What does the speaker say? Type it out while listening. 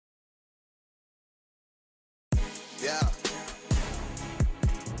Yeah.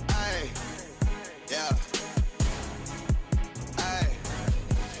 Ay. Yeah. Ay.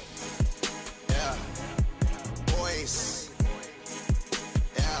 Yeah. Boys.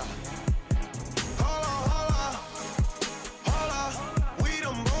 Yeah. Hold on. We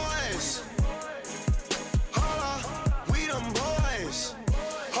them boys. Hold on. We them boys.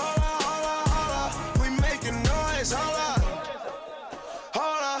 Hold on. We making noise. Hold on.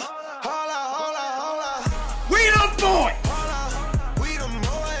 We them boys.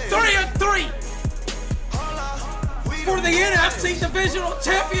 3-3 for the NFC Divisional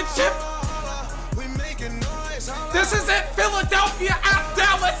Championship. This is it, Philadelphia at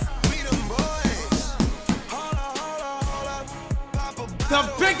Dallas. The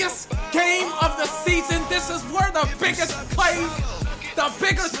biggest game of the season. This is where the biggest plays, the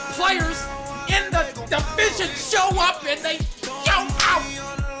biggest players in the division show up and they show out.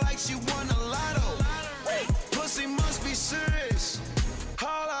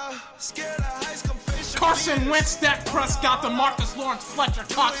 Carson Wentz, Dak Prescott, DeMarcus Lawrence, Fletcher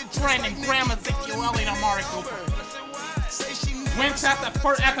Cox, Brandon Graham, Ezekiel Elliott, Amari Cooper. Wentz at the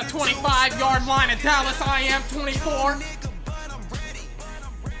 25-yard line of Dallas. I am 24.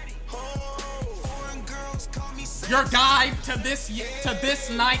 Your guide to this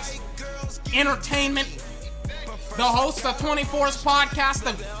night's entertainment. The host of 24's podcast,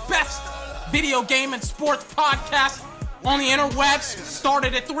 the best video game and sports podcast on the interwebs.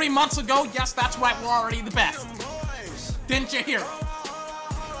 Started it 3 months ago. Yes, that's right, we're already the best. Didn't you hear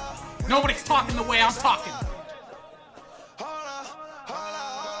it? Nobody's talking the way I'm talking.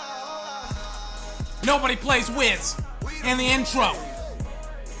 Nobody plays Wiz in the intro.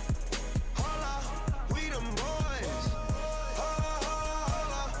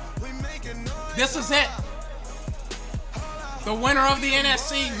 This is it. The winner of the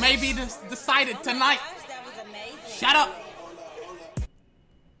NFC may be decided tonight. Shut up.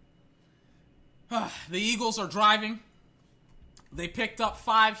 The Eagles are driving. They picked up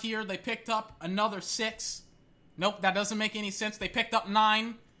 5 here. They picked up another 6. Nope, that doesn't make any sense. They picked up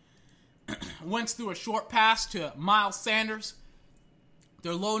 9. Wentz threw a short pass to Miles Sanders.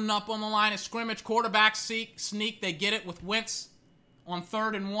 They're loading up on the line of scrimmage. Quarterback sneak. They get it with Wentz on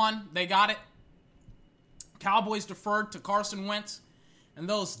 3rd and 1. They got it. Cowboys deferred to Carson Wentz and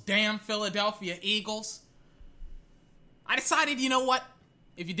those damn Philadelphia Eagles. I decided, you know what?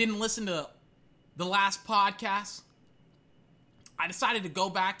 If you didn't listen to the last podcast, I decided to go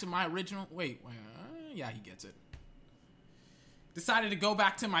back to my original... yeah, he gets it. Decided to go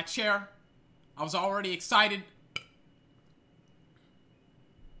back to my chair. I was already excited.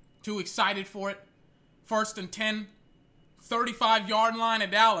 Too excited for it. 1st and 10. 35-yard line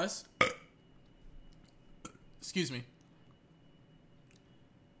of Dallas. Excuse me.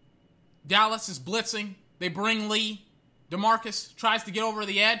 Dallas is blitzing. They bring Lee. DeMarcus tries to get over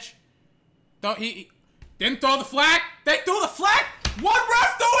the edge. He didn't throw the flag. They threw the flag. One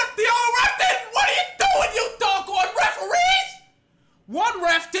ref threw it. The other ref didn't. What are you doing, you doggone referees? One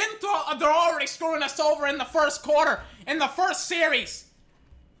ref didn't throw. They're already screwing us over in the first quarter. In the first series.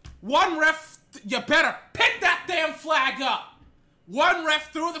 One ref, you better pick that damn flag up. One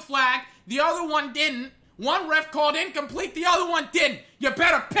ref threw the flag. The other one didn't. One ref called incomplete. The other one didn't. You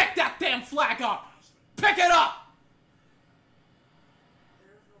better pick that damn flag up. Pick it up.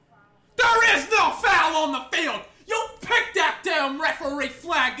 There is no foul on the field. You pick that damn referee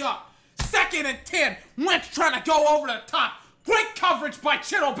flag up. 2nd and 10. Wentz trying to go over the top. Great coverage by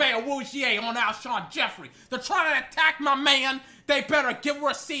Chidobe Awuzie on Alshon Jeffrey. They're trying to attack my man. They better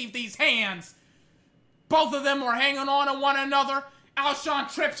receive these hands. Both of them are hanging on to one another.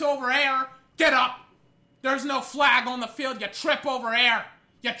 Alshon trips over air. Get up. There's no flag on the field. You trip over air.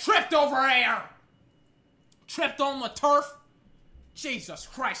 You tripped over air. Tripped on the turf. Jesus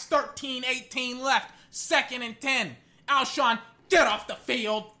Christ. 13-18 left. 2nd and 10. Alshon, get off the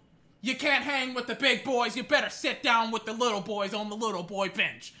field. You can't hang with the big boys. You better sit down with the little boys on the little boy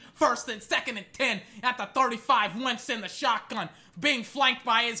bench. 1st and 2nd and 10 at the 35. Wentz in the shotgun. Being flanked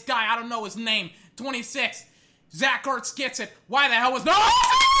by his guy. I don't know his name. 26. Zach Ertz gets it. Why the hell was no...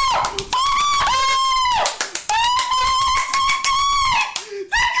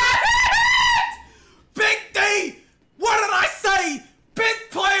 Big D! What did I say? Big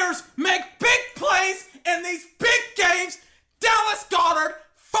players make big plays in these big games. Dallas Goedert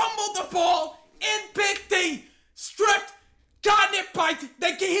fumbled the ball in Big D. Stripped. Gotten it by...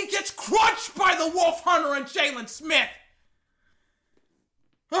 He gets crunched by the Wolf Hunter and Jalen Smith.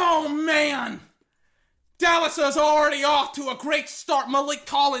 Oh, man. Dallas is already off to a great start. Malik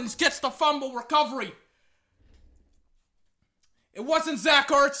Collins gets the fumble recovery. It wasn't Zach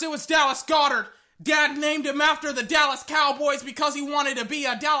Ertz. It was Dallas Goedert. Dad named him after the Dallas Cowboys because he wanted to be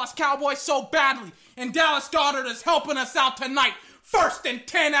a Dallas Cowboy so badly. And Dallas Goedert is helping us out tonight. 1st and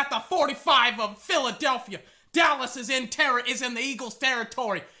 10 at the 45 of Philadelphia. Dallas is in the Eagles'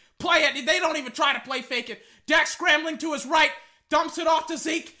 territory. Play it. They don't even try to play fake it. Dak scrambling to his right. Dumps it off to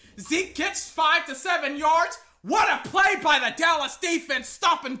Zeke. Zeke gets 5 to 7 yards. What a play by the Dallas defense,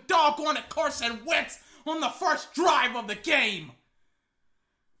 stopping doggone it Carson Wentz on the first drive of the game.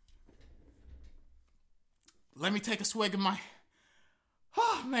 Let me take a swig of my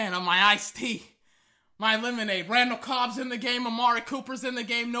iced tea. My lemonade. Randall Cobb's in the game. Amari Cooper's in the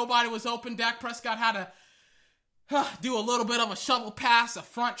game. Nobody was open. Dak Prescott had to do a little bit of a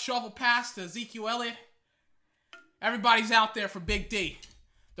front shovel pass to Ezekiel Elliott. Everybody's out there for Big D.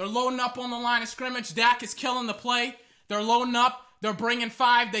 They're loading up on the line of scrimmage. Dak is killing the play. They're loading up. They're bringing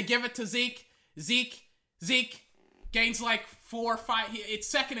 5. They give it to Zeke. Zeke gains like 4 or 5.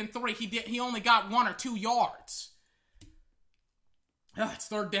 It's 2nd and 3. He only got 1 or 2 yards. It's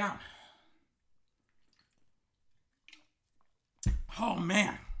 3rd down. Oh,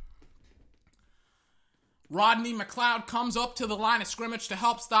 man. Rodney McLeod comes up to the line of scrimmage to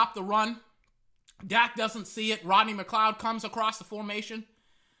help stop the run. Dak doesn't see it. Rodney McLeod comes across the formation.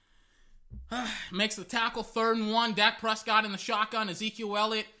 Makes the tackle. 3rd and 1. Dak Prescott in the shotgun. Ezekiel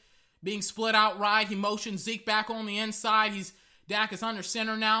Elliott being split out right. He motions Zeke back on the inside. Dak is under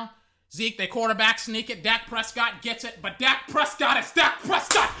center now. Zeke, they quarterback sneak it. Dak Prescott gets it. But Dak Prescott is Dak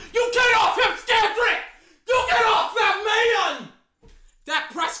Prescott. You get off him, Scandrick! You get off that man!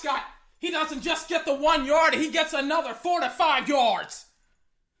 Dak Prescott, he doesn't just get the 1 yard. He gets another 4 to 5 yards.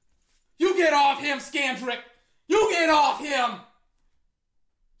 You get off him, Scandrick. You get off him.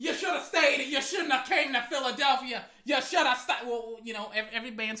 You should have stayed. You shouldn't have came to Philadelphia. You should have stayed. Well,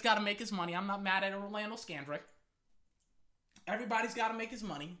 every man's got to make his money. I'm not mad at Orlando Scandrick. Everybody's got to make his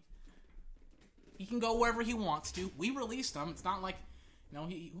money. He can go wherever he wants to. We released him. It's not like,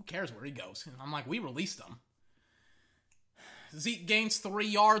 who cares where he goes? I'm like, we released him. Zeke gains 3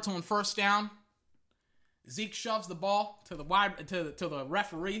 yards on 1st down. Zeke shoves the ball to the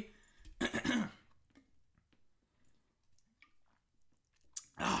referee.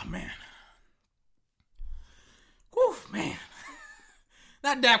 Oh, man. Whew, man.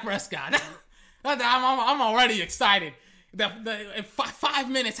 That Dak Prescott. I'm already excited. The 5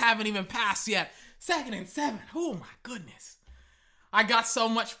 minutes haven't even passed yet. 2nd and 7. Oh, my goodness. I got so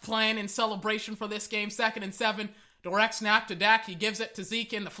much plan in celebration for this game. 2nd and 7. Direct snap to Dak. He gives it to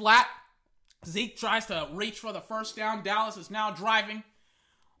Zeke in the flat. Zeke tries to reach for the 1st down. Dallas is now driving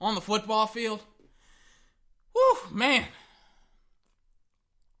on the football field. Whew, man.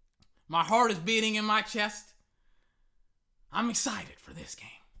 My heart is beating in my chest. I'm excited for this game.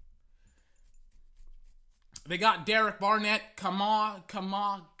 They got Derek Barnett, Kemu,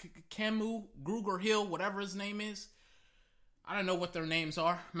 Gruger Hill, whatever his name is. I don't know what their names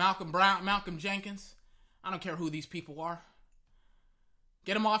are. Malcolm Brown, Malcolm Jenkins. I don't care who these people are.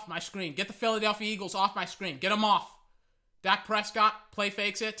 Get them off my screen. Get the Philadelphia Eagles off my screen. Get them off. Dak Prescott play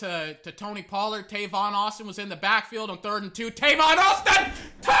fakes it to Tony Pollard. Tavon Austin was in the backfield on 3rd and 2. Tavon Austin!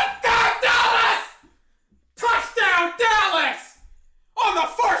 Touchdown Dallas! Touchdown Dallas! On the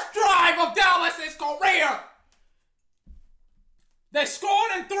first drive of Dallas's career! They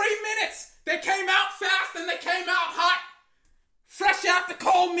scored in 3 minutes. They came out fast and they came out hot. Fresh out the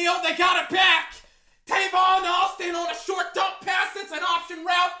cold meal, they got it back. Tavon Austin on a short dump pass. It's an option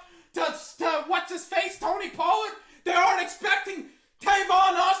route to what's-his-face, Tony Pollard. They aren't expecting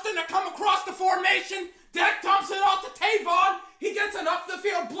Tavon Austin to come across the formation. Dak dumps it off to Tavon. He gets an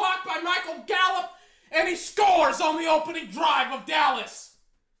up-the-field block by Michael Gallup, and he scores on the opening drive of Dallas.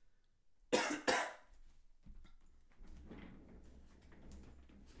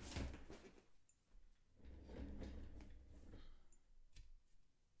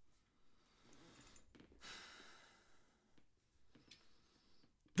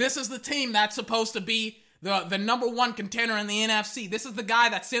 This is the team that's supposed to be the number 1 contender in the NFC. This is the guy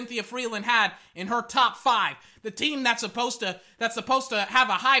that Cynthia Freeland had in her top 5. The team that's supposed to have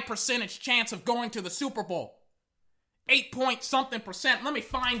a high percentage chance of going to the Super Bowl. 8-point-something%. Let me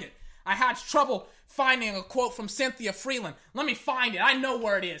find it. I had trouble finding a quote from Cynthia Freeland. Let me find it. I know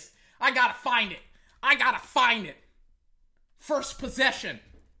where it is. I gotta find it. First possession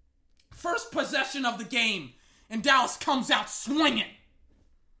of the game. And Dallas comes out swinging.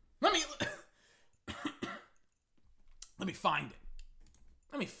 Let me find it.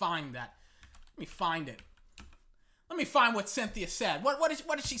 Let me find that. Let me find it. Let me find what Cynthia said. What did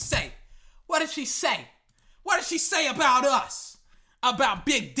she say? What did she say? What did she say about us? About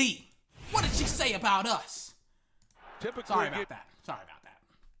Big D? What did she say about us? Sorry about that.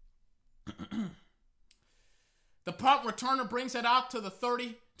 punt returner brings it out to the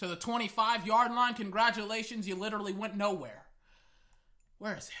 30, to the 25-yard line. Congratulations, you literally went nowhere.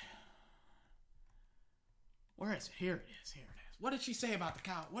 Where is it? Where is it? Here it is. Here it is. What did she say about the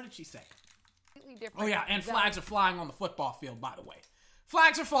cow? What did she say? Oh, yeah, and flags are flying on the football field, by the way.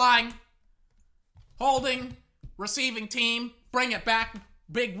 Flags are flying. Holding, receiving team. Bring it back.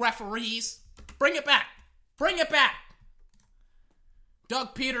 Big referees. Bring it back. Bring it back.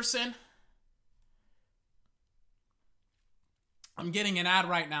 Doug Peterson. I'm getting an ad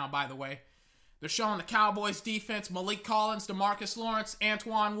right now, by the way. They're showing the Cowboys defense. Malik Collins, DeMarcus Lawrence,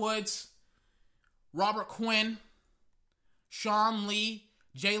 Antoine Woods, Robert Quinn, Sean Lee,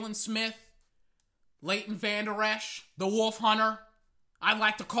 Jalen Smith, Leighton Vander Esch, the Wolf Hunter. I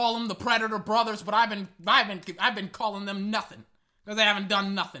like to call them the Predator Brothers, but I've been calling them nothing because they haven't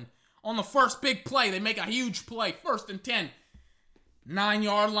done nothing. On the first big play, they make a huge play. 1st and 10.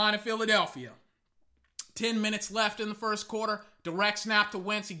 9-yard line of Philadelphia. 10 minutes left in the first quarter. Direct snap to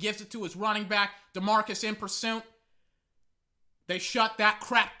Wentz. He gives it to his running back. DeMarcus in pursuit. They shut that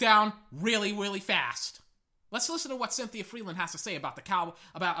crap down really, really fast. Let's listen to what Cynthia Freeland has to say about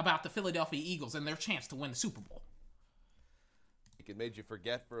the Philadelphia Eagles and their chance to win the Super Bowl. It made you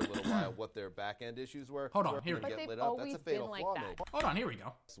forget for a little while what their back-end issues were. Hold on, here we go. That's a fatal flaw, maybe. Hold on, here we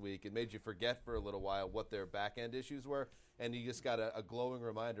go. This week, it made you forget for a little while what their back-end issues were, and you just got a glowing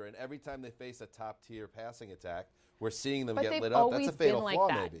reminder. And every time they face a top-tier passing attack, we're seeing them get lit up. That's a fatal flaw,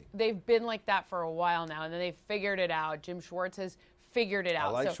 maybe. They've been like that for a while now, and then they've figured it out. Jim Schwartz has figured it out.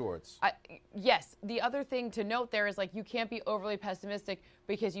 I like Schwartz. Yes. The other thing to note there is, like, you can't be overly pessimistic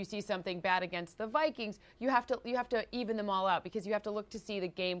because you see something bad against the Vikings. You have to even them all out because you have to look to see the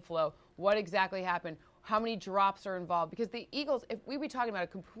game flow. What exactly happened? How many drops are involved? Because the Eagles, if we be talking about a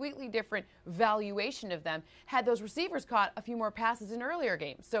completely different valuation of them, had those receivers caught a few more passes in earlier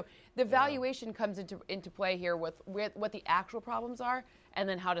games. So the valuation comes into play here with what the actual problems are and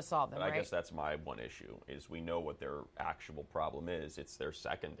then how to solve them, but right? I guess that's my one issue, is we know what their actual problem is. It's their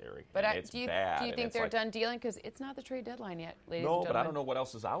secondary. But and it's bad. Do you think they're done dealing? Because it's not the trade deadline yet, ladies and No, gentlemen. but I don't know what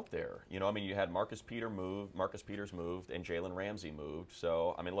else is out there. You know, I mean, you had Marcus Peters moved, and Jalen Ramsey moved.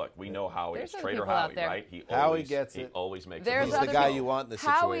 So, I mean, look, we know Howie. There's It's other Trader people out Howie, there. right? He always makes There's He's a the move. guy you want in this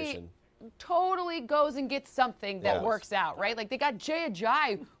Howie situation. totally goes and gets something that Yes. works out, right? Like, they got Jay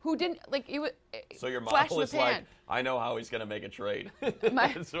Ajayi, who didn't, like, it was So your flash in model the is like, pan. I know Howie's going to make a trade.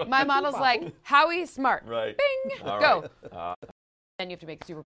 My model's like, Howie smart. Right. Bing, All go. right. Then you have to make a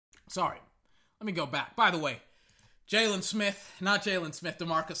Super Bowl. Sorry. Let me go back. By the way, not Jalen Smith,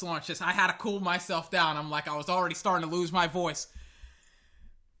 DeMarcus Lawrence. Just, I had to cool myself down. I'm like, I was already starting to lose my voice.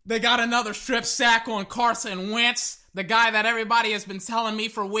 They got another strip sack on Carson Wentz. The guy that everybody has been telling me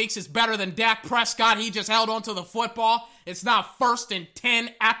for weeks is better than Dak Prescott. He just held onto the football. It's now 1st and 10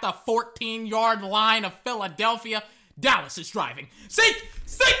 at the 14-yard line of Philadelphia. Dallas is driving. Zeke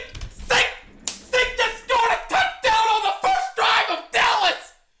just scored a touchdown on the first drive of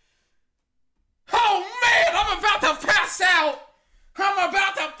Dallas. Oh, man, I'm about to pass out.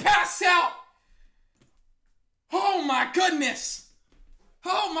 Oh, my goodness.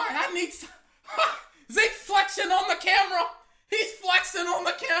 Oh, my, I need some. Zeke's flexing on the camera. He's flexing on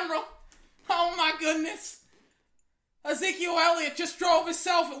the camera. Oh, my goodness. Ezekiel Elliott just drove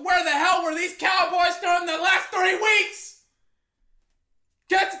himself. Where the hell were these Cowboys during the last 3 weeks?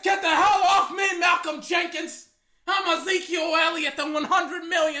 Get the hell off me, Malcolm Jenkins. I'm Ezekiel Elliott, the $100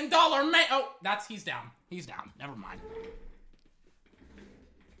 million man. Oh, he's down. He's down. Never mind.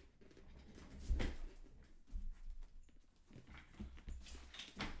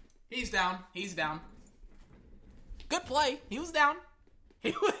 He's down. Good play. He was down.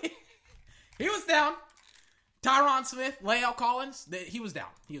 He was down. Tyron Smith, La'el Collins, he was down.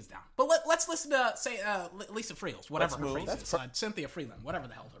 But let's listen to, Lisa Friels, whatever her face is. Cynthia Freeland, whatever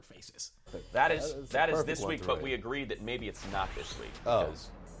the hell her face is. That is this week, but we agreed that maybe it's not this week because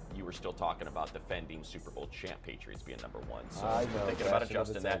you were still talking about defending Super Bowl champ Patriots being number one. So I know, thinking about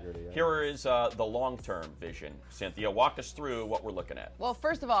adjusting that. yeah. Here is the long-term vision. Cynthia, walk us through what we're looking at. Well,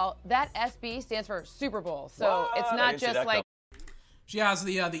 first of all, that SB stands for Super Bowl. So it's not just like. She has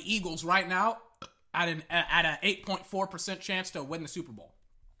the Eagles right now at an 8.4% chance to win the Super Bowl.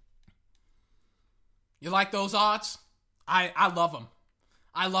 You like those odds? I love them.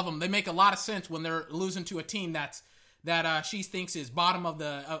 I love them. They make a lot of sense when they're losing to a team that she thinks is bottom of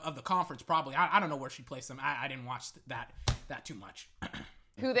the conference. Probably. I don't know where she placed them. I didn't watch that too much.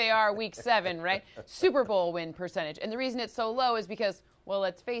 Who they are week 7, right? Super Bowl win percentage. And the reason it's so low is because, well,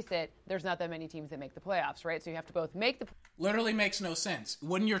 let's face it, there's not that many teams that make the playoffs, right? So you have to both make the Literally makes no sense.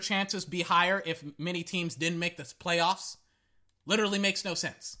 Wouldn't your chances be higher if many teams didn't make the playoffs? Literally makes no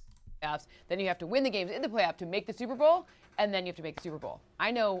sense. playoffs. Then you have to win the games in the playoff to make the Super Bowl, and then you have to make the Super Bowl.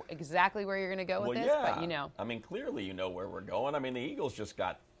 I know exactly where you're going to go with this, but you know. I mean, clearly you know where we're going. I mean, the Eagles just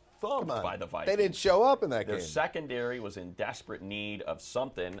got thumped by the Vikings. They didn't show up in that game. Their secondary was in desperate need of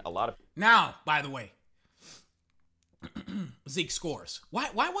something. Now, by the way, Zeke scores. Why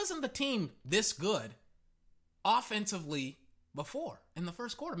wasn't the team this good offensively before in the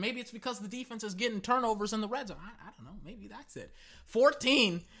first quarter? Maybe it's because the defense is getting turnovers in the red zone. I don't know. Maybe that's it.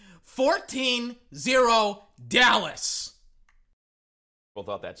 14-0 Dallas. People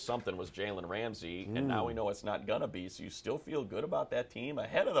thought that something was Jalen Ramsey, and now we know it's not going to be. So you still feel good about that team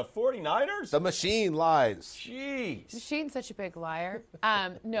ahead of the 49ers? The machine lies. Jeez. Machine's such a big liar.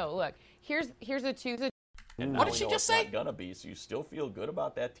 No, look. Here's the two. And what did she just say? Not gonna be, so you still feel good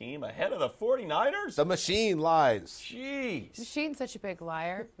about that team ahead of the 49ers? The machine lies. Jeez. Machine's such a big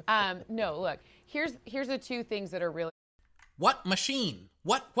liar. No, look. Here's the two things that are really What machine?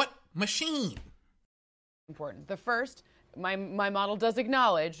 What machine? Important. The first, my model does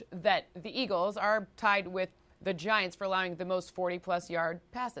acknowledge that the Eagles are tied with the Giants for allowing the most 40-plus yard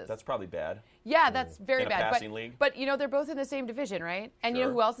passes. That's probably bad. Yeah, that's very bad. In a passing league? But, you know, they're both in the same division, right? And you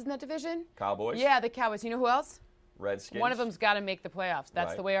know who else is in that division? Cowboys? Yeah, the Cowboys. You know who else? Redskins? One of them's got to make the playoffs.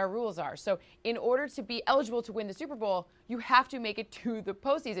 That's the way our rules are. So in order to be eligible to win the Super Bowl, you have to make it to the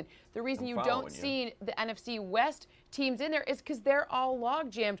postseason. The reason you don't see the NFC West teams in there is because they're all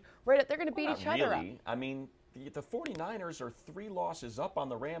log jammed right up. They're going to beat each other up. I mean, the 49ers are 3 losses up on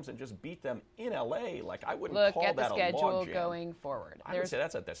the Rams and just beat them in L.A. Like, I wouldn't call that a log jam. Look at the schedule going forward. I would say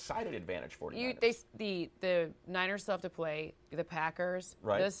that's a decided advantage for 49ers. The Niners still have to play the Packers,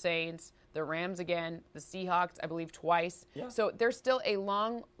 the Saints, the Rams again, the Seahawks, I believe, twice. Yeah. So there's still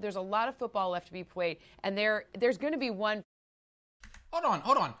there's a lot of football left to be played, and there's going to be one.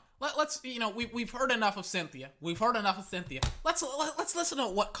 Hold on. Let's we've heard enough of Cynthia. Let's listen to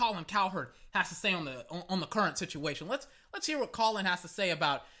what Colin Cowherd has to say on the current situation. Let's hear what Colin has to say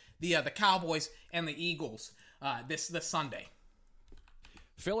about the Cowboys and the Eagles this Sunday.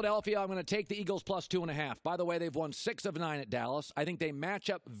 Philadelphia, I'm going to take the Eagles plus 2.5. By the way, they've won 6 of 9 at Dallas. I think they match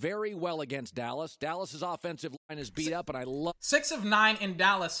up very well against Dallas. Dallas's offensive line is beat up, and I love 6 of 9 in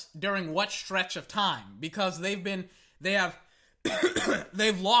Dallas during what stretch of time? Because they've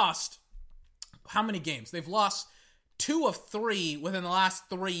lost how many games? They've lost 2 of 3 within the last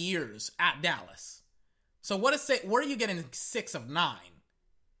 3 years at Dallas. So where are you getting 6 of 9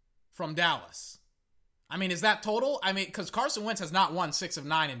 from Dallas? I mean, is that total? I mean, because Carson Wentz has not won 6 of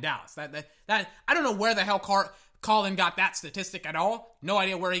 9 in Dallas. That I don't know where the hell Colin got that statistic at all. No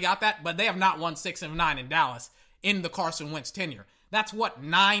idea where he got that, but they have not won 6 of 9 in Dallas in the Carson Wentz tenure. That's what,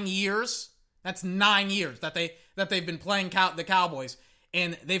 9 years? That's 9 years that they've been playing the Cowboys,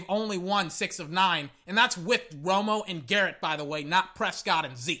 and they've only won 6 of 9, and that's with Romo and Garrett, by the way, not Prescott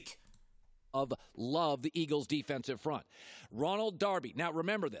and Zeke. Love the Eagles' defensive front. Ronald Darby. Now,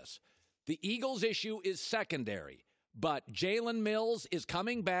 remember this. The Eagles' issue is secondary, but Jalen Mills is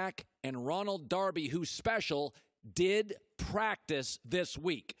coming back, and Ronald Darby, who's special, did practice this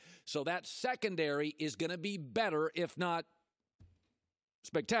week. So that secondary is going to be better, if not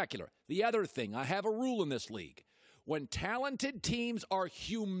spectacular. The other thing, I have a rule in this league. When talented teams are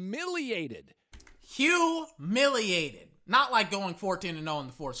humiliated. Not like going 14-0 in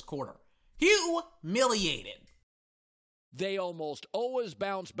the fourth quarter. Humiliated. They almost always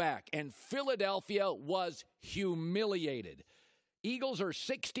bounce back, and Philadelphia was humiliated. Eagles are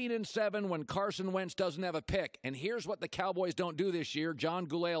 16-7 when Carson Wentz doesn't have a pick, and here's what the Cowboys don't do this year. John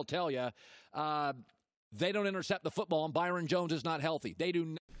Goulet will tell you, they don't intercept the football, and Byron Jones is not healthy. They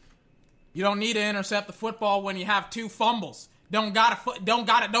do. You don't need to intercept the football when you have 2 fumbles. Don't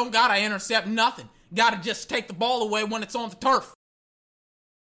gotta intercept nothing. Gotta just take the ball away when it's on the turf.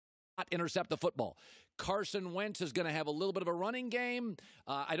 Not intercept the football. Carson Wentz is going to have a little bit of a running game.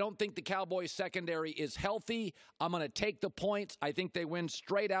 I don't think the Cowboys secondary is healthy. I'm going to take the points. I think they win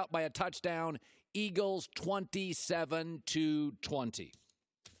straight out by a touchdown. Eagles 27-20.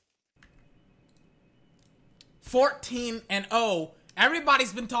 14-0.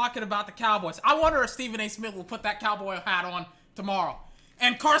 Everybody's been talking about the Cowboys. I wonder if Stephen A. Smith will put that Cowboy hat on tomorrow.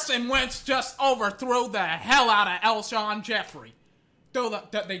 And Carson Wentz just overthrew the hell out of Alshon Jeffrey.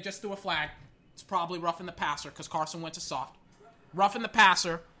 They just threw a flag. It's probably roughing the passer because Carson Wentz is soft. Roughing the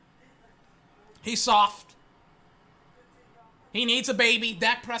passer. He's soft. He needs a baby.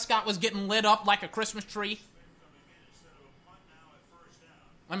 Dak Prescott was getting lit up like a Christmas tree.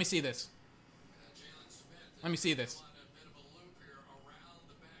 Let me see this.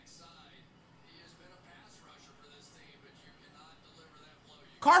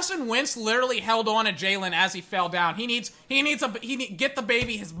 Carson Wentz literally held on to Jalen as he fell down. Get the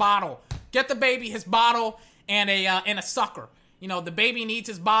baby his bottle. Get the baby his bottle and a sucker. You know, the baby needs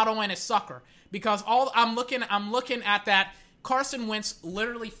his bottle and his sucker. Because I'm looking at that. Carson Wentz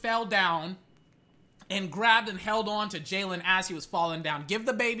literally fell down and grabbed and held on to Jalen as he was falling down. Give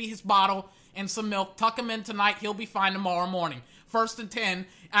the baby his bottle and some milk. Tuck him in tonight. He'll be fine tomorrow morning. 1st and 10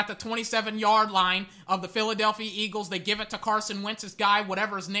 at the 27-yard line of the Philadelphia Eagles. They give it to Carson Wentz's guy,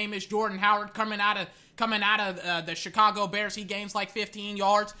 whatever his name is, Jordan Howard, coming out of the Chicago Bears. He gains like 15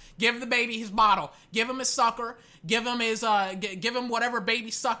 yards. Give the baby his bottle. Give him his sucker. Give him his give him whatever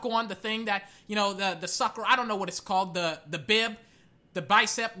baby suck on, the thing that, you know, the sucker. I don't know what it's called. The bib, the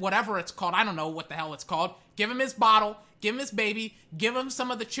bicep, whatever it's called. I don't know what the hell it's called. Give him his bottle. Give him his baby. Give him some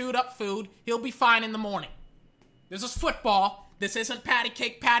of the chewed up food. He'll be fine in the morning. This is football. This isn't patty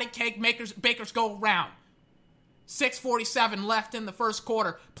cake. Bakers go around. 6:47 left in the first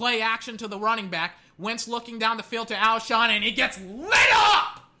quarter. Play action to the running back. Wentz looking down the field to Alshon, and he gets lit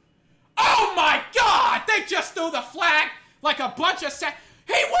up! Oh my God! They just threw the flag like a bunch of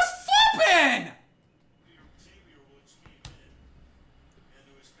He was flipping!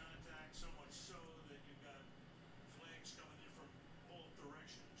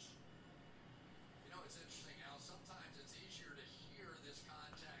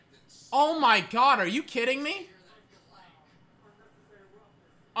 Oh my God, are you kidding me?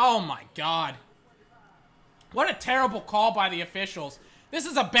 Oh my God. What a terrible call by the officials. This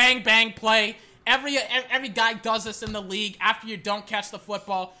is a bang-bang play. Every guy does this in the league after you don't catch the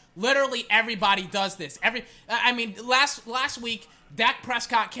football. Literally everybody does this. Last week, Dak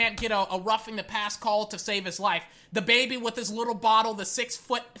Prescott can't get a roughing the pass call to save his life. The baby with his little bottle, the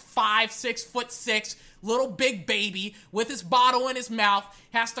 6'5", 6'6", little big baby with his bottle in his mouth,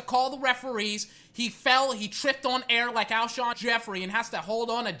 has to call the referees. He tripped on air like Alshon Jeffrey and has to hold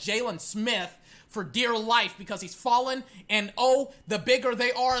on to Jalen Smith for dear life because he's fallen, and the bigger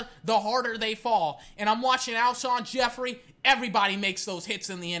they are, the harder they fall. And I'm watching Alshon Jeffrey. Everybody makes those hits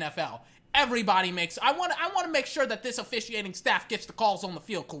in the NFL. Everybody makes. I want to make sure that this officiating staff gets the calls on the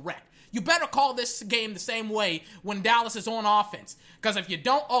field correct. You better call this game the same way when Dallas is on offense. Because if you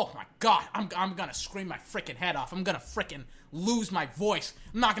don't, oh my God, I'm going to scream my freaking head off. I'm going to freaking lose my voice.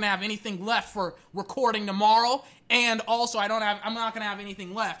 I'm not going to have anything left for recording tomorrow. And also, I'm not going to have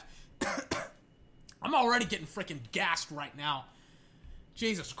anything left. I'm already getting freaking gassed right now.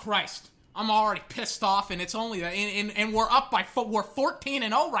 Jesus Christ. I'm already pissed off, and it's only, and we're up by, we're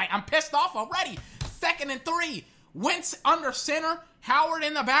 14-0 right. I'm pissed off already. 2nd and 3. Wentz under center. Howard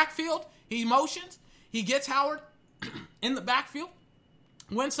in the backfield. He motions. He gets Howard in the backfield.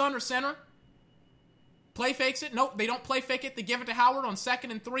 Wentz under center. Play fakes it. Nope, they don't play fake it. They give it to Howard on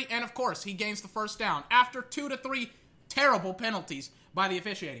 2nd and 3. And, of course, he gains the first down after 2 to 3 terrible penalties by the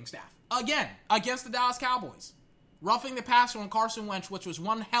officiating staff. Again, against the Dallas Cowboys. Roughing the passer on Carson Wentz, which was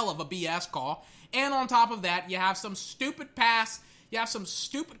one hell of a BS call. And on top of that, you have some stupid pass. You have some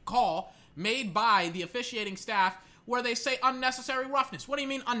stupid call made by the officiating staff where they say unnecessary roughness. What do you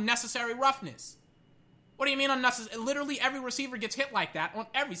mean unnecessary roughness? What do you mean unnecessary? Literally every receiver gets hit like that on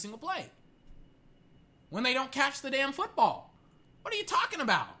every single play. When they don't catch the damn football. What are you talking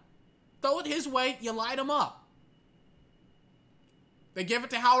about? Throw it his way, you light him up. They give it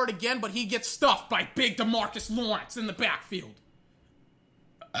to Howard again, but he gets stuffed by big DeMarcus Lawrence in the backfield.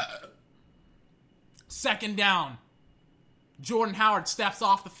 2nd down. Jordan Howard steps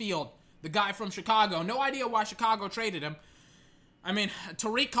off the field. The guy from Chicago. No idea why Chicago traded him. I mean,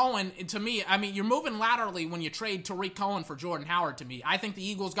 Tariq Cohen, to me, you're moving laterally when you trade Tariq Cohen for Jordan Howard to me. I think the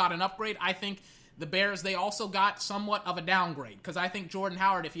Eagles got an upgrade. I think the Bears, they also got somewhat of a downgrade. Because I think Jordan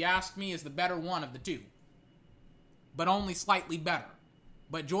Howard, if you ask me, is the better one of the two. But only slightly better.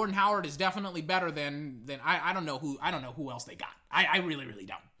 But Jordan Howard is definitely better than I don't know who else they got. I really, really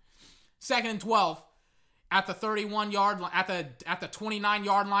don't. 2nd and 12 at the 31-yard line, at the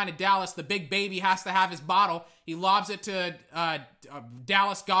 29-yard line of Dallas. The big baby has to have his bottle. He lobs it to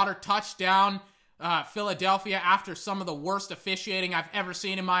Dallas Goedert, touchdown, Philadelphia, after some of the worst officiating I've ever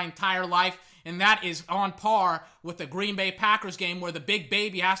seen in my entire life. And that is on par with the Green Bay Packers game where the big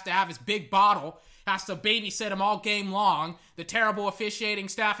baby has to have his big bottle. Has to babysit him all game long. The terrible officiating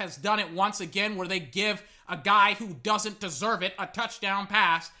staff has done it once again where they give a guy who doesn't deserve it a touchdown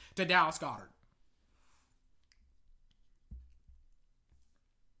pass to Dallas Goedert.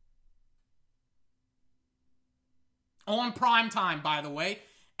 On prime time, by the way.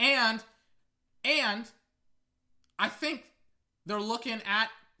 And I think they're looking at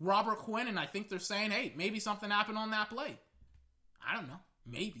Robert Quinn and I think they're saying, hey, maybe something happened on that play. I don't know.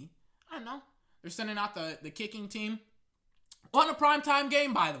 Maybe. I don't know. They're sending out the kicking team On a primetime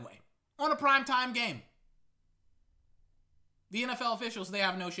game, by the way. On a primetime game. The NFL officials, they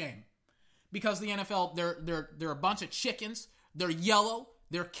have no shame. Because the NFL, they're a bunch of chickens. They're yellow.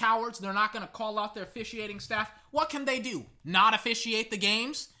 They're cowards. They're not going to call out their officiating staff. What can they do? Not officiate the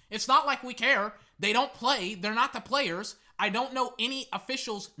games? It's not like we care. They don't play. They're not the players. I don't know any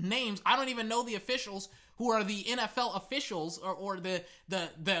officials' names. I don't even know the officials who are the NFL officials or the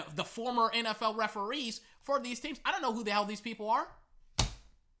former NFL referees for these teams. I don't know who the hell these people are.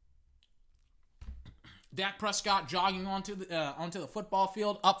 Dak Prescott jogging onto the football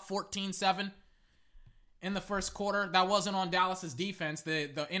field, up 14-7 in the first quarter. That wasn't on Dallas's defense.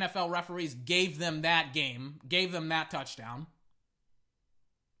 The NFL referees gave them that game, gave them that touchdown.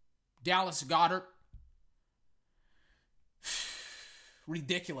 Dallas Goedert.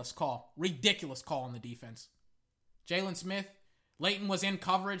 Ridiculous call. Ridiculous call on the defense. Jalen Smith. Leighton was in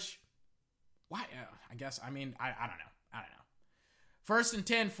coverage. Why? I guess, I don't know. First and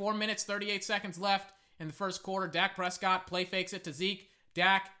 10, 4 minutes, 38 seconds left in the first quarter. Dak Prescott play fakes it to Zeke.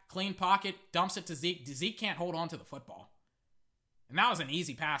 Dak, clean pocket, dumps it to Zeke. Zeke can't hold on to the football. And that was an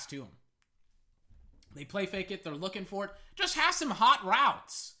easy pass to him. They play fake it. They're looking for it. Just have some hot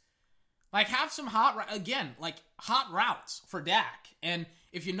routes. Have some hot routes for Dak. And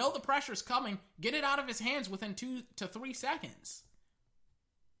if you know the pressure's coming, get it out of his hands within 2 to 3 seconds.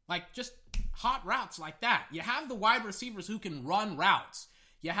 Just hot routes like that. You have the wide receivers who can run routes.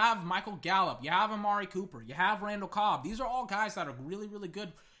 You have Michael Gallup. You have Amari Cooper. You have Randall Cobb. These are all guys that are really, really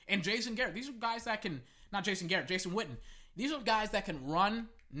good. And Jason Garrett. These are guys that can, not Jason Garrett, Jason Witten. These are guys that can run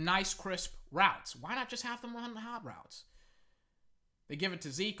nice, crisp routes. Why not just have them run the hot routes? They give it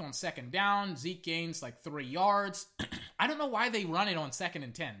to Zeke on second down. Zeke gains 3 yards. I don't know why they run it on second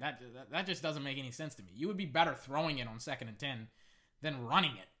and 10. That just doesn't make any sense to me. You would be better throwing it on second and 10 than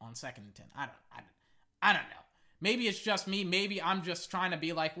running it on second and 10. I don't know. Maybe it's just me. Maybe I'm just trying to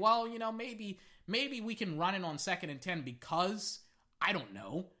be maybe we can run it on second and 10 because, I don't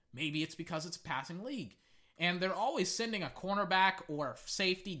know. Maybe it's because it's a passing league. And they're always sending a cornerback or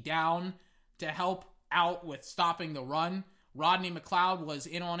safety down to help out with stopping the run. Rodney McLeod was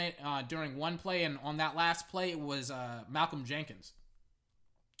in on it during one play, and on that last play, it was Malcolm Jenkins.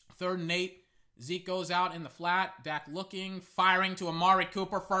 3rd and 8, Zeke goes out in the flat. Dak looking, firing to Amari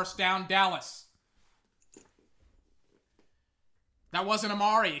Cooper. First down, Dallas. That wasn't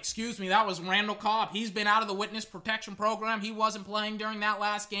Amari. Excuse me, that was Randall Cobb. He's been out of the witness protection program. He wasn't playing during that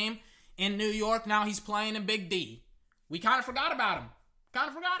last game in New York. Now he's playing in Big D. We kind of forgot about him.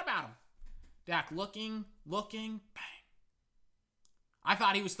 Dak looking, bang. I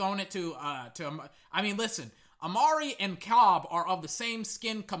thought he was throwing it to listen, Amari and Cobb are of the same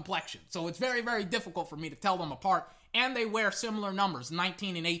skin complexion, so it's very, very difficult for me to tell them apart, and they wear similar numbers,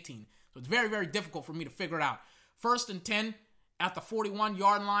 19 and 18, so it's very, very difficult for me to figure it out. 1st and 10 at the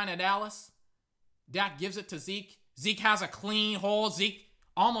 41-yard line at Dallas. Dak gives it to Zeke. Zeke has a clean hole. Zeke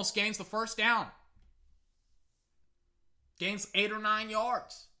almost gains the first down. Gains 8 or 9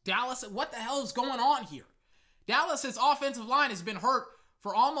 yards. Dallas, what the hell is going on here? Dallas's offensive line has been hurt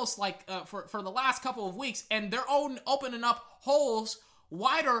for almost for the last couple of weeks, and they're opening up holes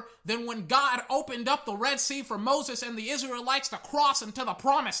wider than when God opened up the Red Sea for Moses and the Israelites to cross into the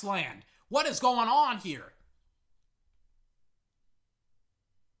promised land. What is going on here?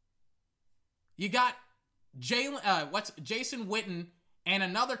 You got Jason Witten and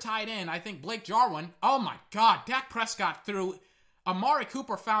another tight end, I think Blake Jarwin. Oh my God, Dak Prescott threw. Amari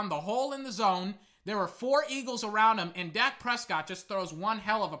Cooper found the hole in the zone. There were 4 Eagles around him, and Dak Prescott just throws one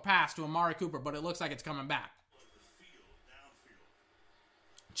hell of a pass to Amari Cooper, but it looks like it's coming back.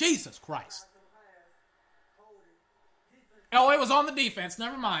 Jesus Christ. Oh, it was on the defense.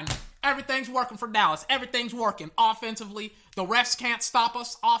 Never mind. Everything's working for Dallas. Everything's working. Offensively, the refs can't stop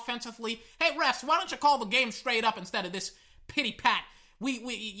us. Offensively, hey refs, why don't you call the game straight up instead of this pity pat?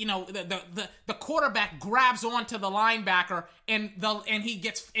 The quarterback grabs onto the linebacker and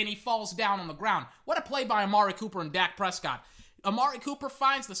he falls down on the ground. What a play by Amari Cooper and Dak Prescott. Amari Cooper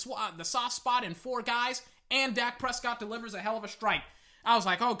finds the soft spot in 4 guys, and Dak Prescott delivers a hell of a strike. I was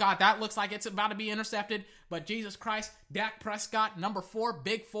like, oh God, that looks like it's about to be intercepted. But Jesus Christ, Dak Prescott, number 4,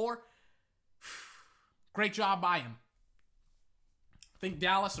 big 4. Great job by him. I think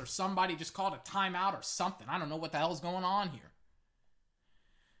Dallas or somebody just called a timeout or something. I don't know what the hell is going on here.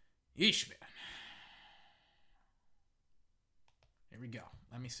 Yeesh, man. Here we go.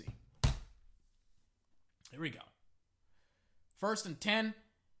 Let me see. Here we go. 1st and 10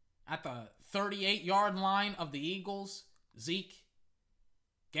 at the 38-yard line of the Eagles. Zeke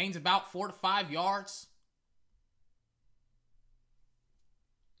gains about 4 to 5 yards.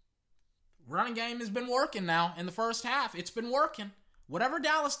 running game has been working now in the first half. It's been working. Whatever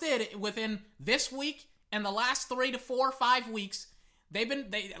Dallas did within this week and the last 3 to 4 or 5 weeks,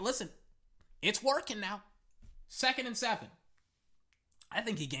 listen, it's working now. 2nd and 7. I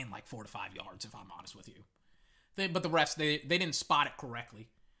think he gained like 4 to 5 yards, if I'm honest with you. But the refs, they didn't spot it correctly.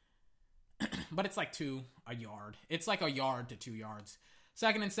 But it's like a yard. It's like a yard to 2 yards.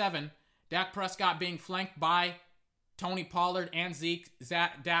 2nd and 7. Dak Prescott being flanked by Tony Pollard and Zeke.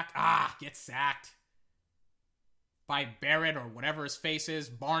 Dak gets sacked by Barrett or whatever his face is.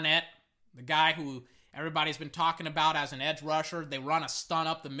 Barnett, the guy who everybody's been talking about as an edge rusher. They run a stunt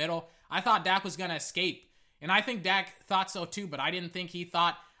up the middle. I thought Dak was going to escape. And I think Dak thought so too, but I didn't think he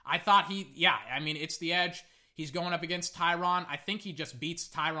thought. It's the edge. He's going up against Tyron. I think he just beats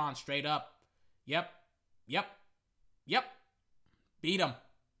Tyron straight up. Yep. Beat him.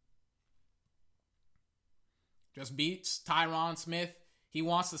 Just beats Tyron Smith. He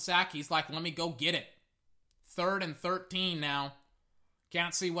wants the sack. He's like, let me go get it. 3rd and 13 now.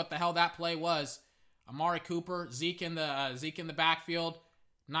 Can't see what the hell that play was. Amari Cooper, Zeke in the backfield.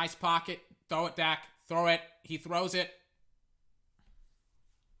 Nice pocket. Throw it, Dak. Throw it. He throws it.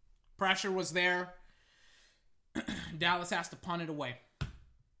 Pressure was there. Dallas has to punt it away.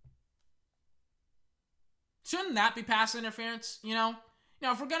 Shouldn't that be pass interference? You know,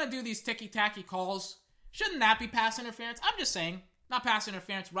 if we're going to do these ticky-tacky calls, shouldn't that be pass interference? I'm just saying, not pass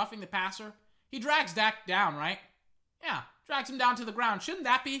interference, roughing the passer. He drags Dak down, right? Yeah, drags him down to the ground. Shouldn't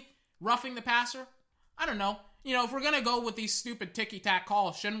that be roughing the passer? I don't know. If we're going to go with these stupid ticky-tack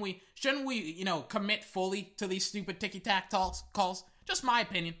calls, shouldn't we, commit fully to these stupid ticky-tack calls? Just my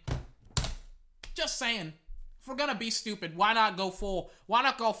opinion. Just saying. If we're going to be stupid, why not go full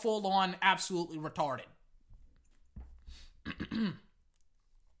on absolutely retarded?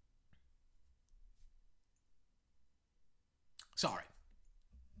 Sorry.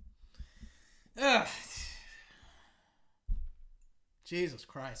 Ugh. Jesus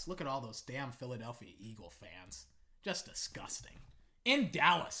Christ. Look at all those damn Philadelphia Eagle fans. Just disgusting. In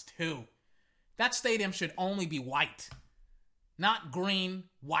Dallas, too. That stadium should only be white. Not green,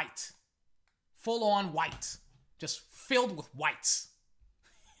 white. Full on white. Just filled with whites.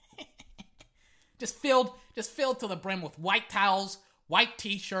 just filled to the brim with white towels, white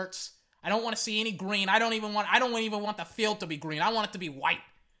t-shirts. I don't want to see any green. I don't even want the field to be green. I want it to be white.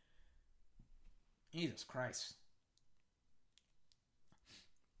 Jesus Christ.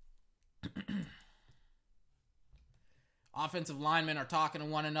 Offensive linemen are talking to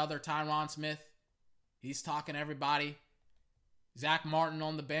one another. Tyron Smith, he's talking to everybody. Zach Martin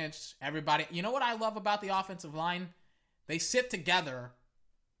on the bench. Everybody. You know what I love about the offensive line? They sit together.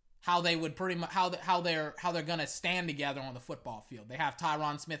 How they would pretty much how they're gonna stand together on the football field. They have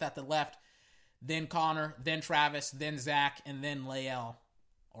Tyron Smith at the left, then Connor, then Travis, then Zach, and then Lyle,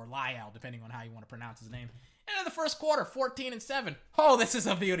 depending on how you want to pronounce his name. And in the first quarter, 14-7. Oh, this is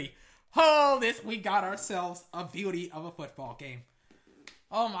a beauty. We got ourselves a beauty of a football game.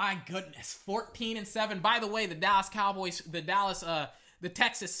 Oh my goodness, 14-7. By the way, the Dallas Cowboys, the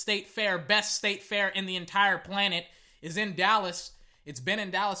Texas State Fair, best state fair in the entire planet, is in Dallas. It's been in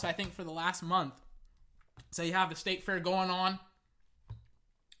Dallas, I think, for the last month. So you have the state fair going on.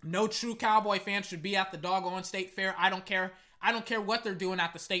 No true Cowboy fan should be at the doggone state fair. I don't care what they're doing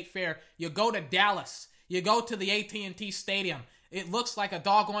at the state fair. You go to Dallas. You go to the AT&T Stadium. It looks like a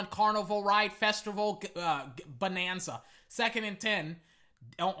doggone carnival ride, festival, bonanza. 2nd and 10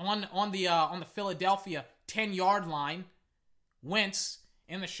 on the Philadelphia 10-yard line. Wentz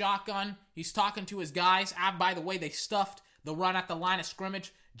in the shotgun. He's talking to his guys. By the way, they stuffed the run at the line of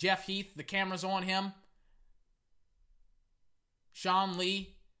scrimmage. Jeff Heath, the camera's on him. Sean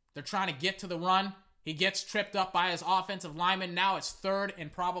Lee, they're trying to get to the run. He gets tripped up by his offensive lineman. Now it's 3rd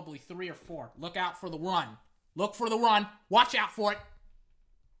and probably 3 or 4. Look out for the run. Look for the run. Watch out for it.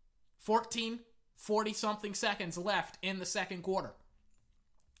 40-something seconds left in the second quarter.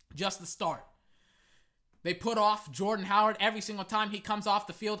 Just the start. They put off Jordan Howard every single time he comes off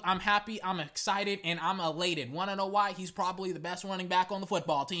the field. I'm happy, I'm excited, and I'm elated. Want to know why? He's probably the best running back on the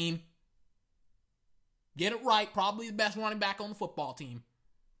football team. Get it right. Probably the best running back on the football team.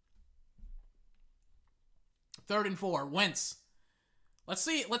 3rd and 4. Wentz. Let's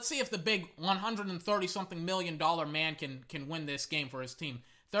see if the big $130-something million man can win this game for his team.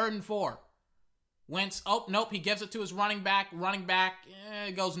 3rd and 4. Wentz. Oh, nope. He gives it to his running back.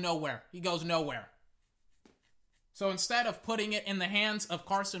 It goes nowhere. He goes nowhere. So instead of putting it in the hands of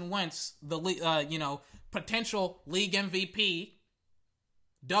Carson Wentz, the potential league MVP,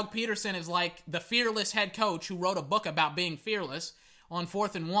 Doug Peterson is like the fearless head coach who wrote a book about being fearless. On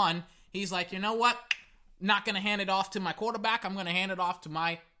 4th and 1, he's like, you know what? Not going to hand it off to my quarterback. I'm going to hand it off to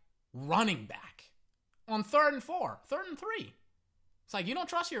my running back on 3rd and 4, 3rd and 3. It's like, you don't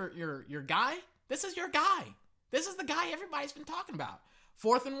trust your guy? This is your guy. This is the guy everybody's been talking about.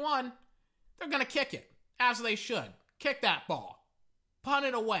 4th and 1, they're going to kick it, as they should. Kick that ball. Punt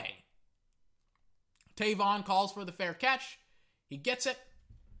it away. Tavon calls for the fair catch. He gets it.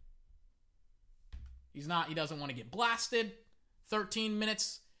 He doesn't want to get blasted. 13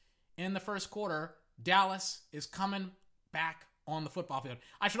 minutes in the first quarter. Dallas is coming back on the football field.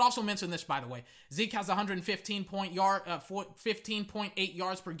 I should also mention this, by the way. Zeke has 15.8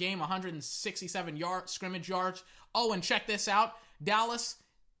 yards per game, 167 scrimmage yards. Oh, and check this out. Dallas,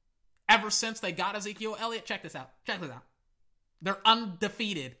 ever since they got Ezekiel Elliott, check this out. They're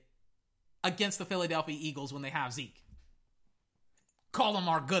undefeated against the Philadelphia Eagles when they have Zeke. Call them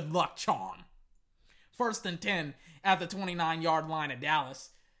our good luck charm. 1st and 10 at the 29-yard line of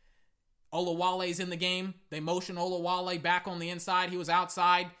Dallas. Olawale's in the game. They motion Olawale back on the inside. He was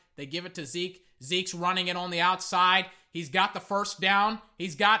outside. They give it to Zeke. Zeke's running it on the outside. He's got the first down.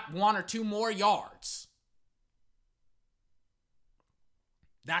 He's got 1 or 2 more yards.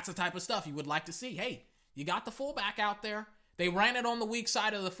 That's the type of stuff you would like to see. Hey, you got the fullback out there. They ran it on the weak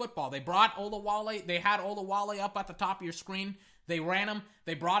side of the football. They brought Olawale. They had Olawale up at the top of your screen. They ran him.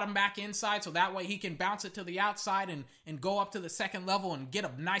 They brought him back inside so that way he can bounce it to the outside and go up to the second level and get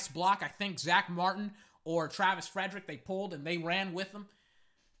a nice block. I think Zach Martin or Travis Frederick, they pulled and they ran with him.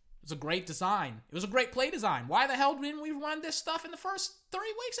 It was a great design. It was a great play design. Why the hell didn't we run this stuff in the first 3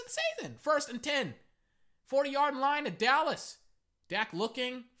 weeks of the season? 1st and 10. 40-yard line to Dallas. Dak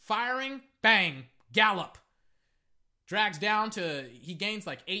looking, firing, bang, Gallup. Drags down he gains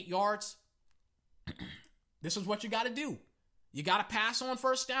like 8 yards. This is what you got to do. You got to pass on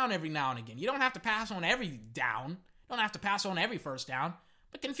first down every now and again. You don't have to pass on every down. You don't have to pass on every first down.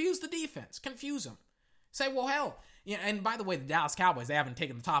 But confuse the defense. Confuse them. Say, well, hell. Yeah, and by the way, the Dallas Cowboys, they haven't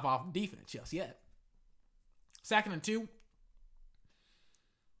taken the top off defense just yet. 2nd and 2.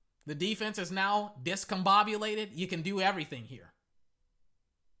 The defense is now discombobulated. You can do everything here.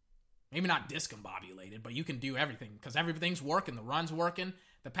 Maybe not discombobulated, but you can do everything because everything's working. The run's working.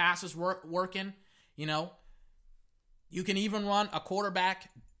 The pass is working. You know, you can even run a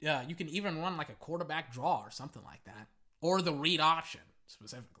quarterback. You can even run like a quarterback draw or something like that, or the read option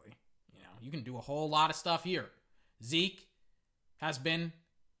specifically. You know, you can do a whole lot of stuff here. Zeke has been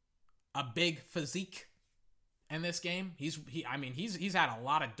a big physique in this game. He's had a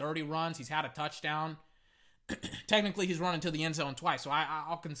lot of dirty runs. He's had a touchdown. Technically, he's run into the end zone twice, so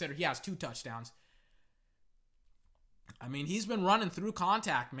I'll consider he has 2 touchdowns. I mean, he's been running through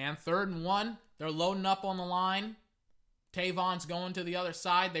contact, man. 3rd and 1. They're loading up on the line. Tavon's going to the other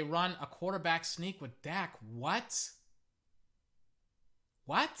side. They run a quarterback sneak with Dak. What?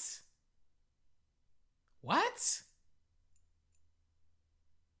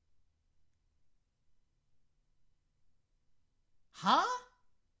 Huh?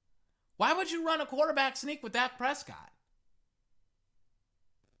 Why would you run a quarterback sneak with Dak Prescott?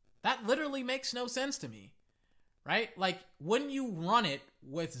 That literally makes no sense to me, right? Like, wouldn't you run it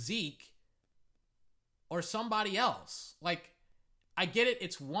with Zeke or somebody else? Like, I get it,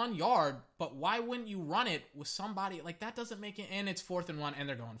 it's 1 yard, but why wouldn't you run it with somebody? Like, that doesn't make it, and it's 4th and 1, and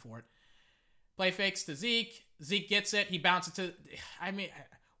they're going for it. Play fakes to Zeke. Zeke gets it. He bounces to,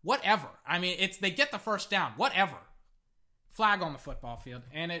 whatever. They get the first down. Whatever. Flag on the football field,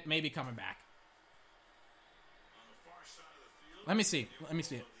 and it may be coming back. Let me see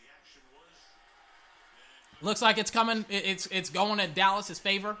it. Looks like it's coming. It's going in Dallas's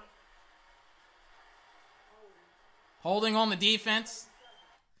favor. Holding on the defense.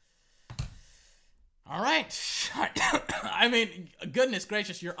 All right. Goodness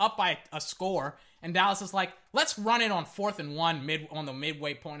gracious, you're up by a score, and Dallas is like, let's run it on 4th and 1 on the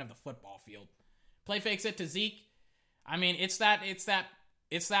midway point of the football field. Play fakes it to Zeke. It's that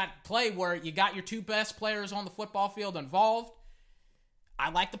play where you got your 2 best players on the football field involved.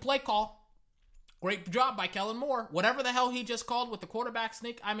 I like the play call. Great job by Kellen Moore. Whatever the hell he just called with the quarterback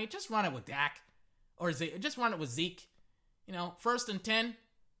sneak, just run it with Dak. Or just run it with Zeke. 1st and 10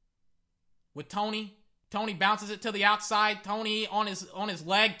 with Tony. Tony bounces it to the outside. Tony on his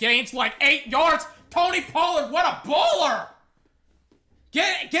leg gains like 8 yards. Tony Pollard, what a bowler!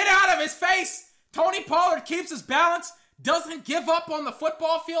 Get out of his face. Tony Pollard keeps his balance, doesn't give up on the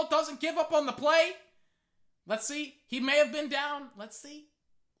football field, doesn't give up on the play. Let's see. He may have been down. Let's see.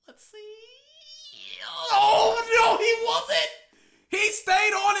 Oh, no, he wasn't. He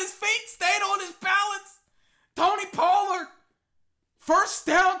stayed on his feet, stayed on his balance. Tony Pollard. First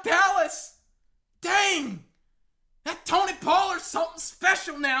down, Dallas. Dang. That Tony Pollard's something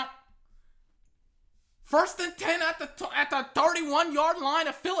special now. First and 10 at the 31-yard line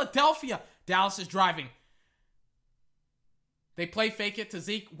of Philadelphia. Dallas is driving. They play fake it to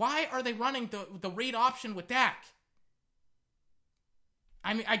Zeke. Why are they running the read option with Dak?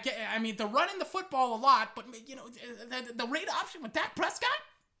 I mean, they're running the football a lot, but you know, the read option with Dak Prescott.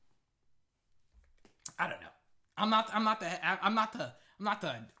 I don't know. I'm not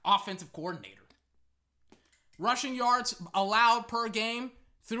the offensive coordinator. Rushing yards allowed per game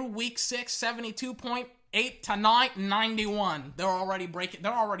through week 6, 72.8 to 91. They're already breaking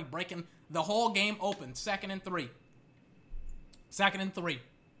the whole game open. Second and 3.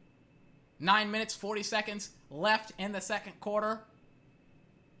 9 minutes, 40 seconds left in the second quarter.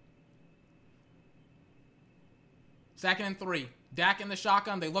 2nd and 3. Dak in the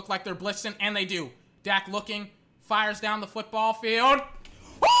shotgun. They look like they're blitzing, and they do. Dak looking, fires down the football field.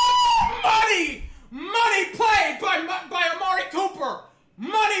 Money! Money play by Amari Cooper.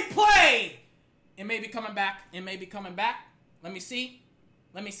 Money play. It may be coming back. Let me see.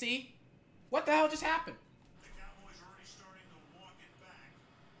 What the hell just happened? The Cowboys are already starting to walk it back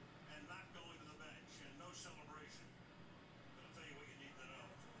and not going to the bench and no celebration. But I'll tell you what you need to know.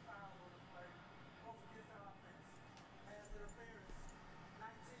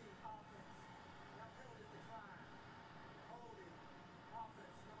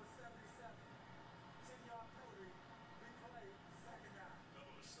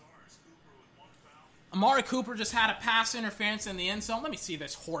 Amari Cooper just had a pass interference in the end zone. Let me see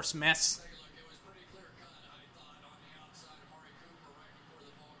this horse mess. It was pretty clear cut, I thought, on the outside. Amari Cooper right before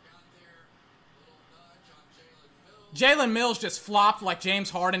the ball got there. A little nudge on Jalen Mills. Jalen Mills just flopped like James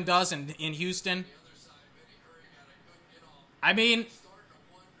Harden does in Houston. I mean, Starting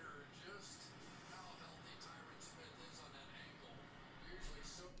to wonder just how healthy Tyron Smith is on that ankle.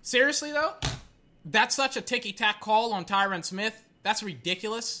 Usually seriously though, that's such a ticky-tack call on Tyron Smith. That's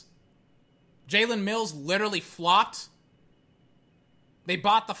ridiculous. Jalen Mills literally flopped. They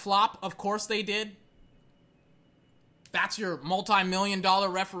bought the flop. Of course they did. That's your multi-million-dollar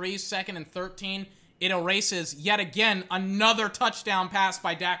referees, 2nd and 13. It erases, yet again, another touchdown pass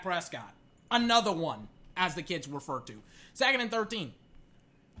by Dak Prescott. Another one, as the kids refer to. 2nd and 13.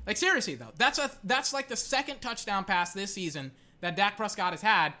 Like, seriously, though. That's like the second touchdown pass this season that Dak Prescott has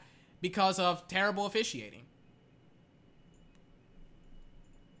had because of terrible officiating.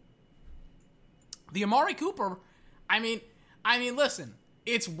 The Amari Cooper, I mean, listen,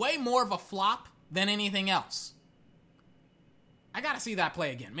 it's way more of a flop than anything else. I gotta see that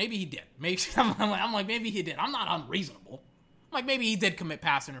play again. Maybe he did. I'm like, maybe he did. I'm not unreasonable. I'm like, maybe he did commit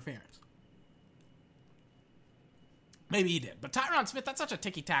pass interference. Maybe he did. But Tyron Smith, that's such a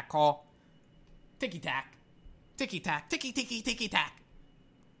ticky-tack call. Ticky-tack. Ticky-tack. Ticky-tack.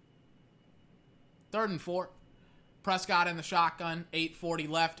 3rd and 4. Prescott in the shotgun. 8:40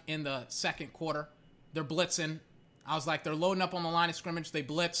 left in the second quarter. They're blitzing. I was like, they're loading up on the line of scrimmage. They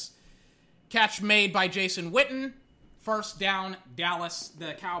blitz. Catch made by Jason Witten. First down, Dallas.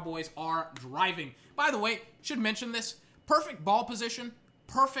 The Cowboys are driving. By the way, should mention this. Perfect ball position.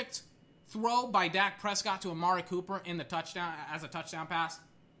 Perfect throw by Dak Prescott to Amari Cooper in the touchdown as a touchdown pass.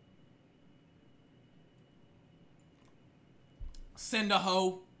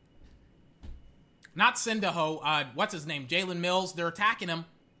 Sendaho. Not Sendaho. What's his name? Jalen Mills. They're attacking him.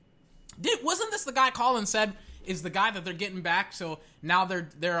 Wasn't this the guy Colin said is the guy that they're getting back? So now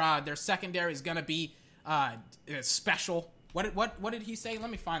their secondary is gonna be special. What did he say? Let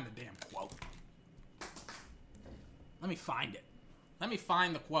me find the damn quote. Let me find it. Let me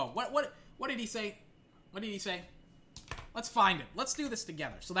find the quote. What did he say? What did he say? Let's find it. Let's do this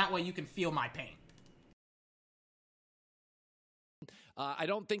together so that way you can feel my pain. I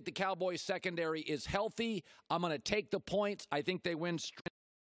don't think the Cowboys secondary is healthy. I'm going to take the points. I think they win.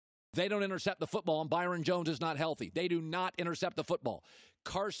 They don't intercept the football, and Byron Jones is not healthy. They do not intercept the football.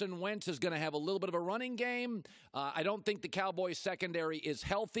 Carson Wentz is going to have a little bit of a running game. I don't think the Cowboys secondary is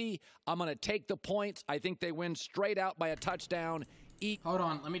healthy. I'm going to take the points. I think they win straight out by a touchdown. Hold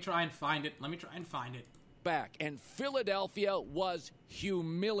on. Let me try and find it. Back. And Philadelphia was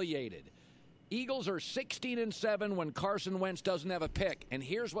humiliated. Eagles are 16-7 when Carson Wentz doesn't have a pick. And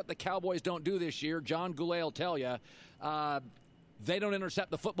here's what the Cowboys don't do this year. John Goulet will tell you. They don't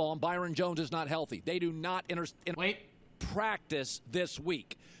intercept the football, and Byron Jones is not healthy. They do not practice this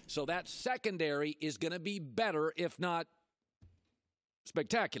week. So that secondary is going to be better, if not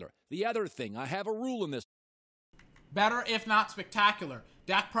spectacular. The other thing, I have a rule in this. Better, if not spectacular.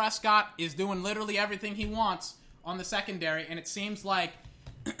 Dak Prescott is doing literally everything he wants on the secondary, and it seems like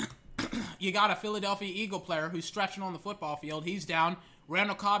you got a Philadelphia Eagle player who's stretching on the football field. He's down.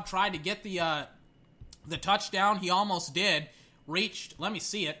 Randall Cobb tried to get the touchdown. He almost did. Reached. Let me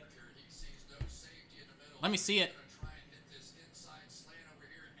see it. Let me see it.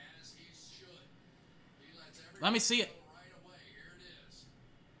 Let me see it.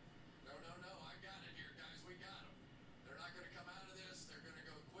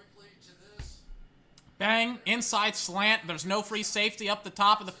 Bang, inside slant. There's no free safety up the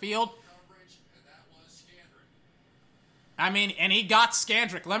top of the field. I mean, and he got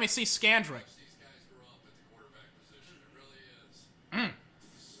Scandrick. Let me see Scandrick.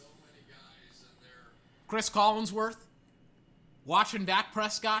 Chris Collinsworth, watching Dak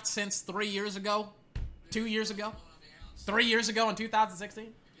Prescott since 3 years ago, 2 years ago, 3 years ago in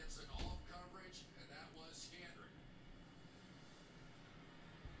 2016.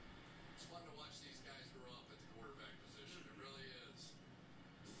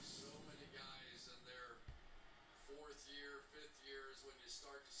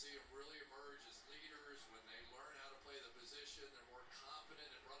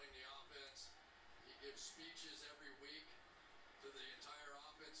 Speeches every week to the entire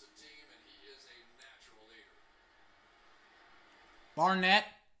offensive team, and he is a natural leader. Barnett,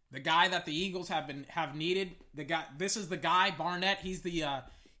 the guy that the Eagles have needed. This is the guy, Barnett. He's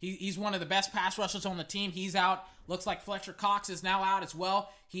he's one of the best pass rushers on the team. He's out. Looks like Fletcher Cox is now out as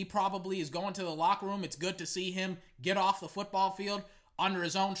well. He probably is going to the locker room. It's good to see him get off the football field under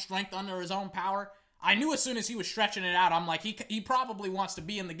his own strength, under his own power. I knew as soon as he was stretching it out, I'm like, he probably wants to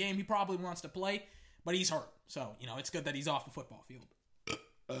be in the game. He probably wants to play. But he's hurt, so, it's good that he's off the football field.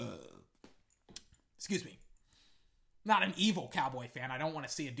 Excuse me. Not an evil Cowboy fan. I don't want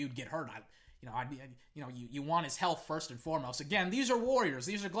to see a dude get hurt. You want his health first and foremost. Again, these are warriors.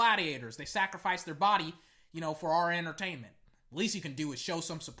 These are gladiators. They sacrifice their body, for our entertainment. The least you can do is show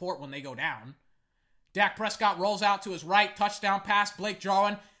some support when they go down. Dak Prescott rolls out to his right, touchdown pass, Blake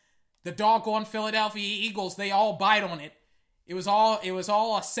Jarwin. The doggone Philadelphia Eagles, they all bite on it. It was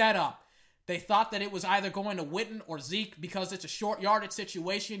all a setup. They thought that it was either going to Witten or Zeke because it's a short yardage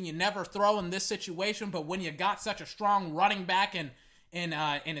situation. You never throw in this situation, but when you got such a strong running back in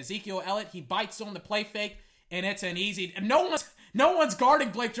Ezekiel Elliott, he bites on the play fake, and it's an easy. And no one's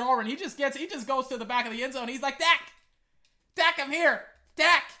guarding Blake Jarwin. He just goes to the back of the end zone. He's like, Dak, I'm here,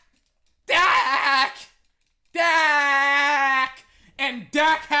 Dak, and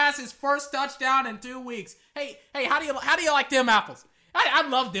Dak has his first touchdown in 2 weeks. Hey, how do you like them apples? I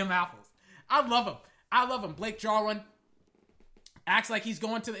love them apples. I love him. Blake Jarwin acts like he's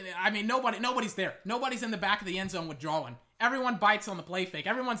going to nobody's there. Nobody's in the back of the end zone with Jarwin. Everyone bites on the play fake.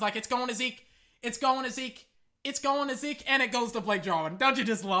 Everyone's like, it's going to Zeke. It's going to Zeke. It's going to Zeke. And it goes to Blake Jarwin. Don't you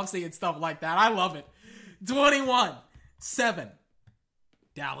just love seeing stuff like that? I love it. 21-7.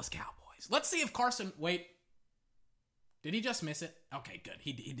 Dallas Cowboys. Let's see if Carson, wait. Did he just miss it? Okay, good.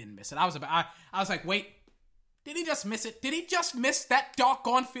 He didn't miss it. I was like, wait. Did he just miss it? Did he just miss that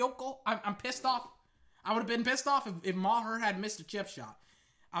doggone field goal? I'm pissed off. I would have been pissed off if Maher had missed a chip shot.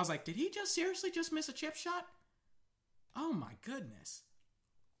 I was like, did he seriously just miss a chip shot? Oh my goodness.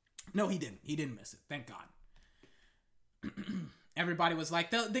 No, he didn't. He didn't miss it. Thank God. Everybody was like,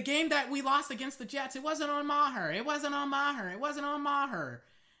 the game that we lost against the Jets, it wasn't on Maher. It wasn't on Maher. It wasn't on Maher.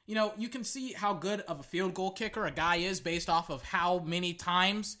 You can see how good of a field goal kicker a guy is based off of how many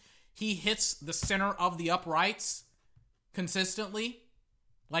times he hits the center of the uprights consistently,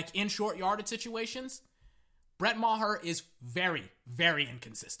 like in short yardage situations. Brett Maher is very, very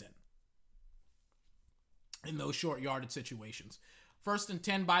inconsistent in those short yardage situations. 1st and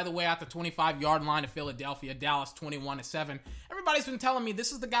 10, by the way, at the 25-yard line of Philadelphia. Dallas 21-7. Everybody's been telling me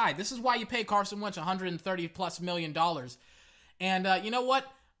this is the guy. This is why you pay Carson Wentz $130+ million. And you know what?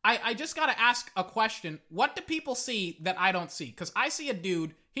 I just got to ask a question. What do people see that I don't see? Because I see a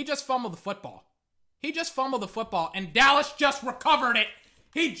dude, he just fumbled the football. And Dallas just recovered it.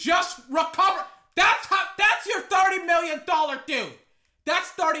 He just recovered. That's your $30 million dude.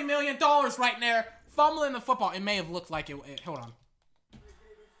 That's $30 million right there, fumbling the football. It may have looked like it. Hold on.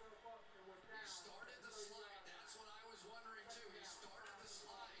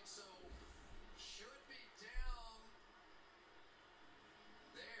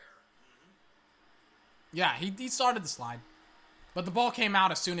 Yeah, he started the slide. But the ball came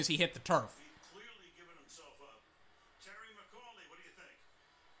out as soon as he hit the turf. He's clearly given himself up. Terry McCauley, what do you think?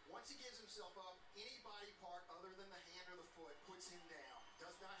 Once he gives himself up, any body part other than the hand or the foot puts him down.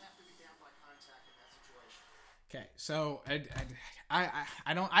 Does not have to be down by contact in that situation. Okay, so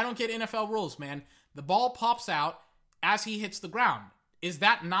I don't get NFL rules, man. The ball pops out as he hits the ground. Is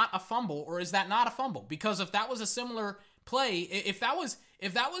that not a fumble, or is that not a fumble? Because if that was a similar play, if that was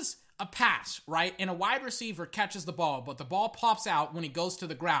a pass, right, and a wide receiver catches the ball, but the ball pops out when he goes to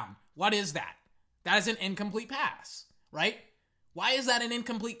the ground, what is that? That is an incomplete pass, right? Why is that an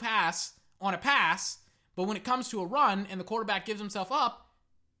incomplete pass on a pass, But when it comes to a run and the quarterback gives himself up,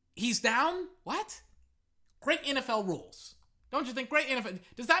 he's down? What? Great NFL rules. Don't you think? Great NFL.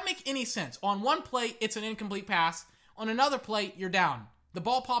 Does that make any sense? On one play, it's an incomplete pass. On another play, you're down. The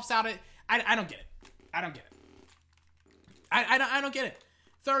ball pops out. I don't get it. I don't get it. I don't get it.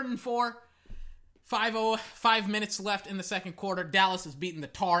 3rd and 4. 5 minutes left in the second quarter. Dallas is beating the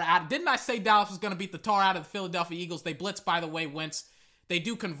tar out. Didn't I say Dallas was going to beat the tar out of the Philadelphia Eagles? They blitz, by the way, Wentz. They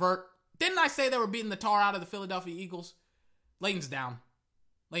do convert. Didn't I say they were beating the tar out of the Philadelphia Eagles? Leighton's down.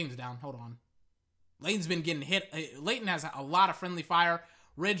 Hold on. Leighton's been getting hit. Leighton has a lot of friendly fire.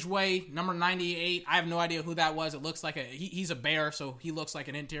 Ridgeway, number 98. I have no idea who that was. It looks like he's a Bear, so he looks like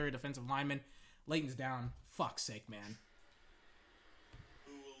an interior defensive lineman. Leighton's down. Fuck's sake, man.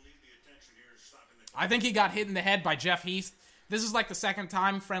 I think he got hit in the head by Jeff Heath. This is like the second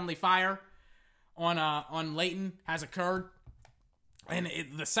time friendly fire on Leighton has occurred. And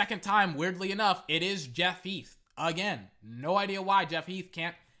the second time, weirdly enough, it is Jeff Heath. Again, no idea why Jeff Heath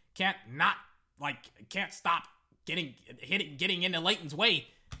can't stop getting into Leighton's way.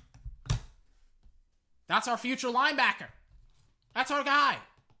 That's our future linebacker. That's our guy.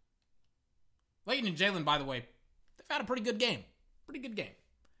 Leighton and Jalen, by the way, they've had a pretty good game.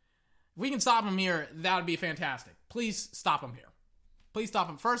 If we can stop him here, that would be fantastic. Please stop him here. Please stop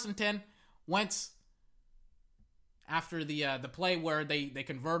him. 1st and 10. Wentz, after the play where they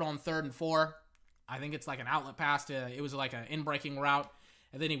convert on 3rd and 4, I think it's like an outlet pass it was like an in-breaking route,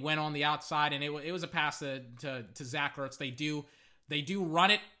 and then he went on the outside, and it was a pass to Zach Ertz. They do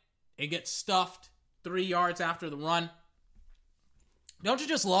run it. It gets stuffed 3 yards after the run. Don't you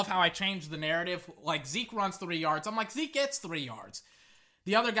just love how I changed the narrative? Like, Zeke runs 3 yards. I'm like, Zeke gets 3 yards.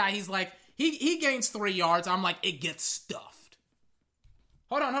 The other guy, he's like, he gains 3 yards. I'm like, it gets stuffed.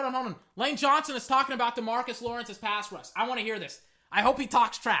 Hold on. Lane Johnson is talking about DeMarcus Lawrence's pass rush. I want to hear this. I hope he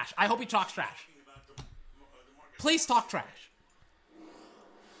talks trash. Please talk trash.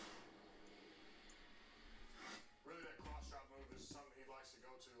 Really, that cross-shot move is something he likes to go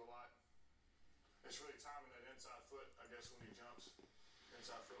to a lot. It's really timing that inside foot, I guess, when he jumps.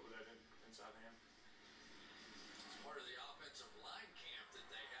 Inside foot with that inside hand. It's part of the offensive line camp that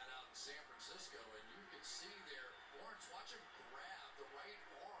they had out in San Francisco, and you can see there, Lawrence, watch him grab the right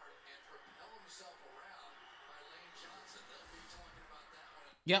arm and propel himself around by Lane Johnson. They'll be talking about that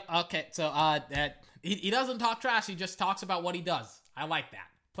one. Yep, okay, so he doesn't talk trash, he just talks about what he does. I like that.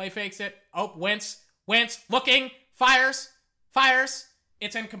 Play fakes it. Oh, Wentz, looking, fires,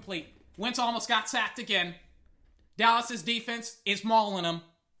 it's incomplete. Wentz almost got sacked again. Dallas's defense is mauling him.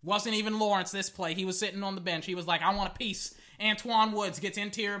 Wasn't even Lawrence this play. He was sitting on the bench. He was like, I want a piece. Antoine Woods gets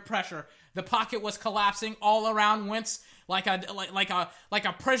interior pressure. The pocket was collapsing all around Wentz like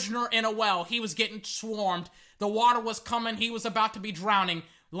a prisoner in a well. He was getting swarmed. The water was coming. He was about to be drowning.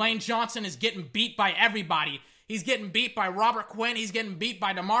 Lane Johnson is getting beat by everybody. He's getting beat by Robert Quinn. He's getting beat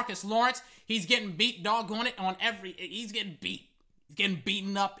by DeMarcus Lawrence. He's getting beat, doggone it, on every... He's getting beat. He's getting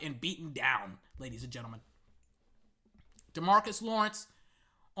beaten up and beaten down, ladies and gentlemen. DeMarcus Lawrence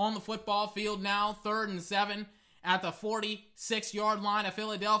on the football field now, 3rd and 7 at the 46-yard line of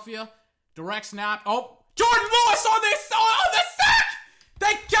Philadelphia. Direct snap. Oh, Jordan Lewis on the sack!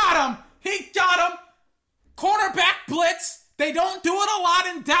 They got him! He got him! Cornerback blitz. They don't do it a lot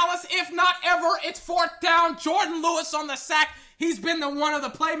in Dallas. If not ever, it's 4th down. Jordan Lewis on the sack. He's been one of the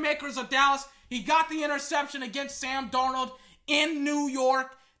playmakers of Dallas. He got the interception against Sam Darnold in New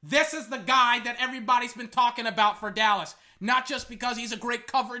York. This is the guy that everybody's been talking about for Dallas. Not just because he's a great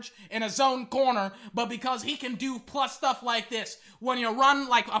coverage in a zone corner, but because he can do plus stuff like this. When you run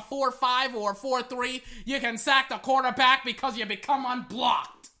like a 4-5 or a 4-3, you can sack the quarterback because you become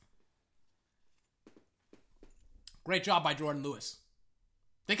unblocked. Great job by Jordan Lewis.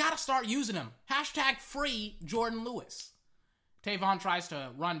 They got to start using him. # free Jordan Lewis. Tavon tries to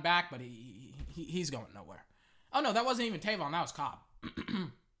run back, but he's going nowhere. Oh, no, that wasn't even Tavon. That was Cobb.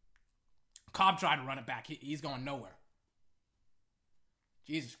 Cobb tried to run it back. He's going nowhere.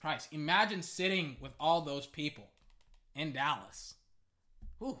 Jesus Christ. Imagine sitting with all those people in Dallas.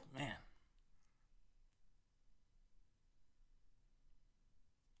 Ooh, man.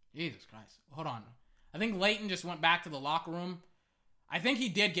 Jesus Christ. Hold on. I think Leighton just went back to the locker room. I think he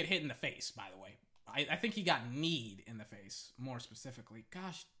did get hit in the face, by the way. I think he got kneed in the face, more specifically.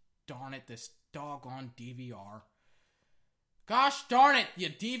 Gosh darn it, this doggone DVR. Gosh darn it, you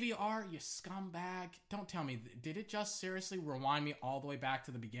DVR, you scumbag. Don't tell me, did it just seriously rewind me all the way back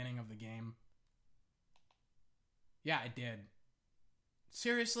to the beginning of the game? Yeah, it did.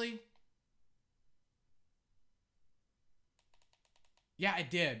 Seriously? Yeah, it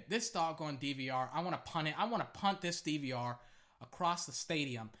did. This doggone DVR, I want to punt it. I want to punt this DVR across the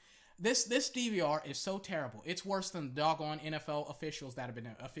stadium. This DVR is so terrible. It's worse than the doggone NFL officials that have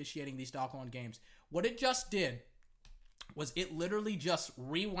been officiating these doggone games. What it just did was it literally just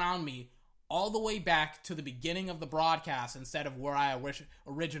rewound me all the way back to the beginning of the broadcast instead of where I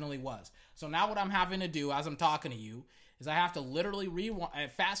originally was. So now what I'm having to do as I'm talking to you is I have to literally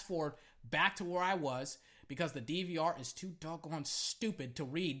fast forward back to where I was because the DVR is too doggone stupid to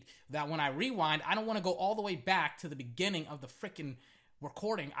read that when I rewind, I don't want to go all the way back to the beginning of the freaking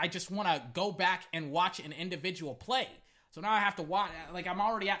recording. I just want to go back and watch an individual play. So now I have to watch, like I'm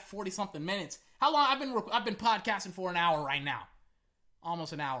already at 40 something minutes. How long? I've been podcasting for an hour right now.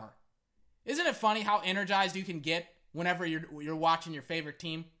 Almost an hour. Isn't it funny how energized you can get whenever you're watching your favorite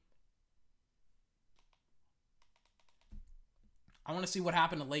team? I want to see what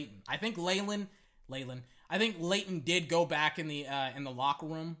happened to Leighton. I think I think Leighton did go back in the locker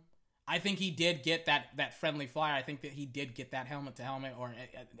room. I think he did get that friendly flyer. I think that he did get that helmet to helmet or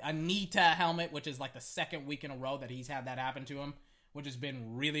a knee to helmet, which is like the second week in a row that he's had that happen to him, which has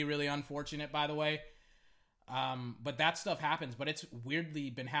been really, really unfortunate, by the way. But that stuff happens, but it's weirdly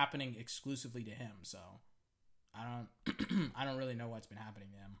been happening exclusively to him. So I don't really know what's been happening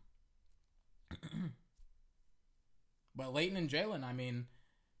to him. But Leighton and Jalen, I mean,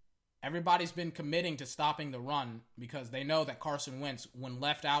 everybody's been committing to stopping the run because they know that Carson Wentz, when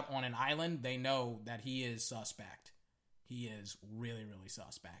left out on an island, they know that he is suspect. He is really, really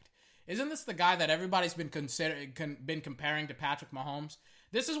suspect. Isn't this the guy that everybody's been comparing to Patrick Mahomes?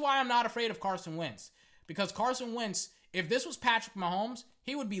 This is why I'm not afraid of Carson Wentz. Because Carson Wentz, if this was Patrick Mahomes,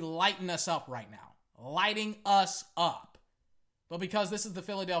 he would be lighting us up right now. Lighting us up. But because this is the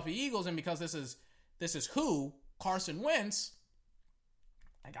Philadelphia Eagles and because this is who, Carson Wentz,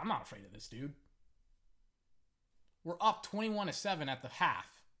 like, I'm not afraid of this dude. We're up 21-7 at the half.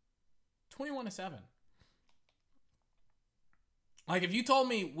 21-7. Like, if you told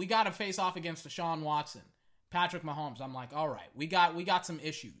me we got to face off against Deshaun Watson, Patrick Mahomes, I'm like, all right, we got some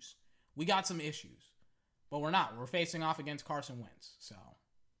issues. We got some issues. But we're not. We're facing off against Carson Wentz. So,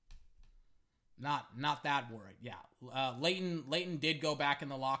 not that worried. Yeah. Leighton did go back in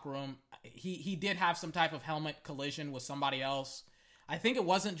the locker room. He did have some type of helmet collision with somebody else. I think it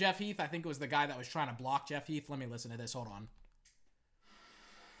wasn't Jeff Heath. I think it was the guy that was trying to block Jeff Heath. Let me listen to this. Hold on.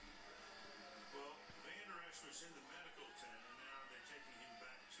 Well, Vander Esch was in the medical tent, and now they're taking him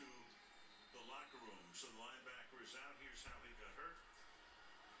back to the locker room. So the linebacker is out. Here's how he got hurt.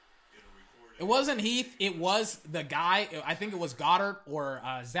 It wasn't Heath. It was the guy. I think it was Goddard or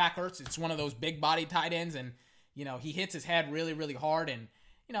Zach Ertz. It's one of those big body tight ends, and he hits his head really, really hard, and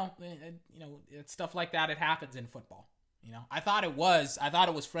it's stuff like that. It happens in football. I thought it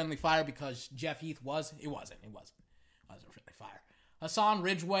was friendly fire because Jeff Heath was. It wasn't friendly fire. Hassan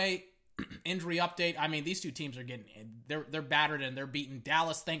Ridgeway injury update. I mean, these two teams are they're battered and they're beaten.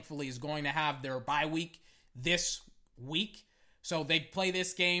 Dallas, thankfully, is going to have their bye week this week, so they play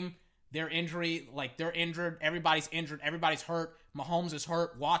this game. Their injury, they're injured. Everybody's injured. Everybody's hurt. Mahomes is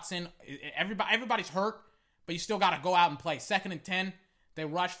hurt. Watson, everybody's hurt, but you still got to go out and play. 2nd and 10, they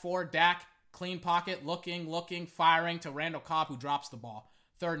rush forward. Dak, clean pocket, looking, firing to Randall Cobb, who drops the ball.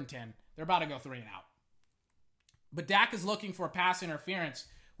 3rd and 10. They're about to go 3 and out. But Dak is looking for a pass interference,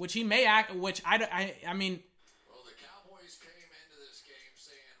 which he may act, which I mean. Well, the Cowboys came into this game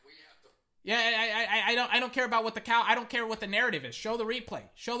saying we have to. Yeah, I don't care about what I don't care what the narrative is. Show the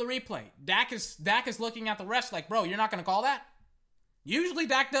replay. Dak is looking at the refs like, bro, you're not going to call that? Usually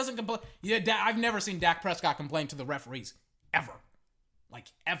Dak doesn't complain. Yeah, I've never seen Dak Prescott complain to the referees. Ever.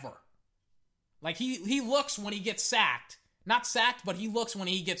 Like, he looks when he gets sacked. Not sacked, but he looks when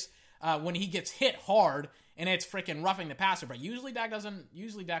he gets hit hard and it's freaking roughing the passer. But usually Dak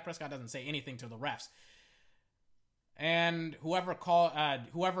Prescott doesn't say anything to the refs. And Randall Cobb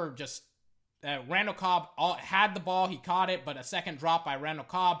had the ball, he caught it, but a second drop by Randall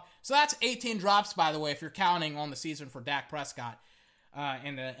Cobb. So that's 18 drops, by the way, if you're counting on the season for Dak Prescott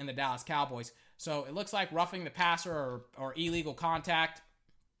in the Dallas Cowboys. So it looks like roughing the passer or illegal contact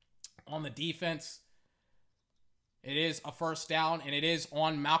on the defense. It is a first down, and it is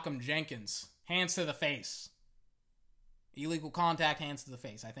on Malcolm Jenkins. Hands to the face. Illegal contact, hands to the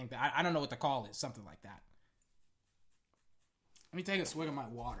face. I think that I don't know what the call is, something like that. Let me take a swig of my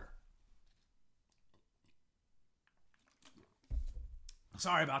water.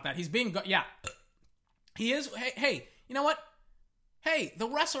 Sorry about that. He's being he is. Hey, you know what? Hey, the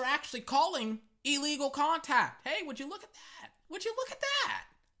refs are actually calling illegal contact. Hey, would you look at that?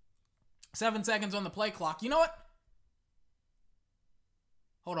 7 seconds on the play clock. You know what?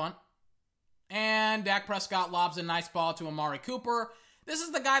 Hold on. And Dak Prescott lobs a nice ball to Amari Cooper. This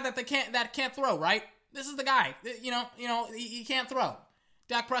is the guy that can't throw, right? This is the guy. He can't throw.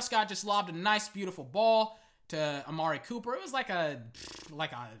 Dak Prescott just lobbed a nice, beautiful ball to Amari Cooper. It was like a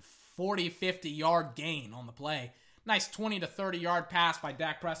 40, 50-yard gain on the play. Nice 20 to 30-yard pass by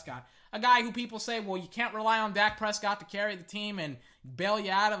Dak Prescott. A guy who people say, well, you can't rely on Dak Prescott to carry the team and bail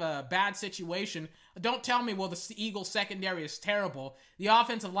you out of a bad situation. Don't tell me, well, the Eagles secondary is terrible. The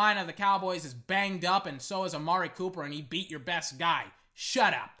offensive line of the Cowboys is banged up, and so is Amari Cooper, and he beat your best guy.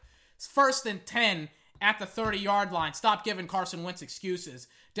 Shut up. It's 1st and 10 at the 30-yard line. Stop giving Carson Wentz excuses.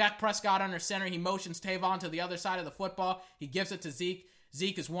 Dak Prescott under center. He motions Tavon to the other side of the football. He gives it to Zeke.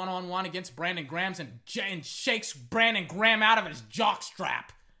 Zeke is one-on-one against Brandon Graham and shakes Brandon Graham out of his jockstrap.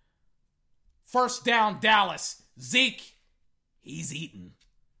 First down, Dallas. Zeke, he's eaten.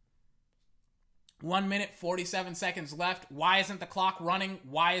 1 minute, 47 seconds left. Why isn't the clock running?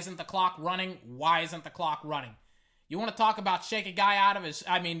 Why isn't the clock running? Why isn't the clock running? You want to talk about shake a guy out of his...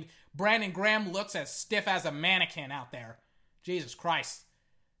 Brandon Graham looks as stiff as a mannequin out there. Jesus Christ.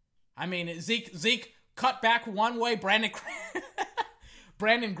 Zeke cut back one way. Brandon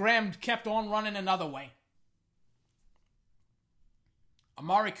Graham kept on running another way.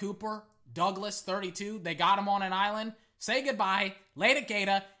 Amari Cooper, Douglas, 32. They got him on an island. Say goodbye. Lay the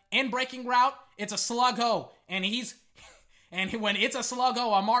gator. In breaking route, it's a slug-ho. And when it's a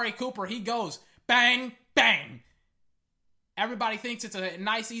slug-ho, Amari Cooper, he goes bang, bang. Everybody thinks it's a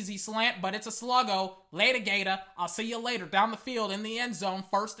nice, easy slant, but it's a sluggo. Later, Gator. I'll see you later. Down the field in the end zone,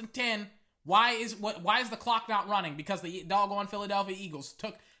 1st and 10. Why is the clock not running? Because the doggone Philadelphia Eagles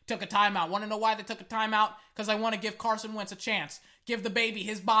took a timeout. Want to know why they took a timeout? Because I want to give Carson Wentz a chance. Give the baby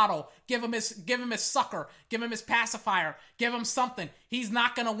his bottle. Give him his sucker. Give him his pacifier. Give him something. He's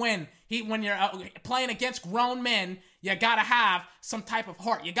not gonna win. When you're playing against grown men, you gotta have some type of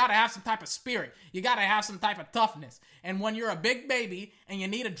heart. You gotta have some type of spirit. You gotta have some type of toughness. And when you're a big baby and you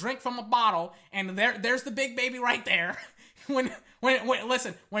need a drink from a bottle, and there's the big baby right there. When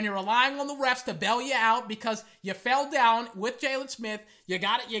you're relying on the refs to bail you out because you fell down with Jalen Smith, you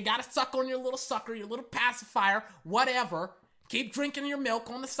gotta suck on your little sucker, your little pacifier, whatever. Keep drinking your milk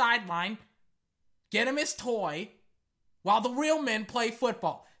on the sideline. Get him his toy while the real men play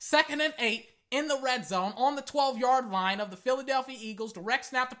football. 2nd and 8 in the red zone on the 12-yard line of the Philadelphia Eagles. Direct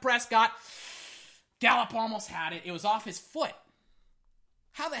snap to Prescott. Gallup almost had it. It was off his foot.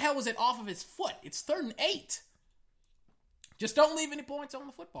 How the hell was it off of his foot? It's 3rd and 8. Just don't leave any points on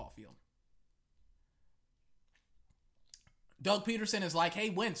the football field. Doug Peterson is like, hey,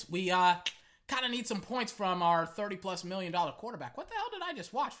 Wentz, we kind of need some points from our $30+ million quarterback. What the hell did I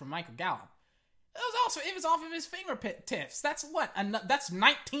just watch from Michael Gallup? It was off of his fingertips. That's what? That's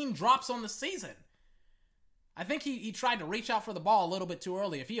 19 drops on the season. I think he tried to reach out for the ball a little bit too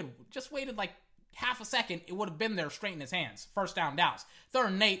early. If he had just waited like half a second, it would have been there straight in his hands. 1st down, Dallas. 3rd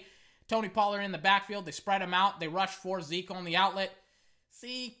and 8. Tony Pollard in the backfield. They spread him out. They rush for Zeke on the outlet.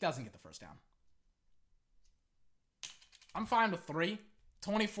 Zeke doesn't get the 1st down. I'm fine with 3.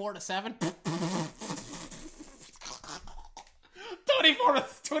 24-7.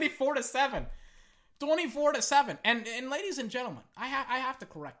 24-7. 24-7. And ladies and gentlemen, I have to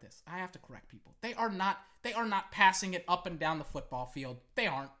correct this. I have to correct people. They are not passing it up and down the football field. They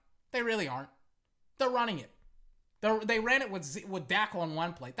aren't. They really aren't. They're running it. They ran it with Dak on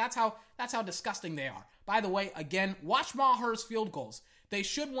one play. That's how disgusting they are. By the way, again, watch Maher's field goals. They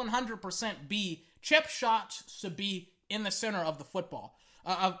should 100% be chip shots to be in the center of the football.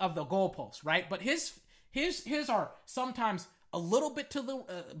 Of the goalpost, right? But his are sometimes a little bit to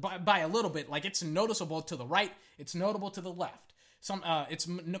the by a little bit, like it's noticeable to the right, it's notable to the left. Sometimes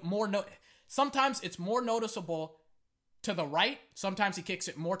it's more noticeable to the right. Sometimes he kicks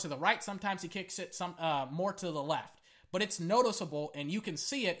it more to the right. Sometimes he kicks it more to the left. But it's noticeable, and you can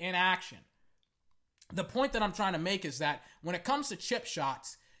see it in action. The point that I'm trying to make is that when it comes to chip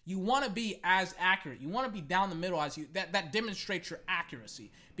shots, you want to be as accurate. You want to be down the middle that demonstrates your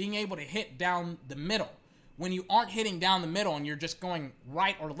accuracy. Being able to hit down the middle. When you aren't hitting down the middle and you're just going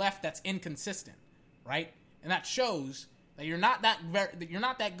right or left, that's inconsistent, right? And that shows that you're not that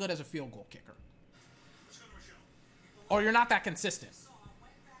good as a field goal kicker. Or you're not that consistent.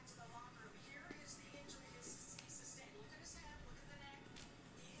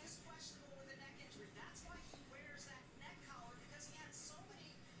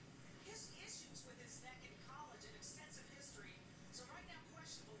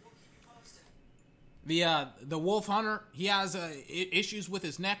 The Wolf Hunter, he has issues with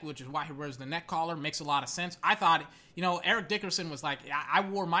his neck, which is why he wears the neck collar. Makes a lot of sense. I thought, Eric Dickerson was like, I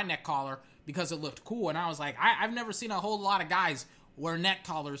wore my neck collar because it looked cool. And I was like, I've never seen a whole lot of guys wear neck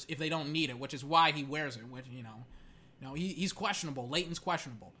collars if they don't need it, which is why he wears it. Which, he's questionable. Leighton's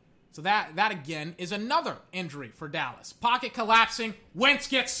questionable. So that again is another injury for Dallas. Pocket collapsing. Wentz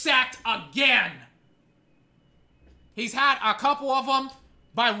gets sacked again. He's had a couple of them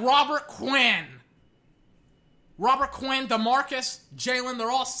by Robert Quinn. Robert Quinn, DeMarcus, Jalen,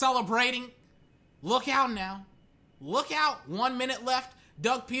 they're all celebrating. Look out now. Look out. 1 minute left.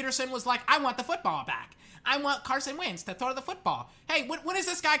 Doug Peterson was like, I want the football back. I want Carson Wentz to throw the football. Hey, when is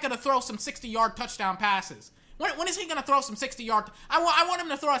this guy going to throw some 60-yard touchdown passes? When is he going to throw some 60-yard? I want him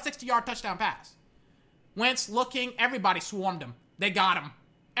to throw a 60-yard touchdown pass. Wentz looking. Everybody swarmed him. They got him.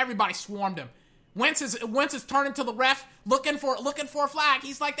 Everybody swarmed him. Wentz is turning to the ref, looking for a flag.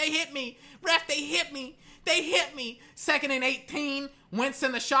 He's like, they hit me. Ref, they hit me. They hit me. 2nd and 18. Wentz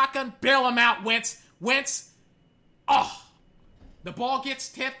in the shotgun. Bail him out, Wentz. Oh. The ball gets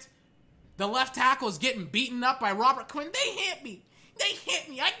tipped. The left tackle is getting beaten up by Robert Quinn. They hit me.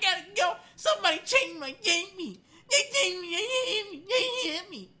 I gotta go. Somebody change my game. They hit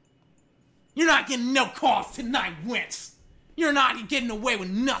me. You're not getting no calls tonight, Wentz. You're not getting away with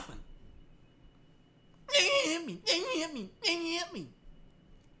nothing. They hit me.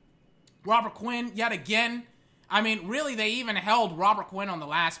 Robert Quinn, yet again. I mean, really, they even held Robert Quinn on the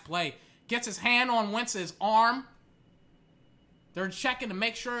last play. Gets his hand on Wentz's arm. They're checking to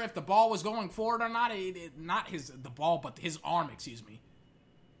make sure if the ball was going forward or not. Not the ball, but his arm, excuse me.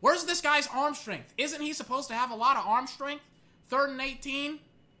 Where's this guy's arm strength? Isn't he supposed to have a lot of arm strength? 3rd and 18.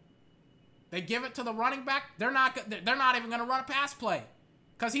 They give it to the running back. They're not even going to run a pass play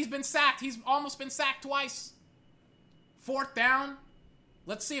because he's been sacked. He's almost been sacked twice. 4th down.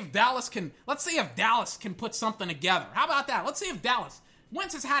 Let's see if Dallas can put something together. How about that? Let's see if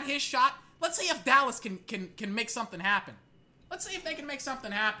Wentz has had his shot. Let's see if Dallas can make something happen. Let's see if they can make something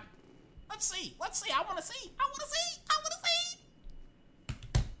happen. Let's see. I want to see.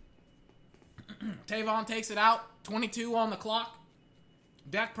 Tavon takes it out. 22 on the clock.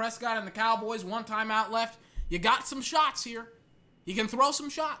 Dak Prescott and the Cowboys, 1 timeout left. You got some shots here. You can throw some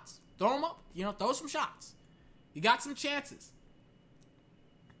shots. Throw them up. Throw some shots. You got some chances.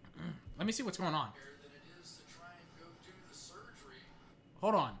 Let me see what's going on.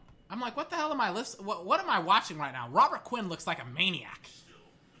 Hold on. I'm like, what the hell am I listening? What am I watching right now? Robert Quinn looks like a maniac.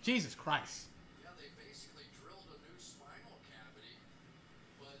 Jesus Christ. Yeah, they basically drilled a new spinal cavity,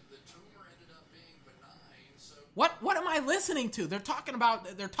 but the tumor ended up being benign. So what am I listening to? They're talking about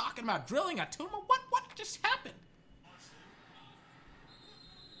drilling a tumor. What just happened?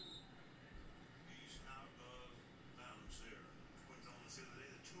 He's out of bounds there. Went on to say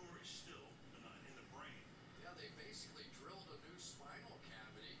the tumor is still benign in the brain. Yeah, they basically drilled a new spinal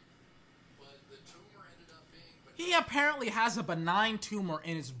cavity. The tumor ended up being benign. He apparently has a benign tumor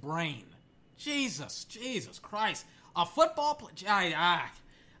in his brain. Jesus Christ. A football player.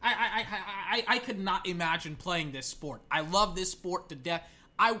 I could not imagine playing this sport. I love this sport to death.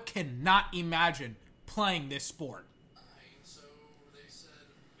 I cannot imagine playing this sport. So they said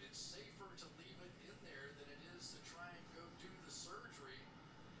it's safer to leave it in there than it is to try and go do the surgery.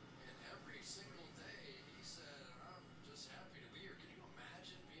 And every single day he said, I'm just happy to be here. Can you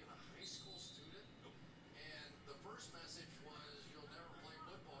imagine being a high school student? And the first message was, you'll never play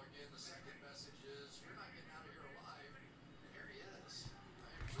football again. The second message is, you're not getting out of here alive. And here he is.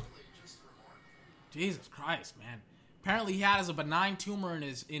 I am truly just remarkable. Jesus Christ, man. Apparently he has a benign tumor in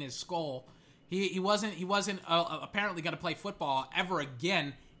his skull. He wasn't apparently going to play football ever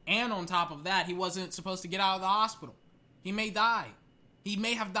again. And on top of that, he wasn't supposed to get out of the hospital. He may die. He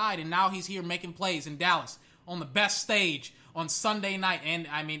may have died, and now he's here making plays in Dallas on the best stage on Sunday night. And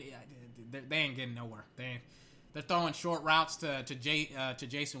I mean, they ain't getting nowhere. They're throwing short routes to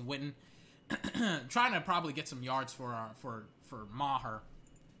Jason Witten, trying to probably get some yards for Maher.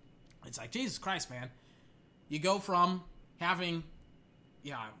 It's like, Jesus Christ, man. You go from having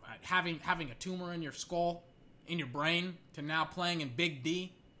a tumor in your skull, in your brain, to now playing in Big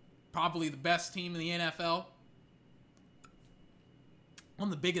D, probably the best team in the NFL, on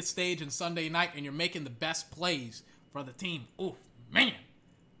the biggest stage on Sunday night, and you're making the best plays for the team. Oh, man.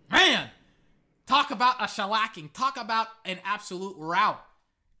 Talk about a shellacking. Talk about an absolute rout.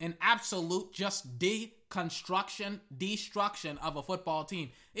 An absolute just destruction of a football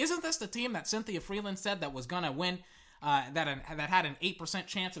team. Isn't this the team that Cynthia Freeland said that was going to win, that had an 8%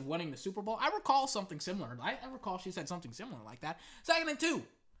 chance of winning the Super Bowl? I recall something similar. I recall she said something similar like that. 2nd and 2.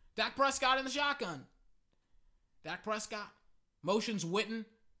 Dak Prescott in the shotgun. Dak Prescott motions Witten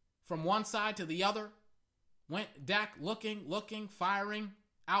from one side to the other. Dak looking, firing,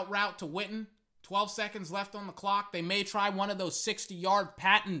 out route to Witten. 12 seconds left on the clock. They may try one of those 60-yard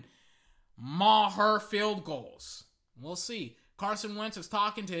patent Maher field goals. We'll see. Carson Wentz is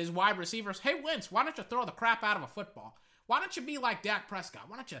talking to his wide receivers. Hey, Wentz, why don't you throw the crap out of a football? Why don't you be like Dak Prescott?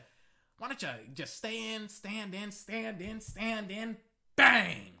 Why Why don't you just stand in,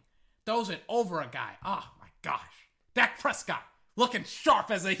 bang! Throws it over a guy. Oh my gosh. Dak Prescott looking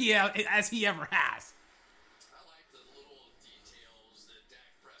sharp as he ever has. I like the little details that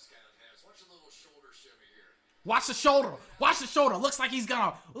Dak Prescott has. Watch a little shoulder shimmy here. Watch the shoulder. Watch the shoulder. Looks like he's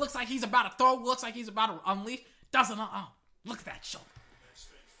about to throw. Looks like he's about to unleash. Doesn't. Look at that shoulder. That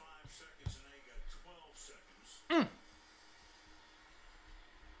spent 5 seconds and they got 12 seconds.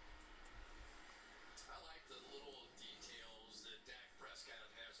 I like the little details that Dak Prescott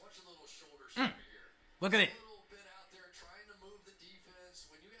has. Watch a little shoulder shimmy here. Look at it. A little bit out there trying to move the defense.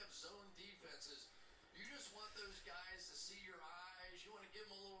 When you have zone defenses, you just want those guys to see your eyes. You want to give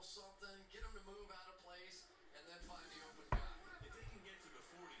them a little something, get them to move out of place, and then find the open guy. If they can get to the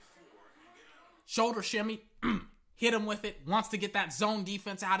 44 and get out. Shoulder shimmy. Hit him with it. Wants to get that zone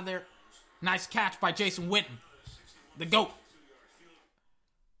defense out of there. Nice catch by Jason Witten. The GOAT.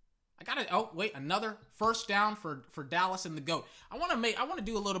 Another first down for Dallas and the GOAT. I want to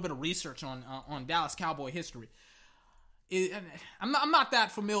do a little bit of research on Dallas Cowboy history. I'm not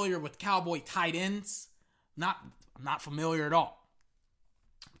that familiar with Cowboy tight ends. I'm not familiar at all.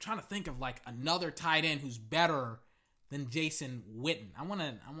 I'm trying to think of like another tight end who's better than Jason Witten. I want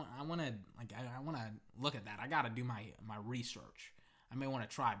to look at that. I got to do my research. I may want to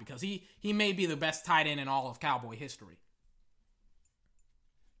try because he may be the best tight end in all of Cowboy history.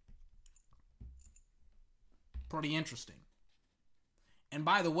 Pretty interesting. And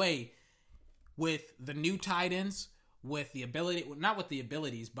by the way, with the new tight ends, with the ability, not with the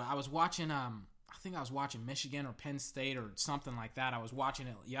abilities, but I was watching, I think I was watching Michigan or Penn State or something like that. I was watching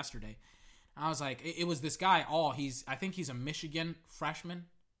it yesterday. I was like, it was this guy, I think he's a Michigan freshman.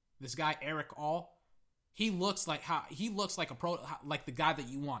 This guy, Eric All. He looks like the guy that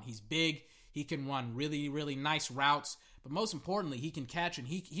you want. He's big. He can run really, really nice routes. But most importantly, he can catch, and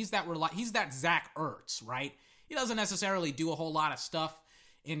he's that Zach Ertz, right? He doesn't necessarily do a whole lot of stuff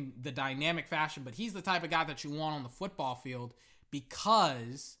in the dynamic fashion, but he's the type of guy that you want on the football field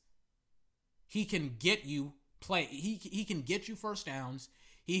because he can get you he can get you first downs.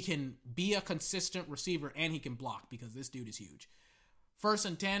 He can be a consistent receiver, and he can block because this dude is huge. 1st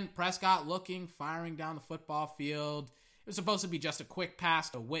and 10, Prescott firing down the football field. It was supposed to be just a quick pass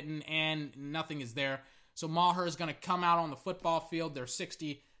to Witten, and nothing is there. So Maher is going to come out on the football field. Their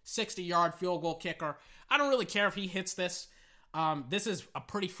 60-yard field goal kicker. I don't really care if he hits this. This is a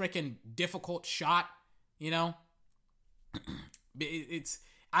pretty freaking difficult shot, you know.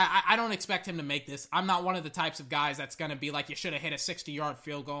 I don't expect him to make this. I'm not one of the types of guys that's going to be like, you should have hit a 60-yard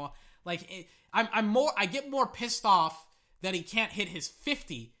field goal. Like, I get more pissed off that he can't hit his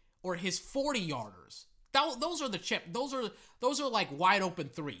 50 or his 40-yarders. Those are the chip. Those are like wide open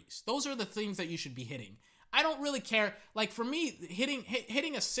threes. Those are the things that you should be hitting. I don't really care. Like, for me, hitting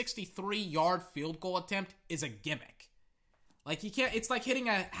a 63-yard field goal attempt is a gimmick. Like, you can't. It's like hitting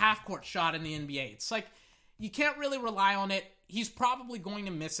a half-court shot in the NBA. It's like you can't really rely on it. He's probably going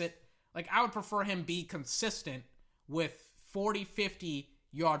to miss it. Like, I would prefer him be consistent with 40,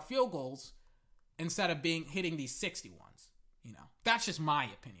 50-yard field goals instead of hitting these 60 ones. You know, that's just my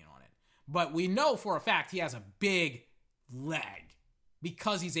opinion on it. But we know for a fact he has a big leg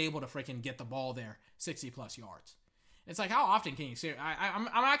because he's able to freaking get the ball there 60-plus yards. It's like, how often can you see it? I'm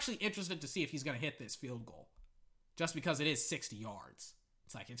actually interested to see if he's going to hit this field goal just because it is 60 yards.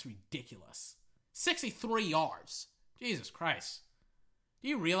 It's like, it's ridiculous. 63 yards. Jesus Christ. Do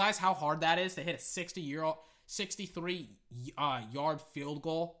you realize how hard that is to hit a 63-yard field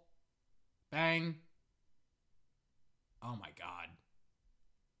goal? Bang. Oh my God.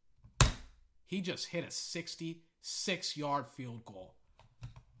 He just hit a 66-yard field goal.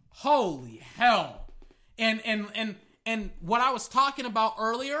 Holy hell. And what I was talking about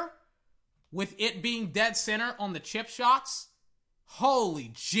earlier with it being dead center on the chip shots,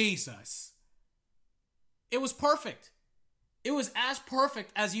 holy Jesus. It was perfect. It was as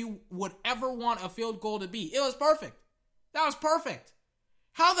perfect as you would ever want a field goal to be. It was perfect. That was perfect.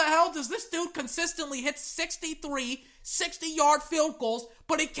 How the hell does this dude consistently hit 63 60-yard field goals,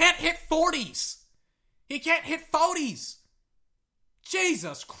 but he can't hit 40s? He can't hit 40s.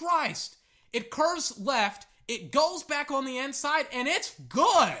 Jesus Christ. It curves left, it goes back on the inside, and it's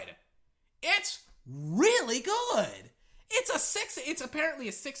good. It's really good. It's apparently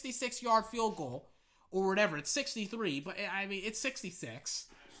a 66-yard field goal, or whatever. It's 63, but I mean, it's 66.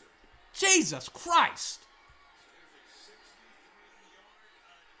 Jesus Christ.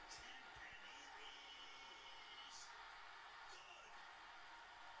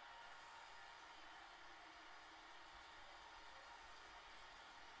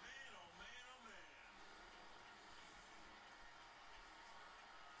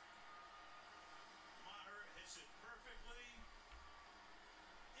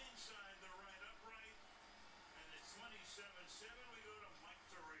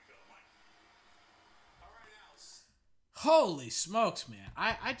 Holy smokes, man.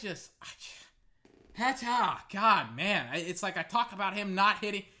 God, man. It's like I talk about him not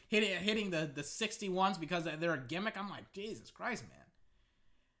hitting the 61s because they're a gimmick. I'm like, Jesus Christ,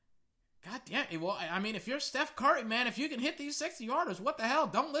 man. God damn. Well, I mean, if you're Steph Curry, man, if you can hit these 60-yarders, what the hell?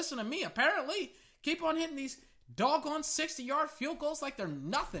 Don't listen to me. Apparently, keep on hitting these doggone 60-yard field goals like they're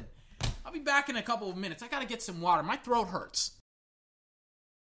nothing. I'll be back in a couple of minutes. I got to get some water. My throat hurts.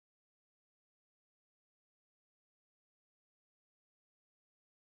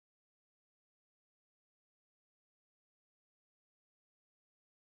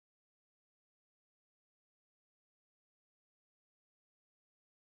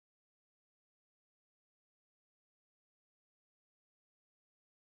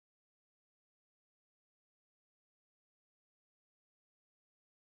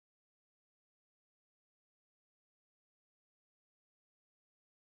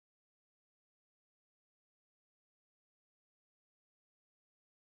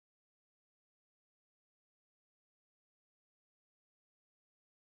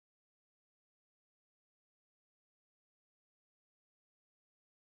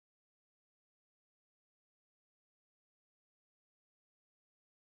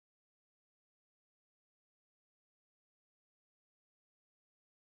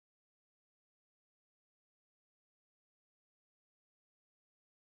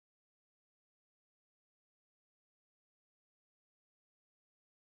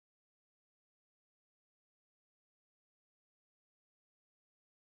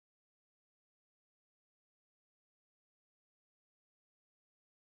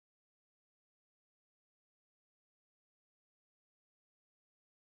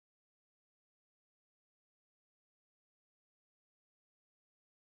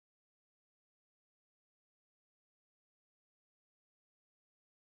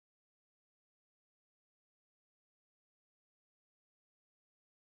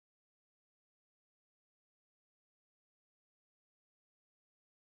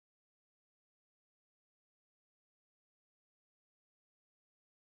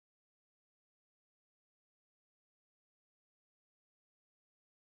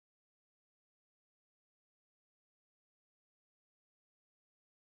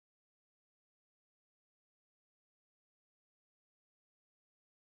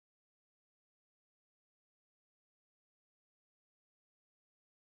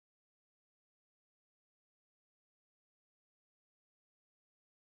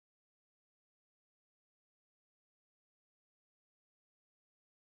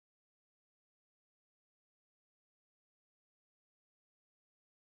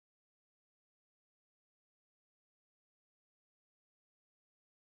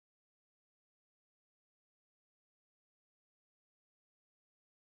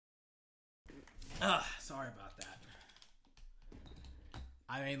 Sorry about that.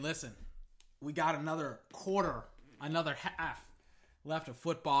 I mean, listen, we got another quarter, another half left of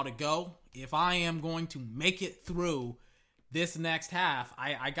football to go. If I am going to make it through this next half,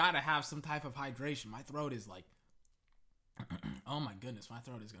 I got to have some type of hydration. My throat is like, oh my goodness, my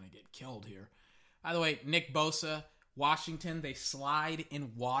throat is going to get killed here. By the way, Nick Bosa, Washington, they slide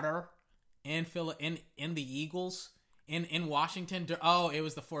in water in the Eagles. In Washington, it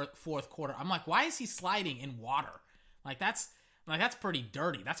was the fourth quarter. I'm like, why is he sliding in water? Like that's pretty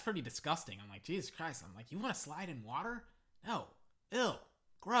dirty. That's pretty disgusting. I'm like, Jesus Christ. I'm like, you want to slide in water? No, ew,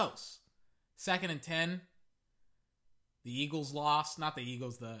 gross. 2nd and 10. The Eagles lost. Not the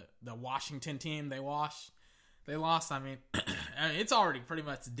Eagles. The Washington team. They lost. I mean, it's already pretty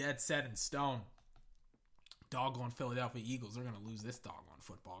much dead set in stone. Doggone Philadelphia Eagles. They're gonna lose this doggone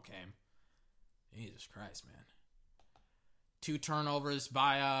football game. Jesus Christ, man. 2 turnovers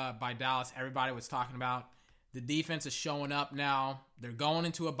by Dallas. Everybody was talking about the defense is showing up now. They're going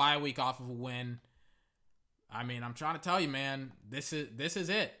into a bye week off of a win. I mean, I'm trying to tell you, man, this is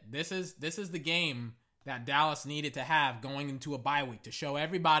it. This is the game that Dallas needed to have going into a bye week to show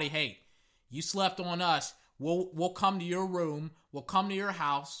everybody, hey, you slept on us. We'll come to your room. We'll come to your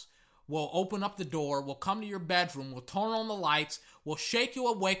house. We'll open up the door. We'll come to your bedroom. We'll turn on the lights. We'll shake you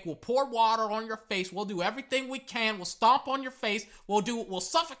awake. We'll pour water on your face. We'll do everything we can. We'll stomp on your face. We'll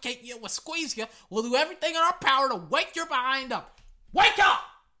suffocate you. We'll squeeze you. We'll do everything in our power to wake your behind up. Wake up!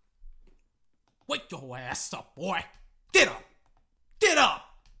 Wake your ass up, boy. Get up. Get up.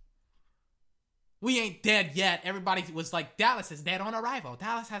 We ain't dead yet. Everybody was like, Dallas is dead on arrival.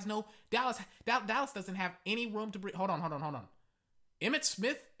 Dallas doesn't have any room to breathe. Hold on. Emmitt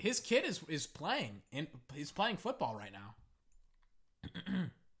Smith, his kid is playing, and he's playing football right now.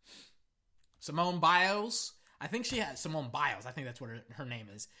 Simone Biles, I think that's what her name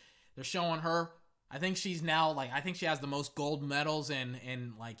is. They're showing her I think she's now, like, I think she has the most gold medals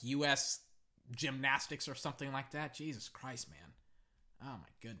in like, U.S. gymnastics or something like that. Jesus Christ, man. Oh, my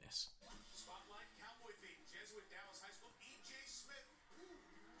goodness. Spotlight Cowboy theme, Jesuit Dallas High School, E.J. Smith, who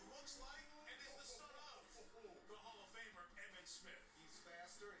looks like and is the son of the Hall of Famer Emmitt Smith. He's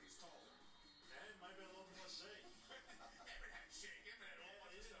faster and he's taller. And might be a little more safe. Emmitt had shake. Emmitt had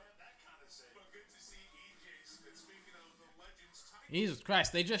all He didn't have that kind of safe. But good to see E.J. Smith. Speaking of the legends, Jesus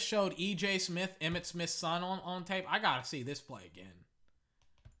Christ, they just showed E.J. Smith, Emmitt Smith's son, on tape. I gotta see this play again.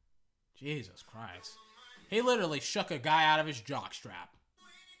 Jesus Christ. He literally shook a guy out of his jockstrap.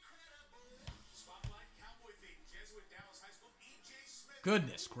 Spotlight Cowboy theme, Jesuit Dallas High School, E.J. Smith.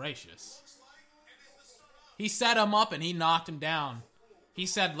 Goodness gracious. He set him up and he knocked him down. He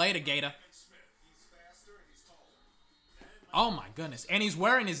said, later, Gator. Oh my goodness. And he's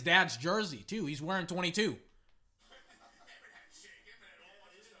wearing his dad's jersey, too. He's wearing 22.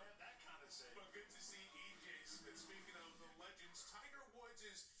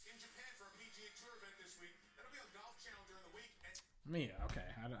 Okay.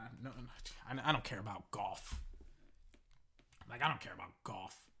 I don't care about golf. Like, I don't care about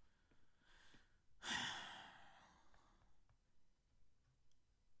golf.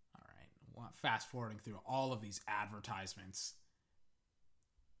 All right. Well, fast forwarding through all of these advertisements.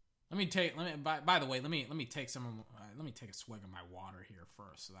 By the way, let me take a swig of my water here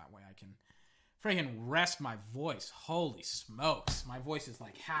first, so that way I can freaking rest my voice. Holy smokes. My voice is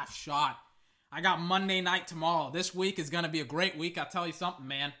like half shot. I got Monday night tomorrow. This week is going to be a great week. I'll tell you something,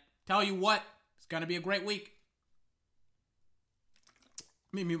 man. Tell you what, it's going to be a great week.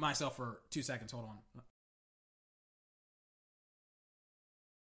 Let me mute myself for 2 seconds. Hold on.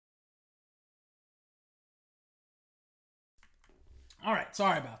 All right,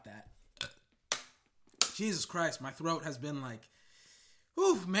 sorry about that. Jesus Christ, my throat has been like,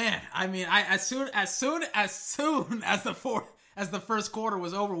 whew, man. I mean, as soon as the first quarter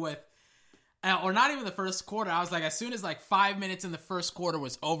was over with, or not even the first quarter, I was like, as soon as like 5 minutes in the first quarter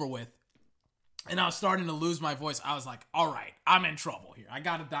was over with, and I was starting to lose my voice, I was like, all right, I'm in trouble here. I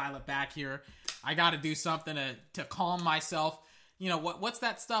got to dial it back here. I got to do something to calm myself. You know, what's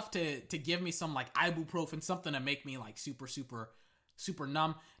that stuff to give me some like ibuprofen, something to make me like super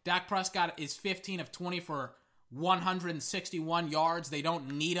numb. Dak Prescott is 15 of 20 for 161 yards. They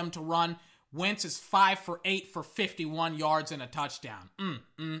don't need him to run. Wentz is 5 for 8 for 51 yards and a touchdown.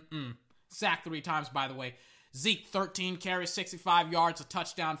 Sacked 3 times, by the way. Zeke, 13 carries, 65 yards, a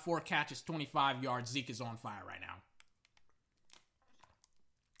touchdown, 4 catches, 25 yards. Zeke is on fire right now.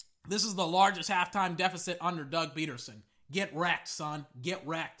 This is the largest halftime deficit under Doug Peterson. Get wrecked, son. Get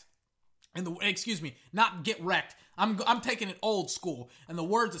wrecked. Excuse me, not get wrecked. I'm taking it old school. In the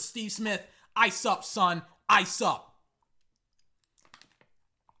words of Steve Smith, ice up, son. Ice up.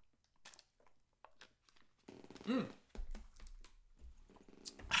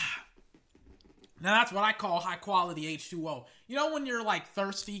 Now that's what I call high quality H2O. You know when you're like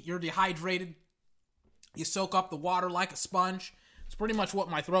thirsty, you're dehydrated, you soak up the water like a sponge? It's pretty much what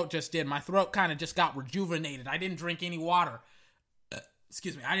my throat just did. My throat kind of just got rejuvenated. I didn't drink any water.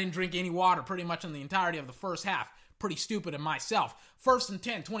 I didn't drink any water pretty much in the entirety of the first half. Pretty stupid of myself. 1st and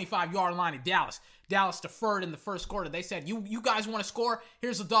 10, 25-yard line of Dallas. Dallas deferred in the first quarter. They said, you guys want to score?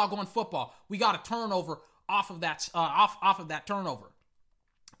 Here's a doggone football. We got a turnover off of that turnover.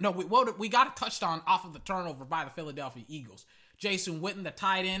 No, we got a touchdown off of the turnover by the Philadelphia Eagles. Jason Witten, the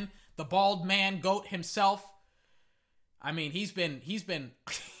tight end, the bald man, GOAT himself. I mean, he's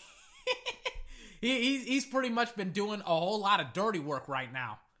pretty much been doing a whole lot of dirty work right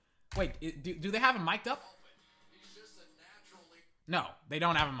now. Wait, do they have him mic'd up? No, they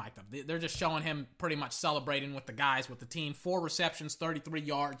don't have him mic'd up. They're just showing him pretty much celebrating with the guys, with the team. 4 receptions, 33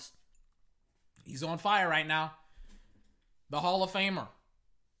 yards. He's on fire right now. The Hall of Famer.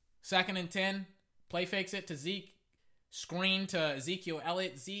 2nd and 10. Play fakes it to Zeke. Screen to Ezekiel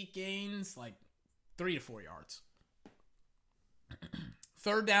Elliott. Zeke gains like 3 to 4 yards.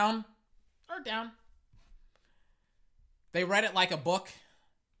 Third down. They read it like a book.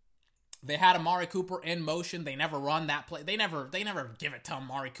 They had Amari Cooper in motion. They never run that play. They never give it to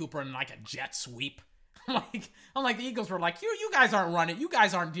Amari Cooper in like a jet sweep. I'm like the Eagles were like, you guys aren't running. You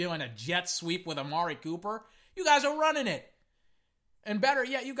guys aren't doing a jet sweep with Amari Cooper. You guys are running it. And better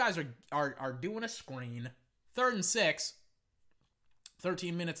yet, you guys are doing a screen. 3rd and 6.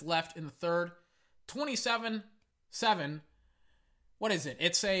 13 minutes left in the third. 27-7. What is it?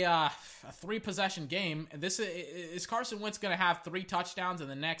 It's a 3-possession game. Is Carson Wentz going to have 3 touchdowns in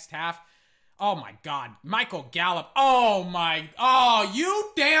the next half? Oh, my God. Michael Gallup. Oh, you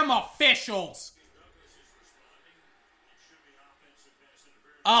damn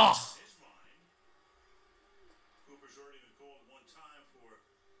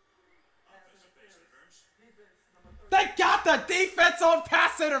They got the defense on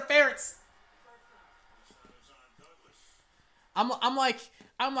pass interference. I'm like,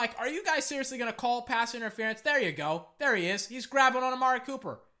 are you guys seriously going to call pass interference? There you go. There he is. He's grabbing on Amari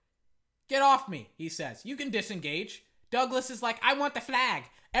Cooper. Get off me, he says. You can disengage. Douglas is like, I want the flag.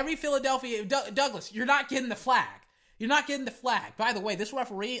 Every Philadelphia, Douglas, you're not getting the flag. You're not getting the flag. By the way, this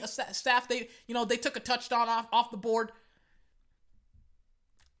referee staff, they took a touchdown off the board.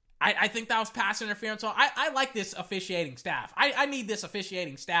 I think that was pass interference. I like this officiating staff. I need this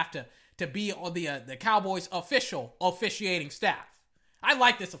officiating staff to be on the Cowboys' official officiating staff. I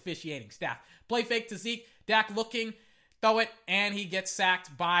like this officiating staff. Play fake to Zeke. Dak looking, throw it, and he gets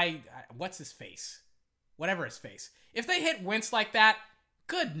sacked by, what's his face? Whatever his face. If they hit Wentz like that,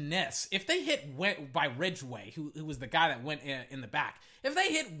 goodness. If they hit by Ridgeway, who was the guy that went in the back. If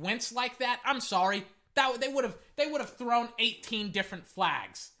they hit Wentz like that, I'm sorry. They would have thrown 18 different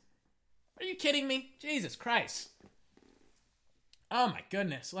flags. Are you kidding me? Jesus Christ. Oh my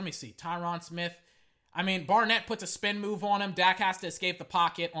goodness. Let me see. Tyron Smith. I mean, Barnett puts a spin move on him. Dak has to escape the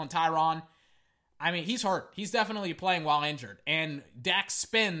pocket on Tyron. I mean, he's hurt. He's definitely playing while injured. And Dak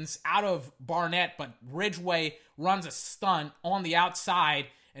spins out of Barnett, but Ridgeway runs a stunt on the outside,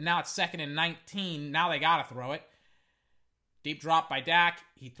 and now it's 2nd and 19. Now they got to throw it. Deep drop by Dak.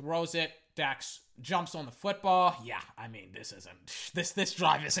 He throws it. Dak jumps on the football. Yeah, I mean, this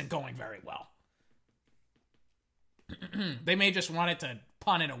drive isn't going very well. They may just run it to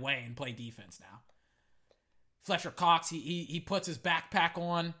punt it away and play defense now. Fletcher Cox, he puts his backpack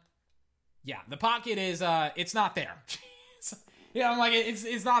on. Yeah, the pocket is it's not there. Yeah, I'm like,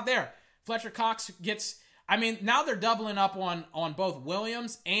 it's not there. Fletcher Cox gets, I mean, now they're doubling up on both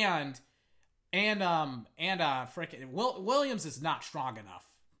Williams and Williams is not strong enough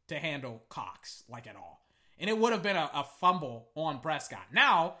to handle Cox like at all. And it would have been a fumble on Prescott.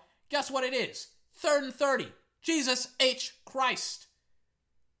 Now, guess what it is? 3rd and 30. Jesus H. Christ.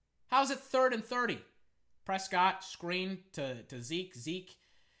 How's it 3rd and 30? Prescott, screen to Zeke. Zeke.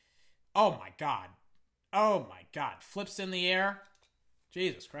 Oh my God. Oh my God. Flips in the air.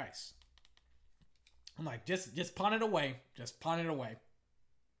 Jesus Christ. I'm like, just punt it away. Just punt it away.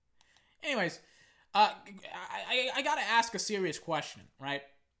 Anyways, I got to ask a serious question, right?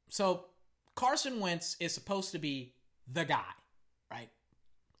 So, Carson Wentz is supposed to be the guy, right?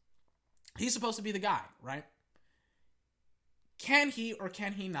 He's supposed to be the guy, right? Can he or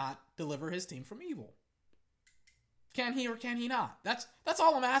can he not deliver his team from evil? Can he or can he not? That's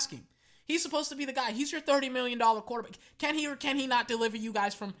all I'm asking. He's supposed to be the guy. He's your $30 million quarterback. Can he or can he not deliver you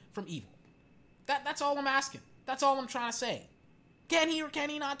guys from evil? That's all I'm asking. That's all I'm trying to say. Can he or can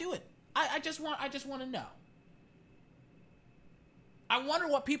he not do it? I just want to know. I wonder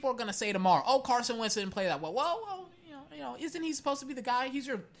what people are going to say tomorrow. Oh, Carson Wentz didn't play that well. Well, you know, isn't he supposed to be the guy?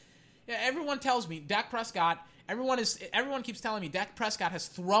 Everyone tells me Dak Prescott. Everyone keeps telling me Dak Prescott has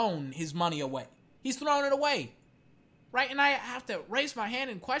thrown his money away. He's thrown it away, right? And I have to raise my hand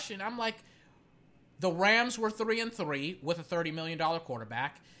and question. I'm like, the Rams were 3-3 with a $30 million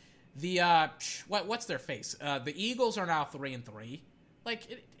quarterback. The what's their face? The Eagles are now 3-3.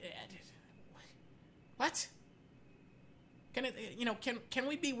 Like, what? Can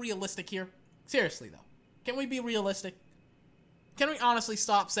we be realistic here? Seriously though, can we be realistic? Can we honestly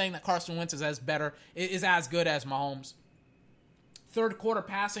stop saying that Carson Wentz is as good as Mahomes? Third quarter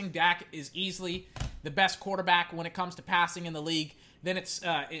passing, Dak is easily the best quarterback when it comes to passing in the league. Then it's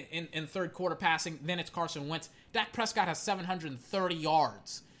in third quarter passing. Then it's Carson Wentz. Dak Prescott has 730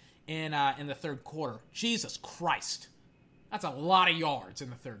 yards in the third quarter. Jesus Christ, that's a lot of yards in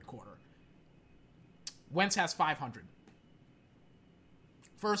the third quarter. Wentz has 500.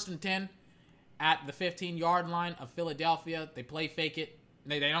 1st and 10 at the 15-yard line of Philadelphia. They play fake it.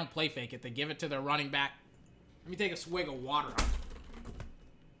 They don't play fake it. They give it to their running back. Let me take a swig of water.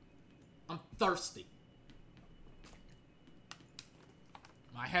 I'm thirsty.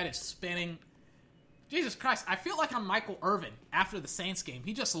 My head is spinning. Jesus Christ, I feel like I'm Michael Irvin after the Saints game.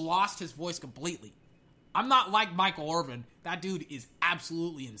 He just lost his voice completely. I'm not like Michael Irvin. That dude is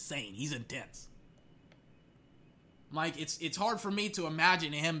absolutely insane. He's intense. Like, it's hard for me to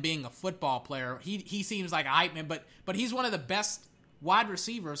imagine him being a football player. He seems like a hype man, but he's one of the best wide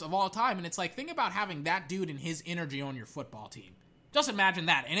receivers of all time. And it's like, think about having that dude and his energy on your football team. Just imagine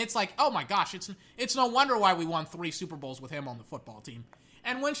that. And it's like, oh my gosh, it's no wonder why we won 3 Super Bowls with him on the football team.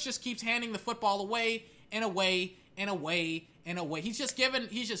 And Wentz just keeps handing the football away and away and away and away. He's just giving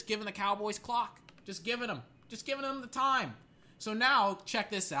the Cowboys clock. Just giving them the time. So now,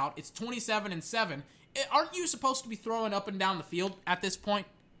 check this out. It's 27-7. Aren't you supposed to be throwing up and down the field at this point?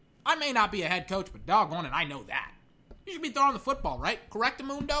 I may not be a head coach, but doggone it, I know that. You should be throwing the football, right? Correct,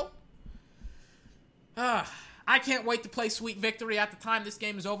 Mundo? I can't wait to play Sweet Victory at the time this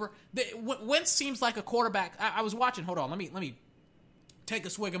game is over. Wentz seems like a quarterback. I was watching. Hold on. Let me take a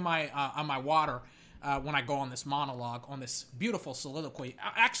swig of my on my water when I go on this monologue, on this beautiful soliloquy.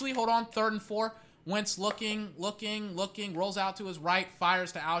 Actually, hold on. 3rd and 4. Wentz looking, rolls out to his right,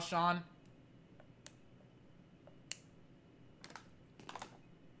 fires to Alshon.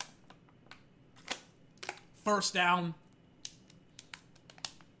 First down.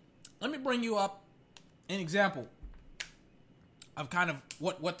 Let me bring you up an example of kind of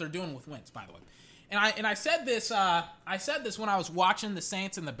what they're doing with Wentz, by the way. And I said this when I was watching the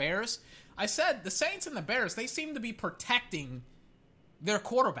Saints and the Bears. I said the Saints and the Bears, they seem to be protecting their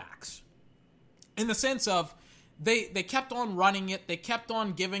quarterbacks. In the sense of they kept on running it. They kept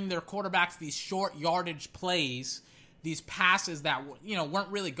on giving their quarterbacks these short yardage plays, these passes that weren't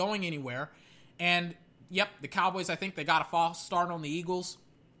really going anywhere. And yep, the Cowboys, I think they got a false start on the Eagles.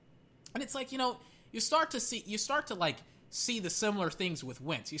 And it's like, you start to see the similar things with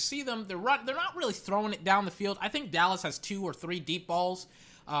Wentz. You see them, they're not really throwing it down the field. I think Dallas has 2 or 3 deep balls.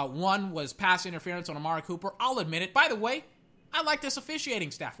 One was pass interference on Amari Cooper. I'll admit it. By the way, I like this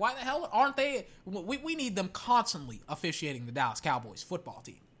officiating staff. Why the hell aren't they? We need them constantly officiating the Dallas Cowboys football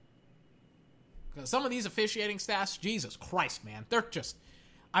team. Because some of these officiating staffs, Jesus Christ, man, they're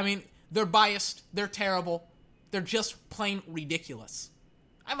biased, they're terrible, they're just plain ridiculous.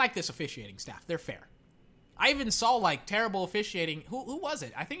 I like this officiating staff. They're fair. I even saw terrible officiating. Who was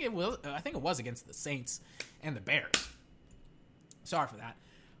it? I think it was against the Saints and the Bears. Sorry for that.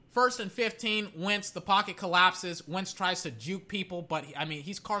 1st and 15, Wentz, the pocket collapses. Wentz tries to juke people, but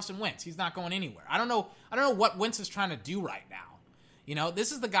he's Carson Wentz. He's not going anywhere. I don't know what Wentz is trying to do right now.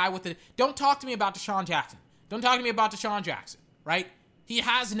 This is the guy with the. Don't talk to me about Deshaun Jackson. Don't talk to me about Deshaun Jackson. Right? He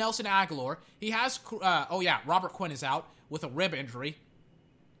has Nelson Aguilar. He has. Robert Quinn is out with a rib injury.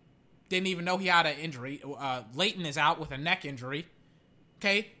 Didn't even know he had an injury. Leighton is out with a neck injury.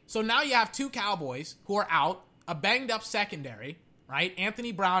 Okay, so now you have 2 Cowboys who are out, a banged up secondary. Right?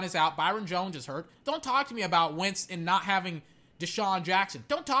 Anthony Brown is out. Byron Jones is hurt. Don't talk to me about Wentz and not having Deshaun Jackson.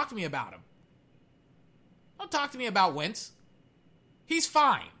 Don't talk to me about him. Don't talk to me about Wentz. He's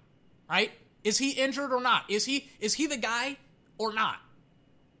fine. Right? Is he injured or not? Is he the guy or not?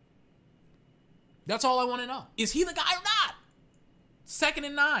 That's all I want to know. Is he the guy or not? 2nd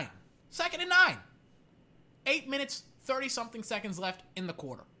and 9. 2nd and 9. 8 minutes, 30-something seconds left in the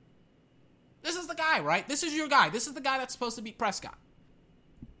quarter. This is the guy, right? This is your guy. This is the guy that's supposed to beat Prescott.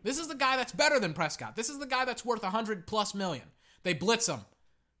 This is the guy that's better than Prescott. This is the guy that's worth $100+ million. They blitz him.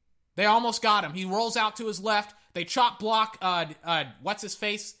 They almost got him. He rolls out to his left. They chop block, what's his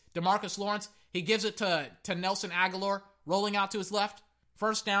face? DeMarcus Lawrence. He gives it to Nelson Aguilar, rolling out to his left.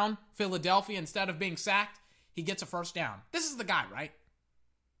 First down, Philadelphia. Instead of being sacked, he gets a first down. This is the guy, right?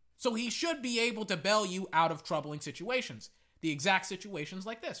 So he should be able to bail you out of troubling situations. The exact situations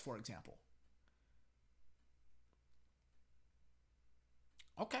like this, for example.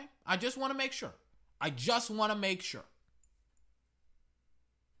 Okay, I just want to make sure.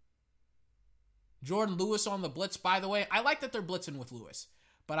 Jordan Lewis on the blitz, by the way. I like that they're blitzing with Lewis.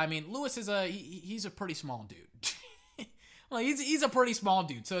 But, Lewis is he's a pretty small dude. Well, he's a pretty small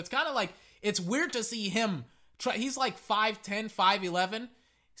dude. So it's kind of like, it's weird to see him try. He's like 5'10", 5'11".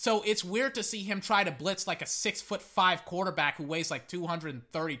 So it's weird to see him try to blitz like a 6'5" quarterback who weighs like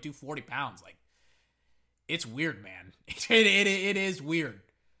 230, 240 pounds. Like, it's weird, man. It is weird.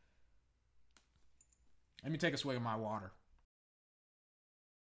 Let me take a swig of my water.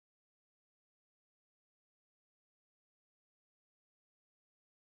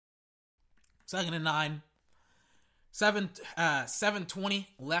 Second and 9. 7:20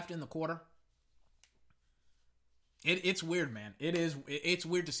 left in the quarter. It's weird, man. It's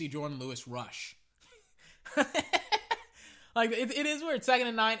weird to see Jordan Lewis rush. Like, it is weird. 2nd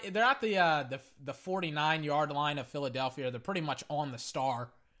and 9. They're at the 49-yard line of Philadelphia. They're pretty much on the star.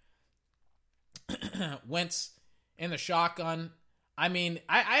 Wentz in the shotgun. I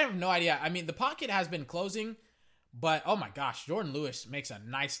have no idea. The pocket has been closing, but oh my gosh, Jordan Lewis makes a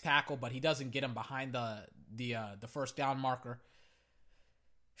nice tackle, but he doesn't get him behind the first down marker.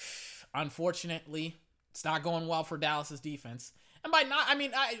 Unfortunately, it's not going well for Dallas's defense. And by not,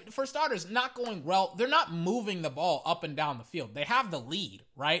 for starters, not going well. They're not moving the ball up and down the field. They have the lead,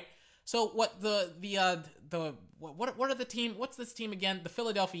 right? So what what are the team? What's this team again? The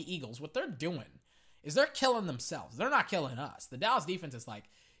Philadelphia Eagles. What they're doing is they're killing themselves. They're not killing us. The Dallas defense is like,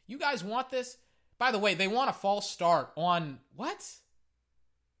 you guys want this? By the way, they want a false start on what?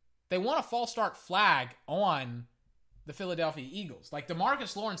 They want a false start flag on the Philadelphia Eagles. Like,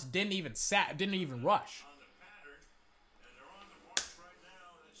 DeMarcus Lawrence didn't even rush. On the pattern, and they're on the march right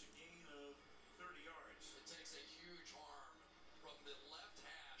now, and it's a gain of 30 yards. It takes a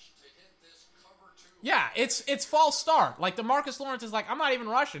Yeah, it's false start. Like, DeMarcus Lawrence is like, I'm not even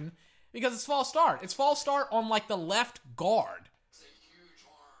rushing because it's false start. It's false start on, like, the left guard.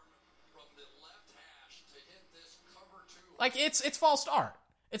 Like, it's false start.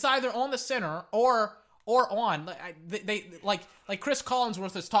 It's either on the center or on. They Chris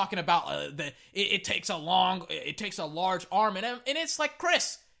Collinsworth is talking about it takes a large arm, and it's like,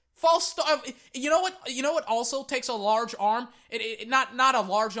 Chris, false start. You know what also takes a large arm? It not a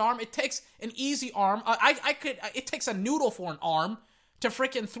large arm. It takes an easy arm. It takes a noodle for an arm to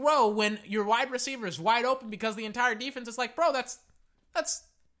freaking throw when your wide receiver is wide open because the entire defense is like, bro, that's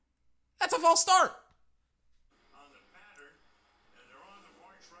a false start.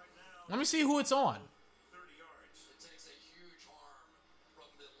 Let me see who it's on. 30 yards. It takes a huge arm from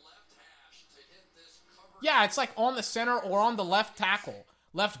the left hash to hit this cover. Yeah, it's like on the center or on the left tackle,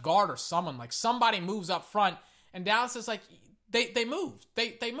 left guard or someone. Like, somebody moves up front, and Dallas is like, they moved.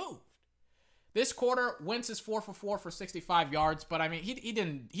 They moved. This quarter, Wentz is 4 for 4 for 65 yards, but I mean, he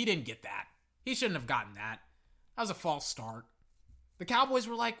didn't get that. He shouldn't have gotten that. That was a false start. The Cowboys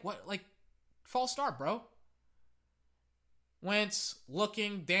were like, what? Like, false start, bro. Wentz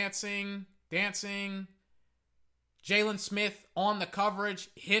looking, dancing. Jalen Smith on the coverage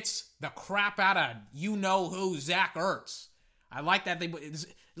hits the crap out of you-know-who, Zach Ertz. I like that.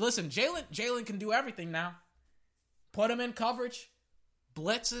 Listen, Jalen can do everything now. Put him in coverage,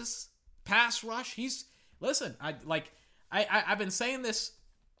 blitzes, pass rush. I've been saying this.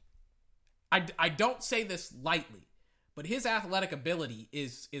 I don't say this lightly, but his athletic ability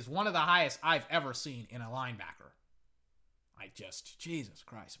is one of the highest I've ever seen in a linebacker. Jesus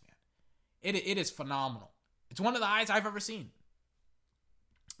Christ, man. It is phenomenal. It's one of the highest I've ever seen.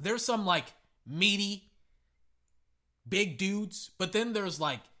 There's some, like, meaty, big dudes, but then there's,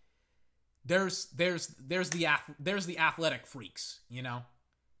 like, there's the athletic freaks, you know?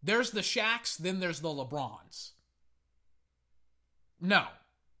 There's the Shaqs, then there's the LeBrons. No.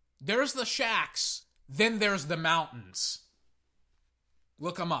 There's the Shaqs, then there's the mountains.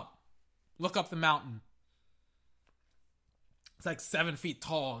 Look them up. Look up the mountain. It's like 7 feet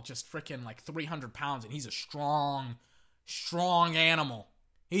tall, just freaking like 300 pounds, and he's a strong animal.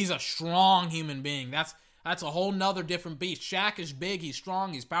 He's a strong human being. That's a whole nother different beast. Shaq is big, he's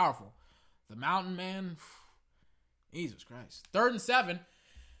strong, he's powerful. The mountain man, Jesus Christ. 3rd and 7.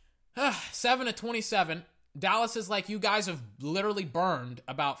 7-27. Dallas is like, you guys have literally burned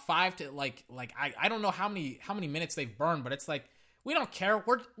about 5 to I don't know how many minutes they've burned, but it's like, we don't care.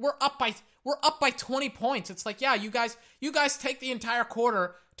 We're up by 20 points. It's like, yeah, you guys take the entire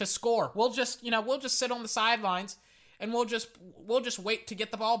quarter to score. We'll just sit on the sidelines and we'll just wait to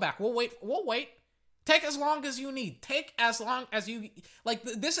get the ball back. We'll wait. Take as long as you need. Take as long as you like.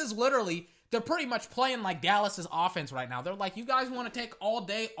 This is literally, they're pretty much playing like Dallas's offense right now. They're like, you guys want to take all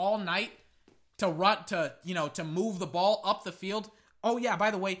day, all night to run to move the ball up the field. Oh yeah, by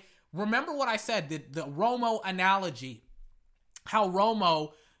the way, remember what I said, the Romo analogy. How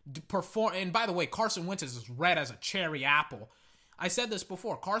Romo perform, and by the way, Carson Wentz is as red as a cherry apple. I said this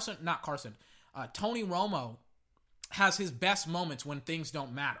before. Tony Romo has his best moments when things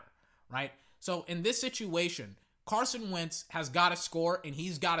don't matter, right? So in this situation, Carson Wentz has got to score, and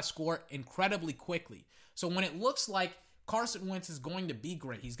he's got to score incredibly quickly. So when it looks like Carson Wentz is going to be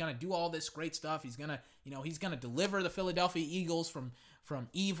great, he's going to do all this great stuff. He's going to deliver the Philadelphia Eagles from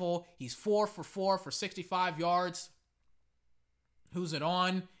evil. He's 4 for 4 for 65 yards. Who's it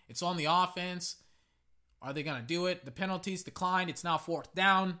on? It's on the offense. Are they going to do it? The penalties declined. It's now 4th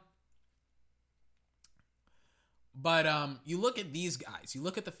down. But you look at these guys. You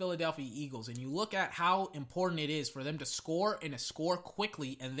look at the Philadelphia Eagles, and you look at how important it is for them to score and to score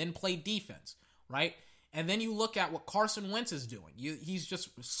quickly and then play defense, right? And then you look at what Carson Wentz is doing. He's just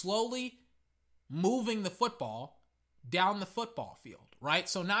slowly moving the football down the football field, right?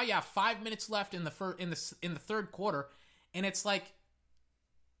 So now you have 5 minutes left in the third quarter, and it's like,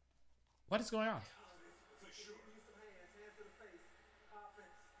 what is going on?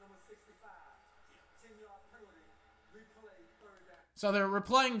 So they're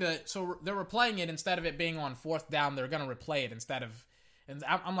replaying it instead of it being on 4th down. They're going to replay it instead of, and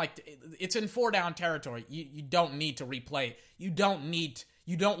I'm like, it's in 4-down territory. You don't need to replay it. You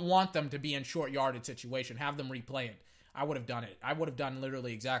don't want them to be in short yardage situation. Have them replay it. I would have done it. I would have done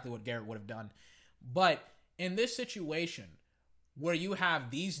literally exactly what Garrett would have done. But in this situation where you have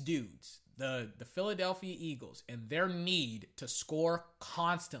these dudes, the Philadelphia Eagles, and their need to score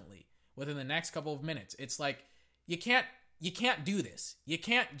constantly within the next couple of minutes, it's like, you can't do this. You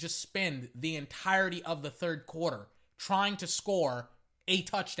can't just spend the entirety of the third quarter trying to score a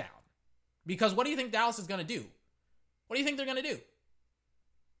touchdown. Because what do you think Dallas is going to do? What do you think they're going to do?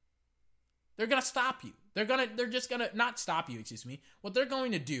 They're going to stop you. They're just going to not stop you, excuse me. What they're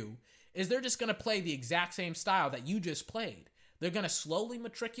going to do is they're just going to play the exact same style that you just played. They're going to slowly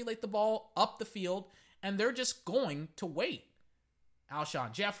matriculate the ball up the field, and they're just going to wait.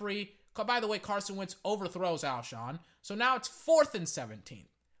 Alshon Jeffrey. By the way, Carson Wentz overthrows Alshon. So now it's 4th and 17.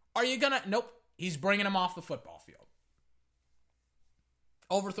 Are you going to? Nope. He's bringing him off the football field.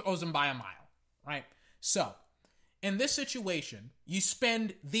 Overthrows him by a mile, right? So, in this situation, you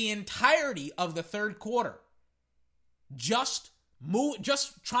spend the entirety of the third quarter just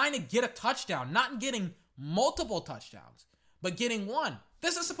trying to get a touchdown, not getting multiple touchdowns, but getting one.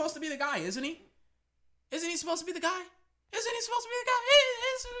 This is supposed to be the guy, isn't he? Isn't he supposed to be the guy? Isn't he supposed to be the guy? Isn't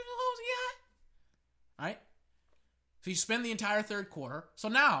he supposed to be the guy? Right? So you spend the entire third quarter. So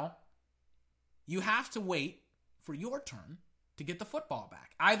now you have to wait for your turn to get the football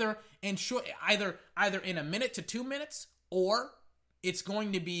back. Either in a minute to 2 minutes, or it's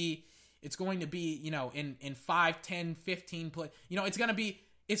going to be, in 5, 10, 15 play. It's going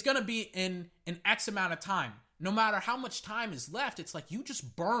to be in an X amount of time. No matter how much time is left, it's like you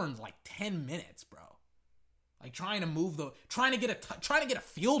just burned like 10 minutes, bro. Like trying to get a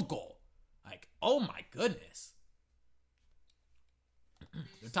field goal. Like, oh my goodness.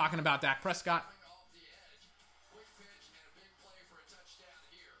 They're talking about Dak Prescott.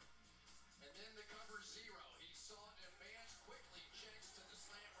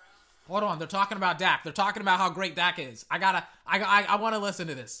 Hold on, they're talking about Dak. They're talking about how great Dak is. I want to listen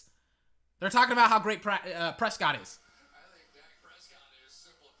to this. They're talking about how great Prescott is.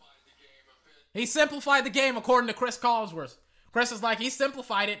 He simplified the game according to Chris Collinsworth. Chris is like, he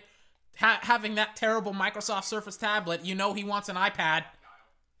simplified it, having that terrible Microsoft Surface tablet. He wants an iPad.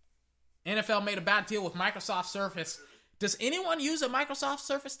 NFL made a bad deal with Microsoft Surface. Does anyone use a Microsoft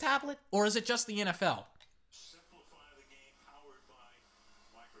Surface tablet, or is it just the NFL? Simplify the game powered by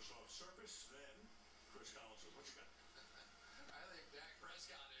Microsoft Surface. Then, Chris Collinsworth, what you got? I think Dak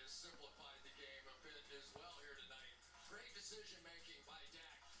Prescott has simplified the game a bit as well here tonight. Great decision making by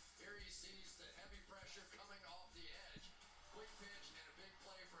Dak. Here he sees the heavy pressure coming off the edge. Quick pitch and a big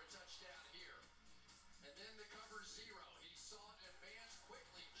play for a touchdown here. And then the cover zero. He saw it advance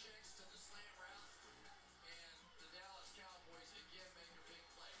quickly, checks to the slant route. And the Dallas Cowboys again make a big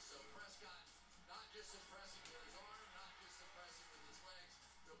play. So Prescott not just impressing with his arm, not just impressing with his legs,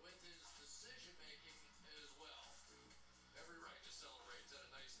 but with his decision making as well. Every right to celebrate. He's had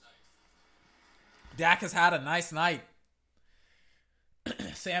a nice night. Dak has had a nice night.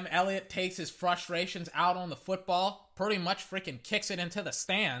 Sam Elliott takes his frustrations out on the football, pretty much freaking kicks it into the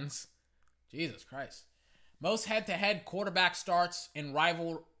stands. Jesus Christ. Most head-to-head quarterback starts in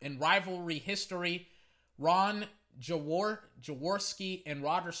rivalry history. Ron Jaworski and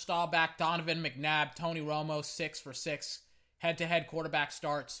Roger Staubach, Donovan McNabb, Tony Romo, 6 for 6 head-to-head quarterback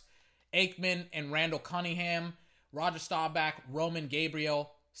starts. Aikman and Randall Cunningham, Roger Staubach, Roman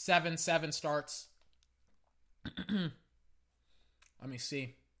Gabriel, 7 starts. Let me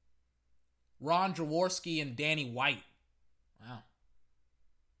see. Ron Jaworski and Danny White. Wow.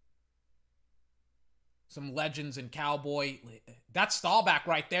 Some legends in Cowboy. That's Staubach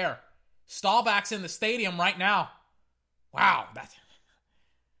right there. Staubach's in the stadium right now. Wow.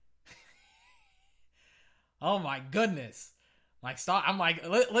 Oh my goodness. I'm like,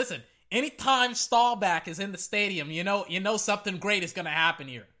 listen, anytime Staubach is in the stadium, you know something great is going to happen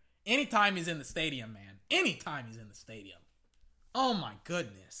here. Anytime he's in the stadium, man. Anytime he's in the stadium. Oh my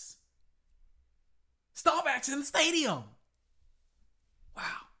goodness. Staubach's in the stadium. Wow.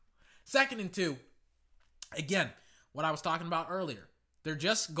 2nd and 2. Again, what I was talking about earlier. They're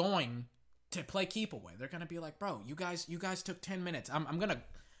just going to play keep away. They're going to be like, bro, you guys took 10 minutes. I'm going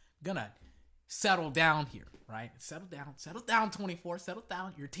to settle down here, right? Settle down 24, settle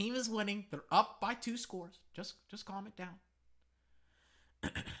down. Your team is winning. They're up by 2 scores. Just calm it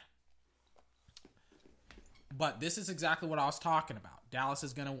down. But this is exactly what I was talking about. Dallas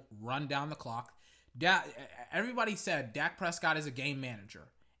is going to run down the clock. Everybody said Dak Prescott is a game manager.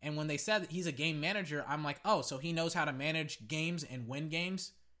 And when they said that he's a game manager, I'm like, oh, so he knows how to manage games and win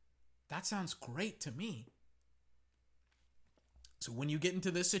games? That sounds great to me. So when you get into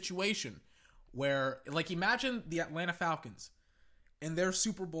this situation where, like, imagine the Atlanta Falcons in their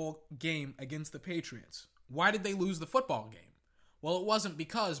Super Bowl game against the Patriots. Why did they lose the football game? Well, it wasn't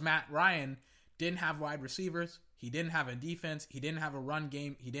because Matt Ryan didn't have wide receivers. He didn't have a defense. He didn't have a run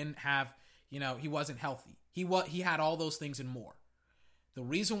game. He didn't have, he wasn't healthy. He had all those things and more. The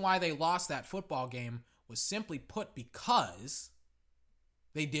reason why they lost that football game was simply put because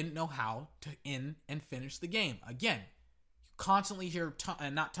they didn't know how to end and finish the game. Again, you constantly hear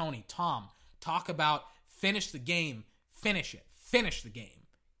Tom talk about finish the game, finish it, finish the game.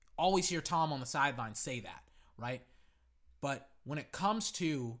 always hear Tom on the sideline say that, right? But when it comes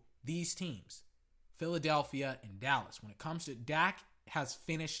to these teams, Philadelphia and Dallas, when it comes to Dak has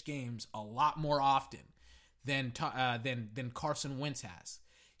finished games a lot more often than Carson Wentz has.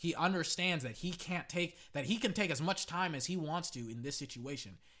 He understands that he can take as much time as he wants to in this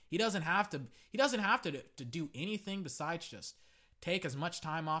situation. He doesn't have to do anything besides just take as much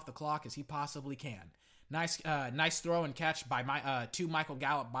time off the clock as he possibly can. Nice throw and catch by Michael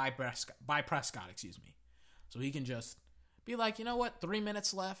Gallup by Prescott, excuse me. So he can just be like, you know what? 3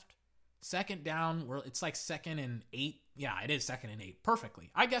 minutes left. Second down. It's like 2nd and 8. Yeah, it is 2nd and 8.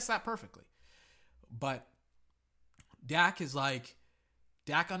 Perfectly. I guess that perfectly. But Dak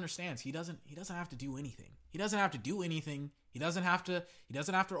understands he doesn't have to do anything. He doesn't have to do anything. He doesn't have to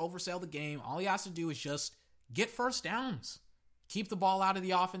oversell the game. All he has to do is just get first downs. Keep the ball out of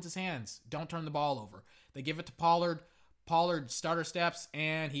the offense's hands. Don't turn the ball over. They give it to Pollard. Pollard stutter steps,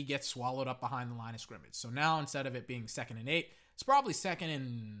 and he gets swallowed up behind the line of scrimmage. So now, instead of it being 2nd and 8, it's probably 2nd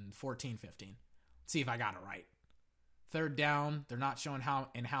and 14, 15. Let's see if I got it right. 3rd down. They're not showing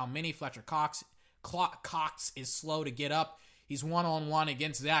how many. Fletcher Cox is slow to get up. He's one-on-one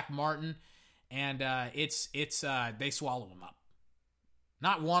against Zach Martin, and they swallow him up.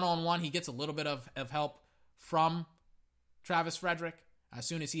 Not one-on-one. He gets a little bit of help from Travis Frederick. As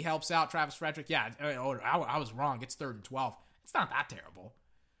soon as he helps out Travis Frederick, I was wrong. It's 3rd and 12. It's not that terrible.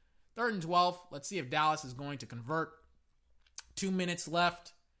 3rd and 12. Let's see if Dallas is going to convert. 2 minutes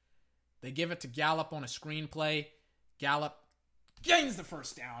left. They give it to Gallup on a screen play. Gallup gains the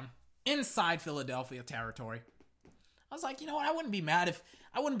first down inside Philadelphia territory. I was like, you know what? I wouldn't be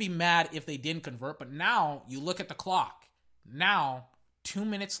mad if they didn't convert. But now you look at the clock. Now 2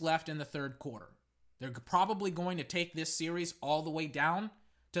 minutes left in the 3rd quarter. They're probably going to take this series all the way down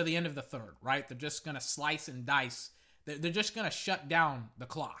to the end of the 3rd, right? They're just going to slice and dice. They're just going to shut down the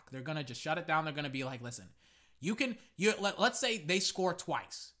clock. They're going to just shut it down. They're going to be like, listen, let's say they score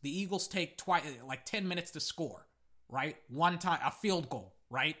twice. The Eagles take 10 minutes to score, right? One time, a field goal,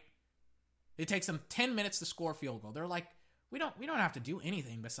 right? It takes them 10 minutes to score a field goal. They're like, we don't have to do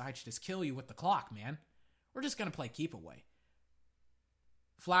anything besides just kill you with the clock, man. We're just going to play keep away.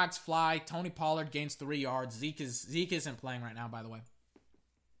 Flags fly. Tony Pollard gains 3 yards. Zeke isn't playing right now, by the way.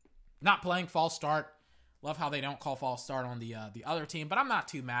 Not playing, false start. Love how they don't call false start on the other team, but I'm not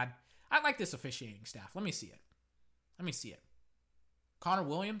too mad. I like this officiating staff. Let me see it. Connor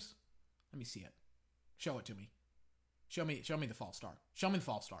Williams? Let me see it. Show it to me. Show me the false start. Show me the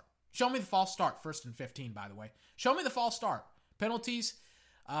false start. 1st and 15, by the way. Show me the false start. Penalties.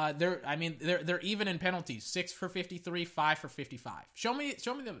 They're even in penalties. 6 for 53, 5 for 55. Show me the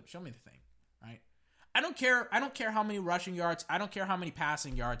thing, right? I don't care how many rushing yards. I don't care how many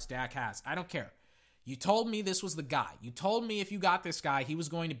passing yards Dak has. I don't care. You told me this was the guy. You told me if you got this guy, he was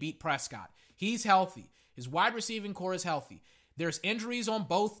going to beat Prescott. He's healthy. His wide receiving core is healthy. There's injuries on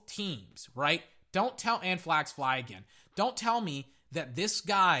both teams, right? And flags fly again. Don't tell me that this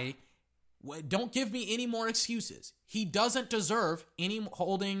guy, don't give me any more excuses. He doesn't deserve any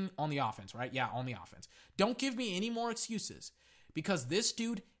holding on the offense, right? Yeah, on the offense. Don't give me any more excuses because this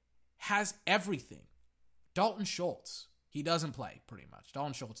dude has everything. Dalton Schultz, he doesn't play pretty much.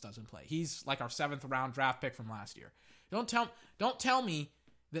 Dalton Schultz doesn't play. He's like our 7th round draft pick from last year. Don't tell me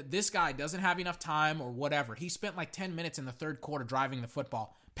that this guy doesn't have enough time or whatever. He spent like 10 minutes in the 3rd quarter driving the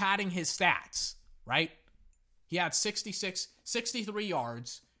football, padding his stats, right? He had 63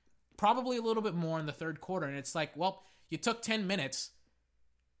 yards, probably a little bit more in the 3rd quarter. And it's like, well, you took 10 minutes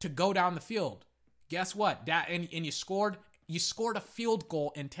to go down the field. Guess what? And you scored a field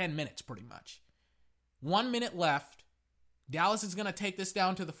goal in 10 minutes pretty much. 1 minute left. Dallas is going to take this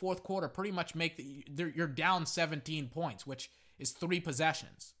down to the 4th quarter, pretty much you're down 17 points, which is 3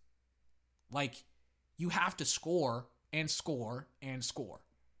 possessions. Like, you have to score and score and score.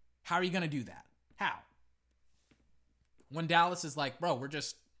 How are you going to do that? How? When Dallas is like, bro,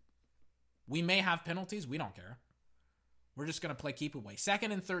 we may have penalties. We don't care. We're just going to play keep away.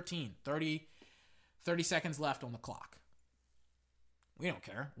 2nd and 13, 30 seconds left on the clock. We don't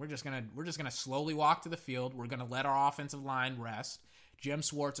care. We're just gonna slowly walk to the field. We're gonna let our offensive line rest. Jim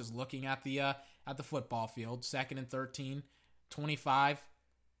Schwartz is looking at the football field. 2nd and 13, 25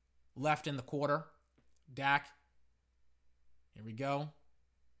 left in the quarter. Dak, here we go.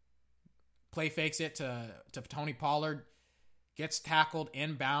 Play fakes it to Tony Pollard. Gets tackled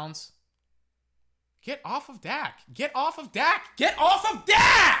inbounds. Get off of Dak. Get off of Dak. Get off of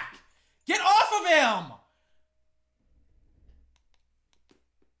Dak. Get off of him.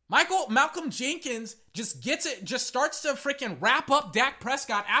 Malcolm Jenkins just gets it, just starts to freaking wrap up Dak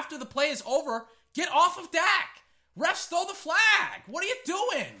Prescott after the play is over. Get off of Dak. Refs throw the flag. What are you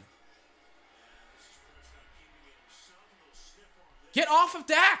doing? Get off of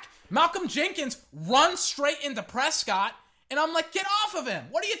Dak. Malcolm Jenkins runs straight into Prescott, and I'm like, get off of him.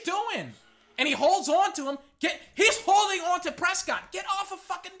 What are you doing? And he holds on to him. He's holding on to Prescott. Get off of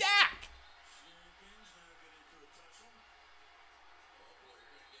fucking Dak.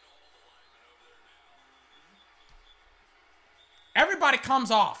 Everybody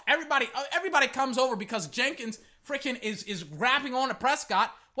comes off. Everybody comes over because Jenkins freaking is grabbing on to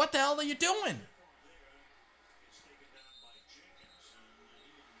Prescott. What the hell are you doing?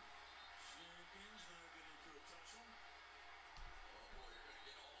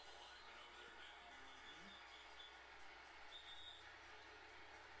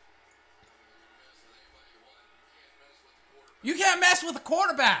 You can't mess with a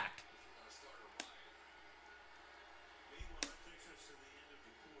quarterback.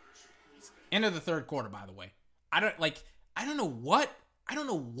 End of the third quarter, by the way. I don't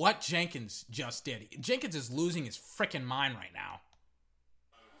know what Jenkins just did. Jenkins is losing his freaking mind right now.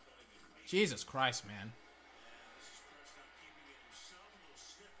 Jesus Christ, man.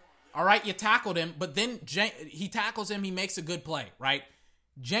 All right, you tackled him, but then he tackles him, he makes a good play, right?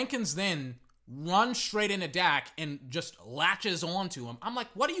 Jenkins then runs straight into Dak and just latches onto him. I'm like,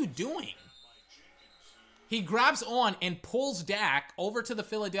 what are you doing? He grabs on and pulls Dak over to the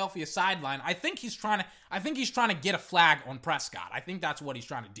Philadelphia sideline. I think he's trying to get a flag on Prescott. I think that's what he's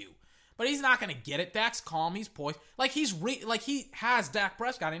trying to do. But he's not going to get it. Dak's calm. He's poised. He has Dak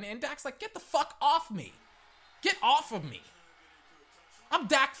Prescott, and Dak's like, get the fuck off me. Get off of me. I'm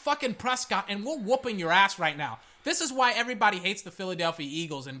Dak fucking Prescott, and we're whooping your ass right now. This is why everybody hates the Philadelphia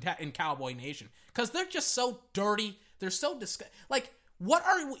Eagles in Cowboy Nation. Because they're just so dirty. They're so disgusting. What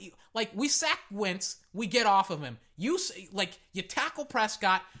are we... we sack Wentz, we get off of him. You tackle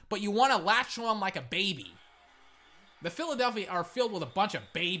Prescott, but you want to latch on like a baby. The Philadelphia are filled with a bunch of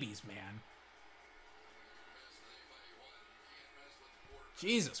babies, man.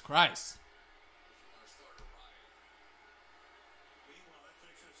 Jesus Christ.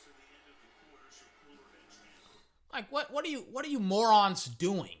 What are you morons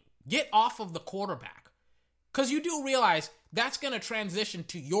doing? Get off of the quarterback. Because you do realize that's going to transition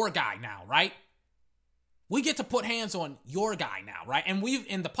to your guy now, right? We get to put hands on your guy now, right? And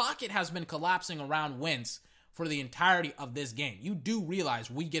the pocket has been collapsing around Wentz for the entirety of this game. You do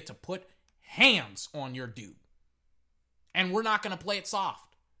realize we get to put hands on your dude. And we're not going to play it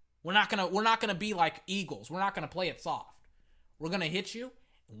soft. We're not going to be like Eagles. We're not going to play it soft. We're going to hit you,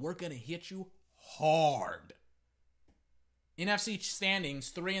 and we're going to hit you hard. NFC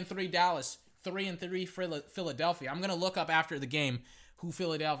standings, 3-3 Dallas, 3-3 Philadelphia. I'm going to look up after the game who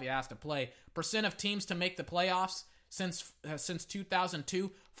Philadelphia has to play. Percent of teams to make the playoffs since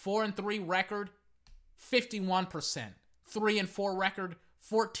 2002, 4-3 record, 51%. 3-4 record,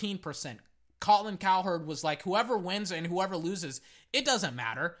 14%. Colin Cowherd was like, whoever wins and whoever loses, it doesn't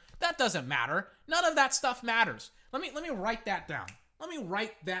matter. That doesn't matter. None of that stuff matters. Let me write that down. Let me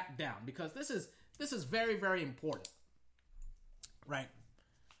write that down because this is very, very important. Right.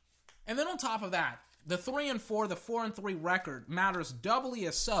 And then on top of that, the 3-4, the 4-3 record matters doubly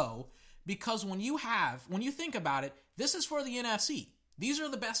as so because when you think about it, this is for the NFC. These are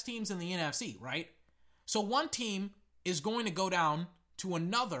the best teams in the NFC, right? So one team is going to go down to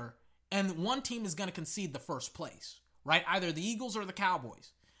another, and one team is going to concede the first place, right? Either the Eagles or the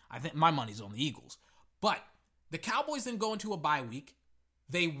Cowboys. I think my money's on the Eagles. But the Cowboys then go into a bye week.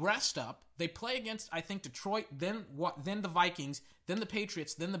 They rest up. They play against, I think, Detroit, then the Vikings, then the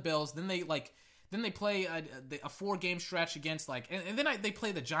Patriots, then the Bills, then they play a 4-game stretch against and then they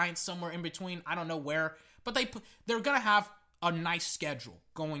play the Giants somewhere in between. I don't know where, but they're gonna have a nice schedule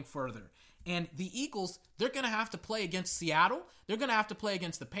going further. And the Eagles, they're gonna have to play against Seattle. They're gonna have to play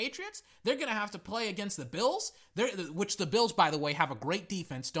against the Patriots. They're gonna have to play against the Bills. Which the Bills, by the way, have a great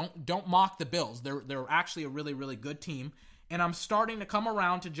defense. Don't mock the Bills. They're actually a really, really good team. And I'm starting to come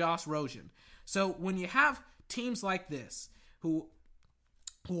around to Josh Rosen. So when you have teams like this who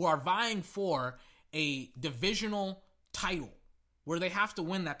are vying for a divisional title, where they have to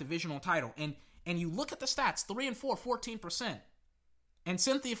win that divisional title, and you look at the stats, 3-4, 14%, and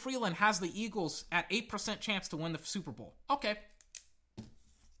Cynthia Freeland has the Eagles at 8% chance to win the Super Bowl. Okay.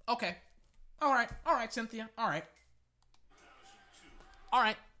 All right, Cynthia. All right.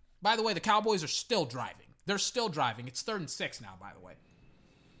 By the way, the Cowboys are still driving. They're still driving. It's 3rd and 6 now, by the way.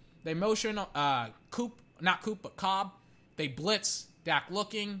 They motion Cobb. They blitz. Dak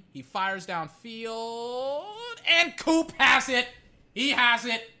looking. He fires downfield. And Coop has it. He has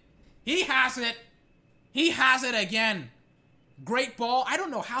it again. Great ball. I don't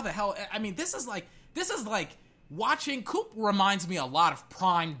know how the hell. I mean, this is like watching. Coop reminds me a lot of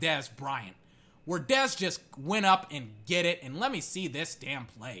prime Dez Bryant. where Dez just went up and get it, and let me see this damn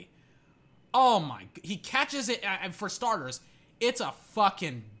play. Oh my, he catches it, and for starters, it's a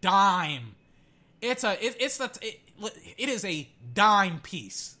fucking dime. It is a dime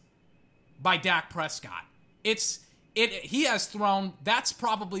piece by Dak Prescott. He has thrown, that's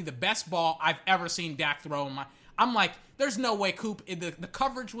probably the best ball I've ever seen Dak throw. I'm like, there's no way Coop, the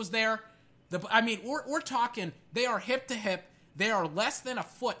coverage was there. We're talking, they are hip to hip. They are less than a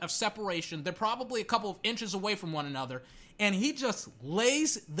foot of separation. They're probably a couple of inches away from one another. And he just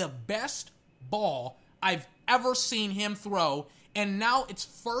lays the best ball I've ever seen him throw. And now it's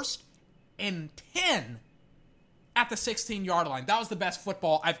 1st and 10 at the 16-yard line. That was the best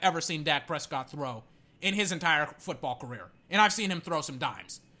football I've ever seen Dak Prescott throw in his entire football career. And I've seen him throw some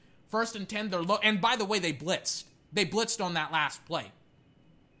dimes. 1st and 10, they're low. And by the way, they blitzed. They blitzed on that last play.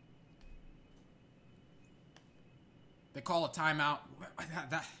 They call a timeout.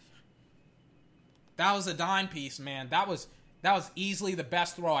 That was a dime piece, man. That was easily the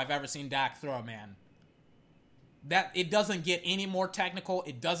best throw I've ever seen Dak throw, man. It doesn't get any more technical.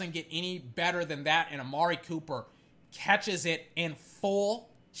 It doesn't get any better than that. And Amari Cooper catches it in full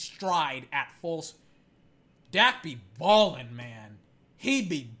stride at full. Dak be ballin', man. He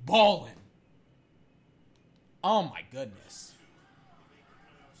be ballin'. Oh my goodness.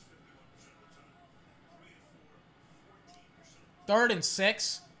 3rd and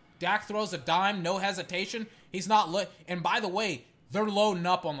 6. Dak throws a dime, no hesitation. He's not and by the way, they're loading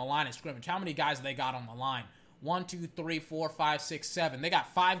up on the line of scrimmage. How many guys have they got on the line? 1, 2, 3, 4, 5, 6, 7. They got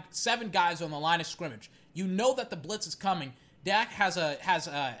 7 guys on the line of scrimmage. You know that the blitz is coming. Dak has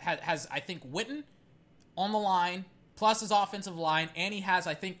I think Witten on the line, plus his offensive line, and he has,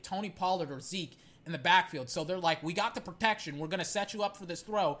 I think, Tony Pollard or Zeke in the backfield. So they're like, we got the protection. We're going to set you up for this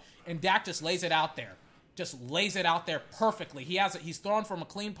throw. And Dak just lays it out there. Just lays it out there perfectly. He's thrown from a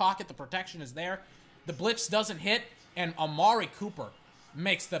clean pocket. The protection is there. The blitz doesn't hit, and Amari Cooper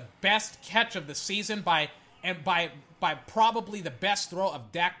makes the best catch of the season by probably the best throw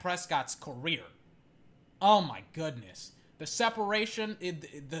of Dak Prescott's career. Oh my goodness. The separation,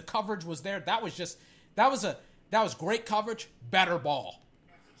 the coverage was there. That was great coverage, better ball.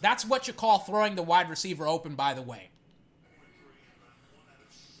 That's what you call throwing the wide receiver open, by the way.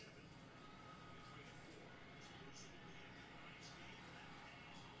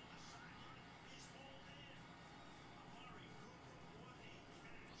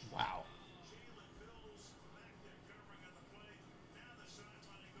 Wow.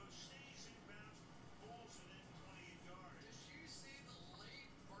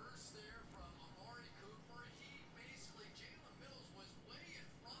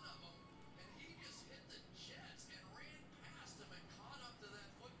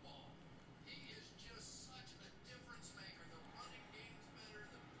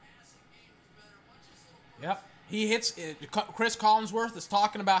 Yep. He hits it. Chris Collinsworth is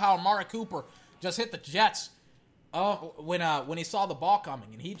talking about how Amari Cooper just hit the Jets when he saw the ball coming,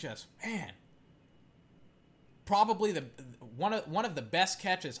 and he just, man, probably one of the best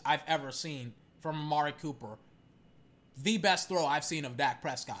catches I've ever seen from Amari Cooper. The best throw I've seen of Dak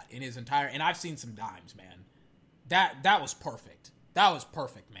Prescott in his entire, and I've seen some dimes, man. That was perfect. That was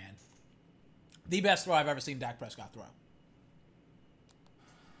perfect, man. The best throw I've ever seen Dak Prescott throw.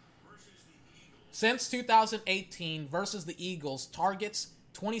 Since 2018 versus the Eagles, targets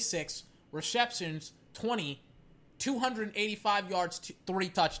 26, receptions 20, 285 yards, 3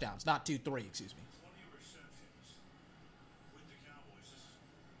 touchdowns. Not 3, excuse me. 20 receptions with the Cowboys. This is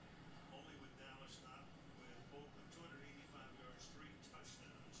only with Dallas, not with Oakland. 285 yards, 3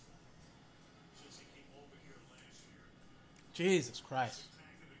 touchdowns since he came over here last year. Jesus Christ.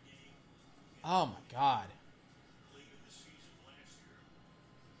 Oh my God.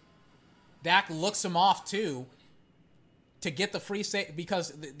 Dak looks him off too to get the free safety,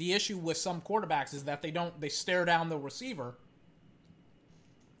 because the issue with some quarterbacks is that they stare down the receiver,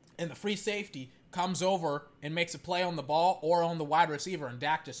 and the free safety comes over and makes a play on the ball or on the wide receiver, and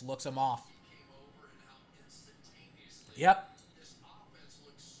Dak just looks him off. Yep. This offense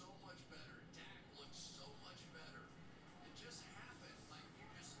looks so much better. Dak looks so much better. It just happened. Like, you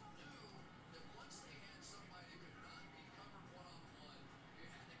just knew that once they had somebody that could not be covered one-on-one, you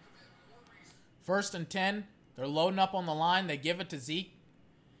had to commit more resources. 1st and 10. They're loading up on the line. They give it to Zeke.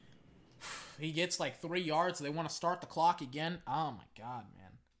 He gets like 3 yards. They want to start the clock again. Oh my God,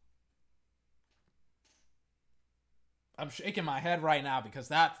 man. I'm shaking my head right now because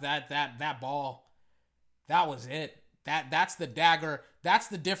that ball, that was it. That's the dagger. That's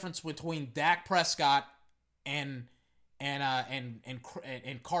the difference between Dak Prescott and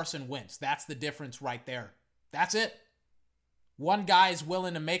Carson Wentz. That's the difference right there. That's it. One guy is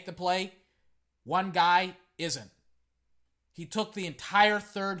willing to make the play. One guy isn't. He took the entire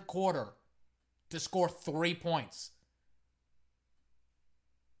third quarter to score 3 points.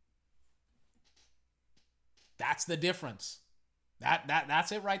 That's the difference.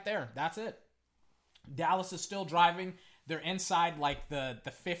 That's it right there. That's it. Dallas is still driving. They're inside like the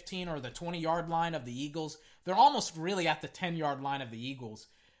 15 or the 20-yard line of the Eagles. They're almost really at the 10-yard line of the Eagles.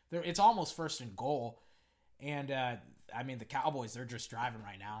 It's almost first and goal. And, the Cowboys, they're just driving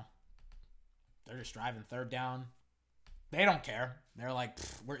right now. They're just driving third down. They don't care. They're like,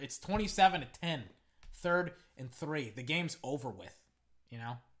 it's 27-10. 3rd and 3. The game's over with,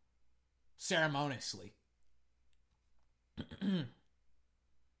 ceremoniously.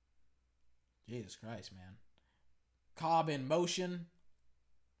 Jesus Christ, man. Cobb in motion.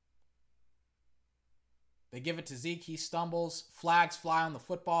 They give it to Zeke. He stumbles. Flags fly on the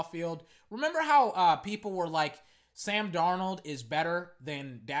football field. Remember how people were like, Sam Darnold is better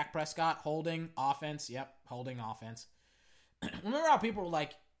than Dak Prescott holding offense? Yep, holding offense. Remember how people were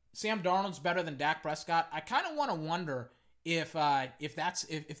like, Sam Darnold's better than Dak Prescott? I kind of want to wonder if that's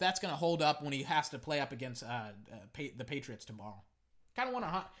going to hold up when he has to play up against the Patriots tomorrow. Kind of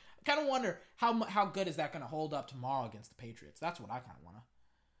wonder how good is that going to hold up tomorrow against the Patriots. That's what I kind of want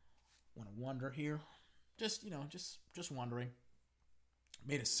to wonder here. Just wondering.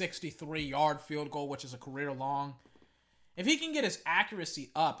 Made a 63-yard field goal, which is a career long. If he can get his accuracy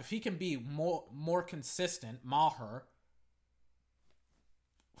up, if he can be more consistent, Maher.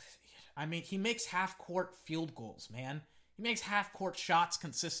 He makes half-court field goals, man. He makes half-court shots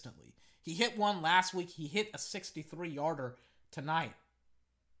consistently. He hit one last week. He hit a 63-yarder tonight.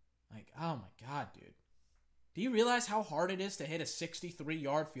 Like, oh my God, dude. Do you realize how hard it is to hit a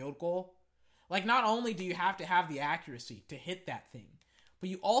 63-yard field goal? Like, not only do you have to have the accuracy to hit that thing, but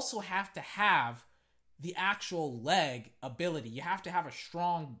you also have to have the actual leg ability. You have to have a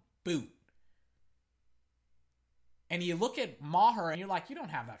strong boot. And you look at Maher and you're like, you don't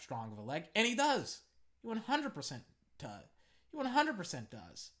have that strong of a leg. And he does. He 100% does. He 100%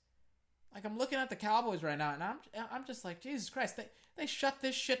 does. Like, I'm looking at the Cowboys right now, and I'm just like, Jesus Christ, they shut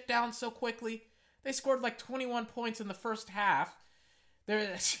this shit down so quickly. They scored like 21 points in the first half.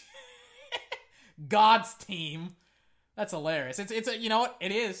 They're God's team. That's hilarious. It's a, you know what?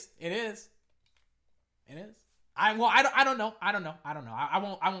 It is. I don't know.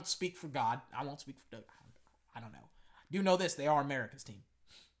 I won't speak for God. I don't know. I do know this. They are America's team.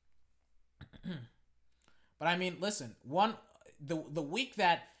 But listen, the week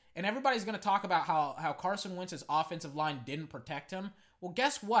that, and everybody's going to talk about how Carson Wentz's offensive line didn't protect him. Well,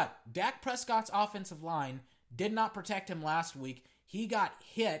 guess what? Dak Prescott's offensive line did not protect him last week. He got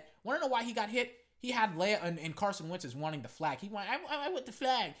hit. Want to know why he got hit? He had Leia and Carson Wentz is wanting the flag. He went, I want the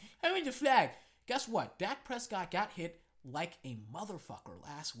flag. I want the flag. Guess what? Dak Prescott got hit like a motherfucker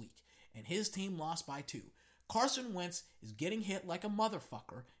last week, and his team lost by 2. Carson Wentz is getting hit like a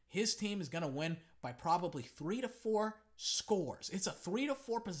motherfucker. His team is going to win by probably 3 to 4 scores. It's a 3 to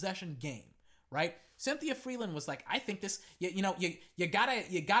 4 possession game, right? Cynthia Freeland was like, I think this, you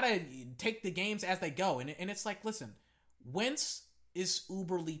gotta take the games as they go. And it's like, listen, Wentz is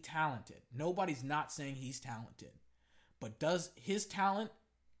uberly talented. Nobody's not saying he's talented. But does his talent,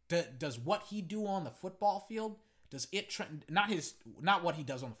 does what he do on the football field, does it, not what he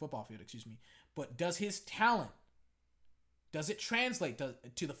does on the football field, but does his talent, does it translate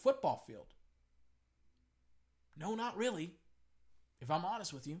to the football field? No, not really, if I'm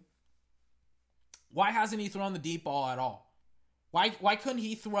honest with you. Why hasn't he thrown the deep ball at all? Why couldn't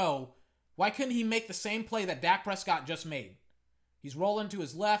he make the same play that Dak Prescott just made? He's rolling to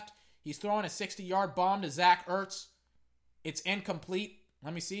his left. He's throwing a 60-yard bomb to Zach Ertz. It's incomplete.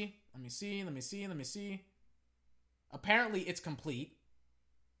 Let me see. Apparently it's complete.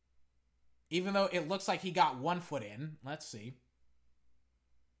 Even though it looks like he got 1 foot in. Let's see.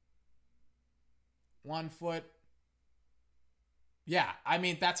 1 foot. Yeah,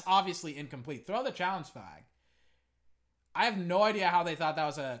 that's obviously incomplete. Throw the challenge flag. I have no idea how they thought that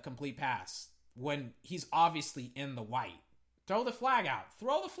was a complete pass when he's obviously in the white. Throw the flag out.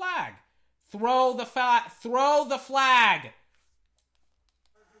 Throw the flag. Throw the flag.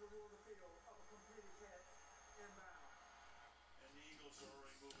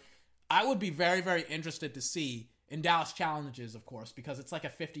 I would be very, very interested to see, in Dallas Challenges, of course, because it's like a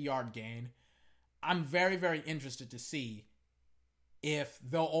 50-yard gain. I'm very, very interested to see if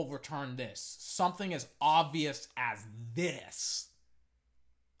they'll overturn this. Something as obvious as this.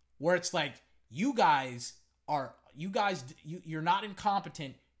 Where it's like, you're not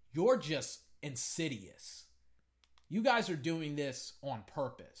incompetent, you're just insidious. You guys are doing this on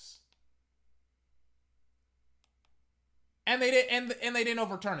purpose. And they didn't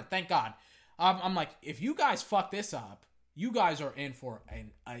overturn it, thank God. I'm like, if you guys fuck this up, you guys are in for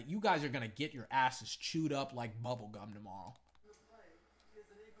you guys are gonna get your asses chewed up like bubblegum tomorrow.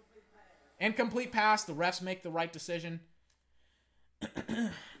 Incomplete pass. The refs make the right decision.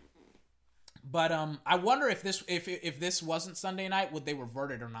 But I wonder if this wasn't Sunday night, would they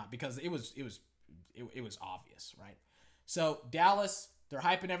revert it or not? Because it was obvious, right? So Dallas, they're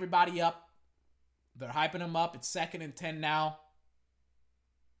hyping everybody up. They're hyping them up. It's 2nd and 10 now.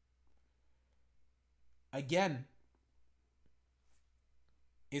 Again,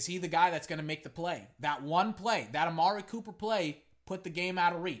 is he the guy that's going to make the play? That one play, that Amari Cooper play, put the game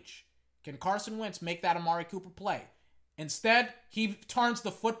out of reach. Can Carson Wentz make that Amari Cooper play? Instead, he turns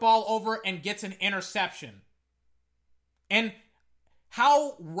the football over and gets an interception. And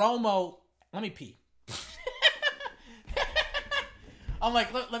how Romo... Let me pee. I'm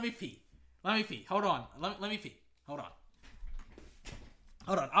like, let me pee. Let me pee. Hold on. Let me pee. Hold on.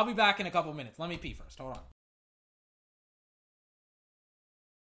 I'll be back in a couple minutes. Let me pee first. Hold on.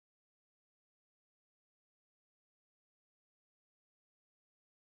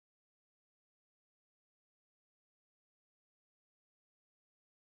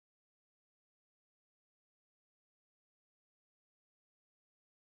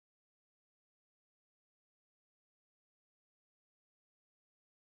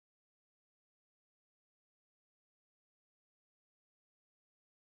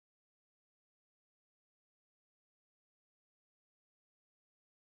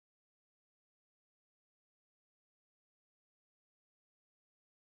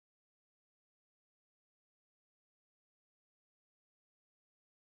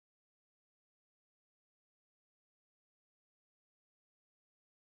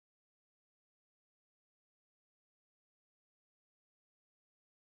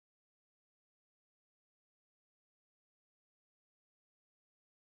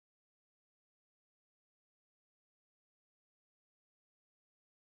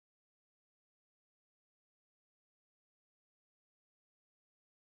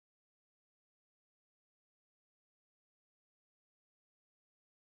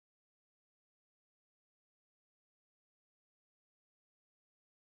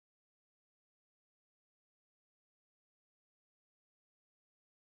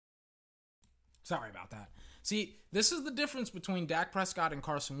 Sorry about that. See, this is the difference between Dak Prescott and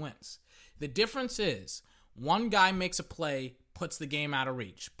Carson Wentz. The difference is one guy makes a play, puts the game out of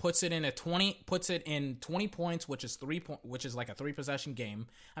reach, puts it in 20 points, which is like a 3-possession game.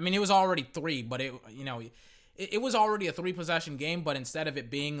 I mean, it was already 3, but it was already a 3-possession game, but instead of it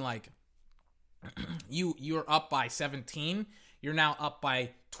being like you're up by 17, you're now up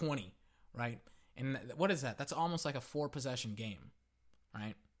by 20, right? And what is that? That's almost like a 4-possession game,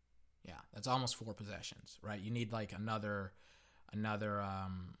 right? Yeah, that's almost 4 possessions, right? You need like another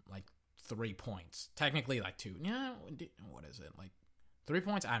like 3 points. Technically like 2. Yeah, what is it? Like 3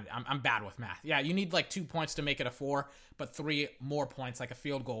 points? I'm bad with math. Yeah, you need like 2 points to make it a 4, but 3 more points, like a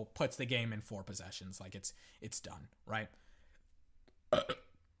field goal, puts the game in 4 possessions. Like it's done, right?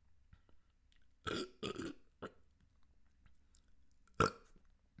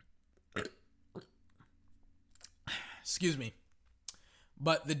 Excuse me.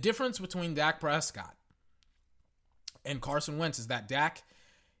 But the difference between Dak Prescott and Carson Wentz is that Dak,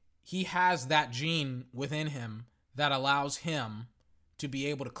 he has that gene within him that allows him to be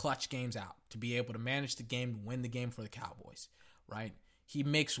able to clutch games out, to be able to manage the game, to win the game for the Cowboys, right? He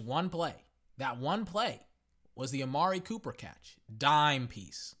makes one play. That one play was the Amari Cooper catch. Dime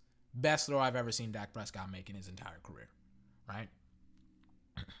piece. Best throw I've ever seen Dak Prescott make in his entire career, right?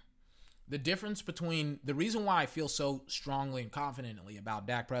 The difference between the reason why I feel so strongly and confidently about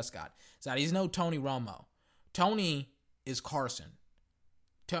Dak Prescott is that he's no Tony Romo. Tony is Carson.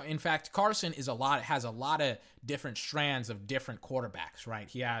 In fact, Carson has a lot of different strands of different quarterbacks, right?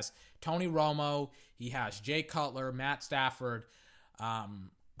 He has Tony Romo, he has Jay Cutler, Matt Stafford,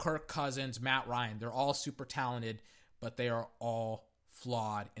 Kirk Cousins, Matt Ryan. They're all super talented, but they are all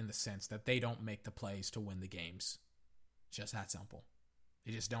flawed in the sense that they don't make the plays to win the games. It's just that simple.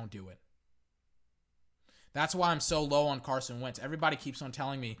 They just don't do it. That's why I'm so low on Carson Wentz. Everybody keeps on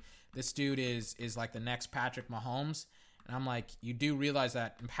telling me this dude is like the next Patrick Mahomes. And I'm like, you do realize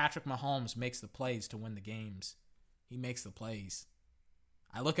that Patrick Mahomes makes the plays to win the games. He makes the plays.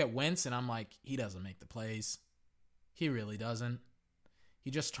 I look at Wentz and I'm like, he doesn't make the plays. He really doesn't.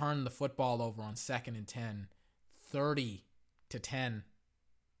 He just turned the football over on 2nd and 10, 30-10.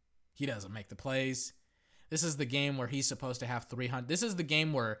 He doesn't make the plays. This is the game where he's supposed to have 300. This is the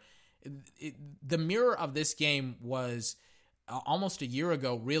game where the mirror of this game was almost a year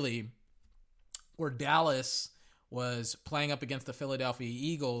ago, really, where Dallas was playing up against the Philadelphia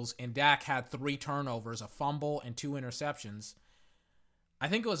Eagles, and Dak had 3 turnovers, a fumble and 2 interceptions. I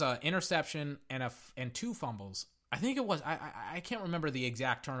think it was an interception and 2 fumbles. I think it was. I can't remember the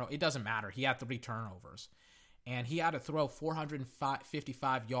exact turnover. It doesn't matter. He had 3 turnovers, and he had to throw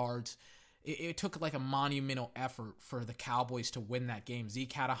 455 yards. It took like a monumental effort for the Cowboys to win that game.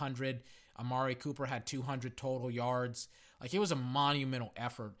 Zeke had 100. Amari Cooper had 200 total yards. Like, it was a monumental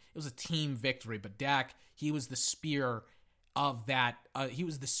effort. It was a team victory. But Dak, he was the spear of that. He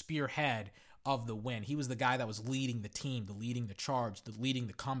was the spearhead of the win. He was the guy that was leading the team, leading the charge, leading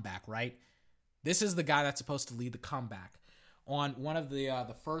the comeback, right? This is the guy that's supposed to lead the comeback. On one of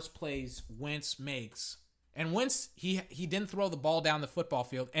the first plays Wentz makes, and Wentz, he didn't throw the ball down the football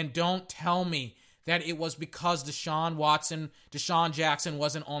field. And don't tell me that it was because Deshaun Jackson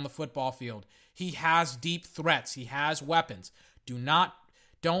wasn't on the football field. He has deep threats. He has weapons.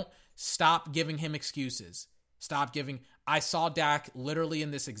 Don't stop giving him excuses. I saw Dak literally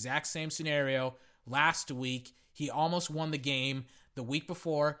in this exact same scenario last week. He almost won the game. The week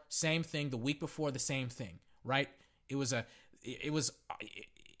before, same thing. The week before, the same thing, right?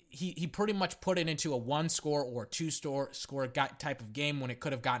 He pretty much put it into a 1-score or 2-score type of game when it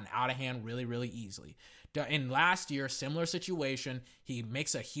could have gotten out of hand really, really easily. In last year, similar situation, he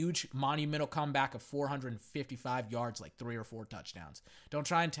makes a huge monumental comeback of 455 yards, like 3 or 4 touchdowns. Don't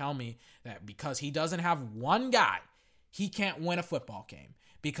try and tell me that because he doesn't have one guy, he can't win a football game.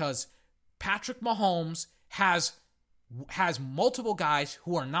 Because Patrick Mahomes has multiple guys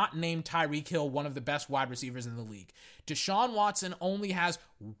who are not named Tyreek Hill, one of the best wide receivers in the league. Deshaun Watson only has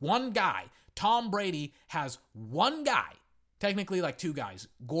one guy. Tom Brady has one guy. Technically, like 2 guys,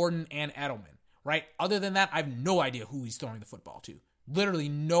 Gordon and Edelman, right? Other than that, I have no idea who he's throwing the football to. Literally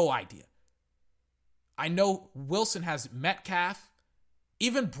no idea. I know Wilson has Metcalf.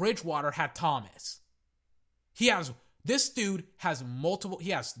 Even Bridgewater had Thomas. This dude has multiple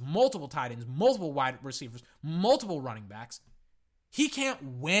tight ends, multiple wide receivers, multiple running backs. He can't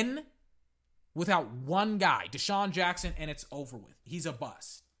win without one guy, Deshaun Jackson, and it's over with. He's a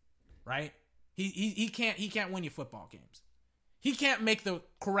bust, right? He can't win you football games. He can't make the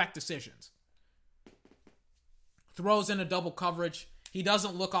correct decisions. Throws in a double coverage. He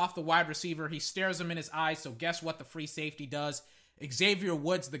doesn't look off the wide receiver. He stares him in his eyes, so guess what the free safety does? Xavier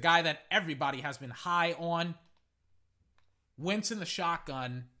Woods, the guy that everybody has been high on, Wentz in the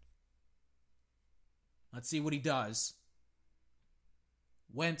shotgun. Let's see what he does.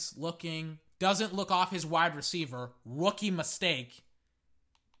 Wentz looking. Doesn't look off his wide receiver. Rookie mistake.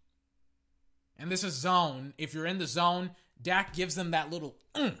 And this is zone. If you're in the zone, Dak gives them that little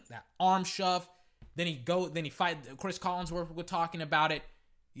that arm shove. Then he fight. Chris Collinsworth was talking about it.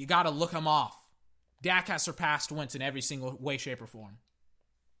 You got to look him off. Dak has surpassed Wentz in every single way, shape, or form.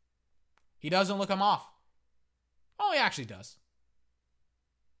 He doesn't look him off. Oh, he actually does.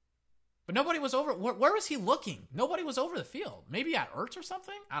 But nobody was over. Where was he looking? Nobody was over the field. Maybe at Ertz or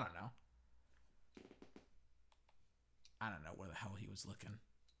something? I don't know. I don't know where the hell he was looking.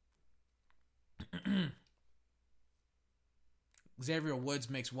 Xavier Woods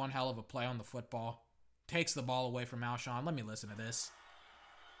makes one hell of a play on the football. Takes the ball away from Alshon. Let me listen to this.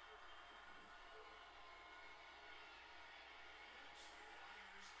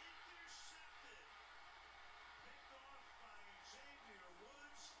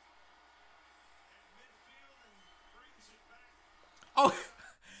 Oh,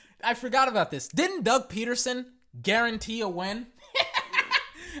 I forgot about this. Didn't Doug Peterson guarantee a win?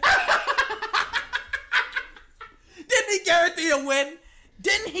 Didn't he guarantee a win?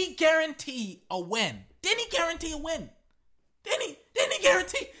 Didn't he guarantee a win? Didn't he guarantee a win? Didn't he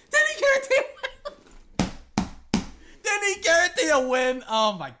guarantee a win? Didn't he guarantee a win?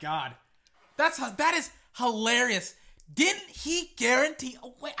 Oh my God. That is hilarious. Didn't he guarantee a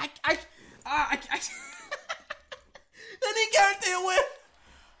win? Didn't he guarantee a win?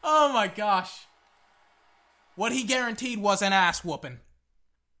 Oh my gosh. What he guaranteed was an ass whooping.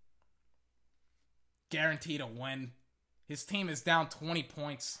 Guaranteed a win. His team is down 20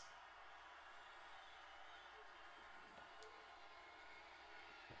 points.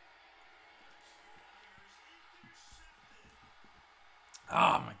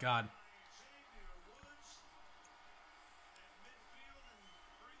 Oh my God.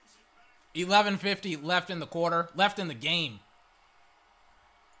 $11:50 left in the quarter, left in the game.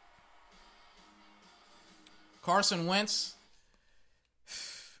 Carson Wentz.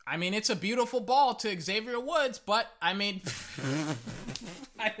 I mean, it's a beautiful ball to Xavier Woods, but I mean,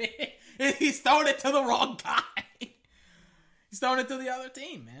 he's throwing it to the wrong guy. He's throwing it to the other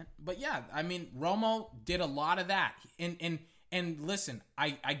team, man. But yeah, I mean, Romo did a lot of that. And And listen,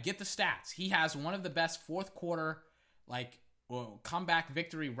 I get the stats. He has one of the best fourth quarter, comeback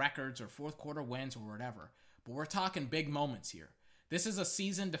victory records or fourth quarter wins or whatever. But we're talking big moments here. This is a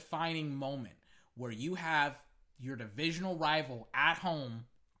season-defining moment where you have your divisional rival at home.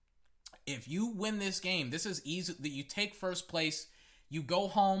 If you win this game, this is easy. That you take first place, you go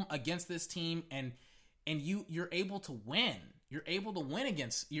home against this team, and you're able to win. You're able to win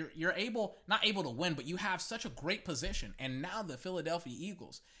against. You're able, not able to win, but you have such a great position. And now the Philadelphia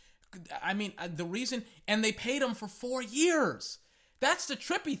Eagles. I mean, the reason, and they paid him for 4 years. That's the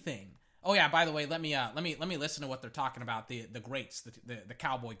trippy thing. Oh yeah, by the way, let me listen to what they're talking about, the greats, the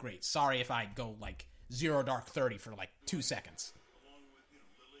Cowboy greats. Sorry if I go like zero dark 30 for like 2 seconds. Along with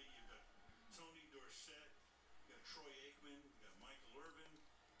Lilly, you've got Tony Dorsett, you've got Troy Aikman, you've got Michael Irvin.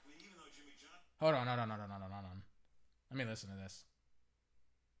 I mean, even though Jimmy Johnson. Hold on. Let me listen to this.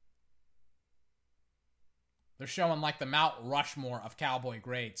 They're showing like the Mount Rushmore of Cowboy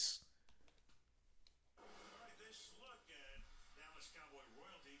greats.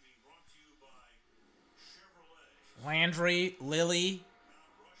 Landry, Lilly,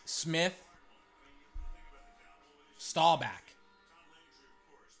 Smith, Staubach.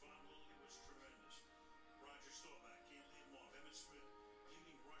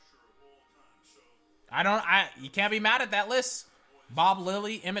 You can't be mad at that list. Bob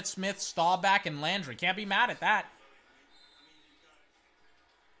Lilly, Emmitt Smith, Staubach, and Landry. Can't be mad at that.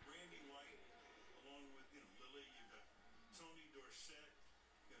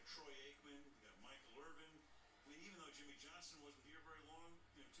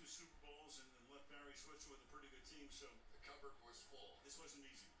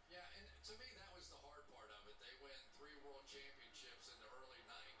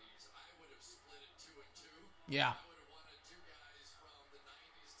 Yeah.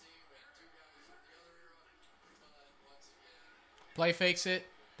 Play fakes it.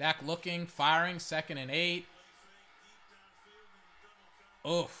 Dak looking, firing, 2nd and 8.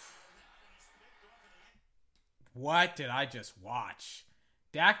 Oof. What did I just watch?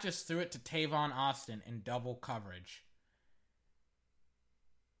 Dak just threw it to Tavon Austin in double coverage.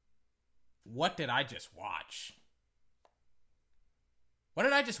 What did I just watch? What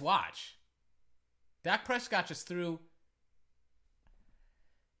did I just watch? Dak Prescott just threw...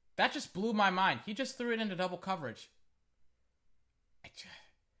 That just blew my mind. He just threw it into double coverage.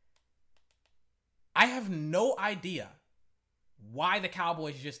 I have no idea why the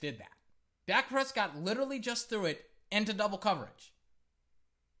Cowboys just did that. Dak Prescott literally just threw it into double coverage.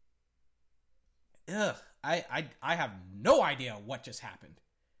 Ugh. I have no idea what just happened.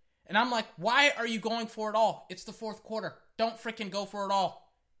 And I'm like, why are you going for it all? It's the fourth quarter. Don't freaking go for it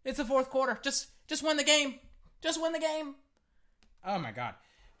all. It's the fourth quarter. Just win the game. Just win the game. Oh my God.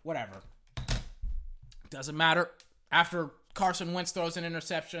 Whatever. Doesn't matter. After Carson Wentz throws an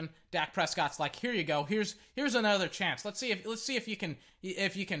interception, Dak Prescott's like, here you go. Here's another chance. Let's see if you can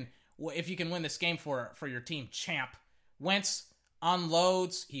win this game for your team, champ. Wentz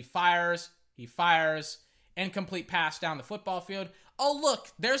unloads. He fires. Incomplete pass down the football field. Oh, look,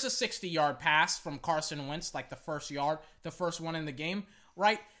 there's a 60-yard pass from Carson Wentz, like the first one in the game,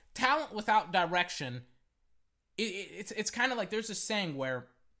 right? Talent without direction, it's kind of like there's this saying where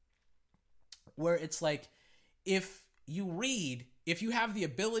it's like if you have the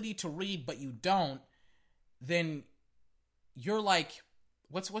ability to read but you don't, then you're like,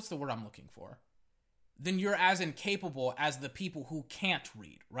 what's the word I'm looking for? Then you're as incapable as the people who can't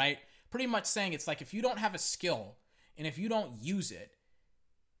read, right? Pretty much saying it's like if you don't have a skill and if you don't use it,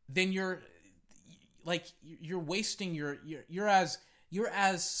 then you're wasting you're as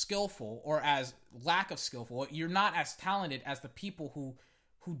skillful or as lack of skillful. You're not as talented as the people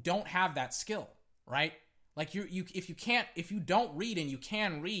who don't have that skill, right? Like if you don't read and you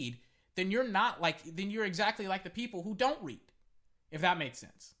can read, then you're exactly like the people who don't read, if that makes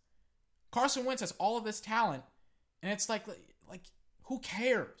sense. Carson Wentz has all of this talent, and it's like who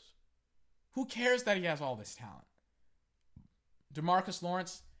cares? Who cares that he has all this talent? DeMarcus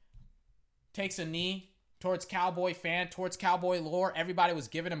Lawrence takes a knee towards Cowboy lore. Everybody was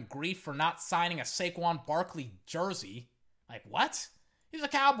giving him grief for not signing a Saquon Barkley jersey. Like, what? He's a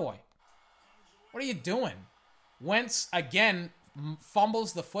Cowboy. What are you doing? Wentz, again,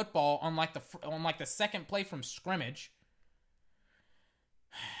 fumbles the football on the second play from scrimmage.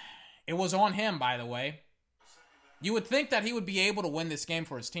 It was on him, by the way. You would think that he would be able to win this game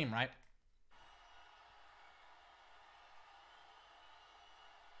for his team, right?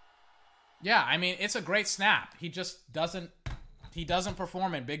 Yeah, I mean, it's a great snap. He just doesn't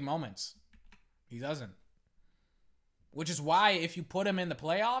perform in big moments. He doesn't. Which is why if you put him in the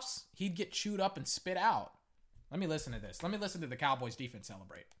playoffs, he'd get chewed up and spit out. Let me listen to this. Let me listen to the Cowboys defense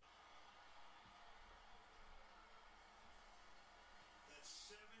celebrate. That's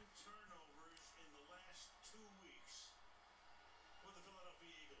 7 turnovers in the last 2 weeks for the Philadelphia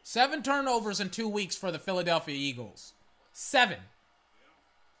Eagles. 7 turnovers in 2 weeks for the Philadelphia Eagles. 7.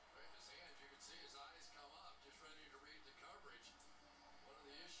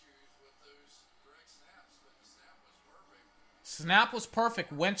 Snap was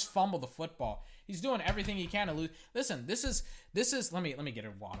perfect. Wentz fumbled the football. He's doing everything he can to lose. Listen, this is. Let me get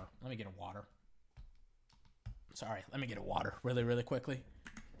a water. Sorry, let me get a water really quickly.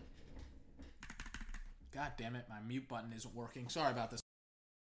 God damn it, my mute button isn't working. Sorry about this.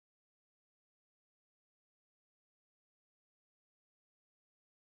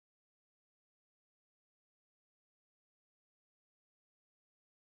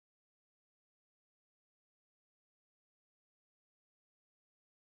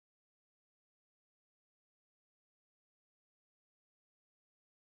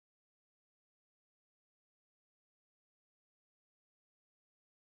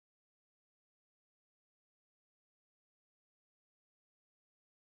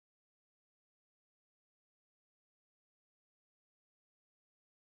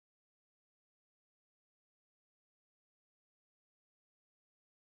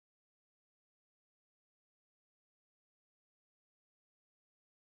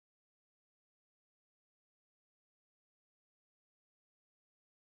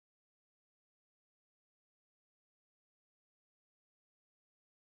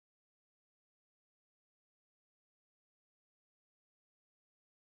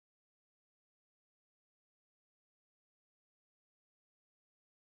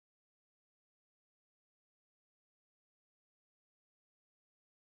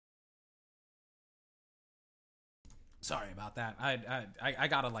 Sorry about that. I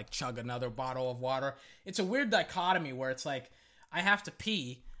gotta like chug another bottle of water. It's a weird dichotomy where it's like I have to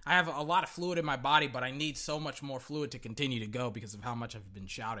pee. I have a lot of fluid in my body, but I need so much more fluid to continue to go because of how much I've been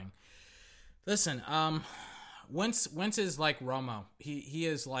shouting. Listen, Wentz is like Romo. He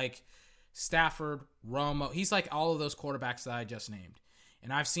is like Stafford, Romo. He's like all of those quarterbacks that I just named.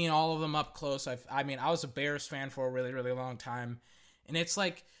 And I've seen all of them up close. I was a Bears fan for a really, really long time. And it's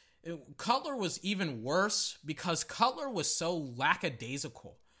like Cutler was even worse because Cutler was so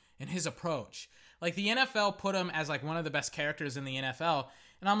lackadaisical in his approach. Like the NFL put him as like one of the best characters in the NFL.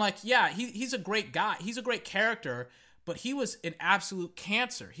 And I'm like, yeah, he's a great guy. He's a great character, but he was an absolute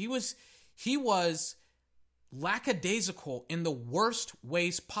cancer. He was lackadaisical in the worst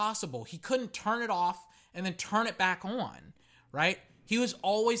ways possible. He couldn't turn it off and then turn it back on, right? He was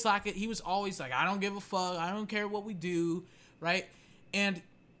always like, I don't give a fuck. I don't care what we do, right? And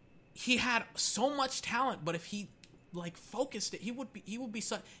he had so much talent, but if he like focused it, he would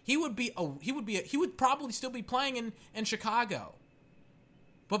probably still be playing in Chicago.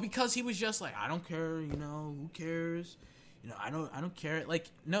 But because he was just like, I don't care, who cares? I don't care. Like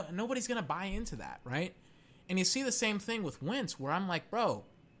nobody's going to buy into that, right? And you see the same thing with Wentz where I'm like, bro,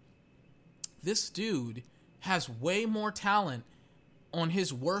 this dude has way more talent on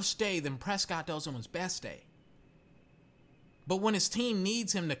his worst day than Prescott does on his best day. But when his team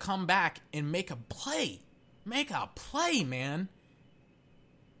needs him to come back and make a play, man.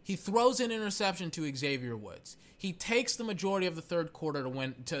 He throws an interception to Xavier Woods. He takes the majority of the third quarter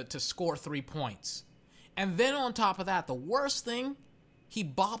to score 3 points. And then on top of that, the worst thing, he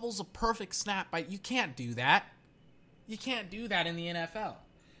bobbles a perfect snap. You can't do that. You can't do that in the NFL.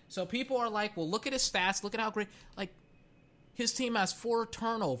 So people are like, well, look at his stats. Look at how great. Like, his team has 4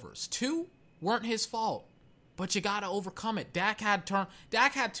 turnovers. 2 weren't his fault. But you got to overcome it. Dak had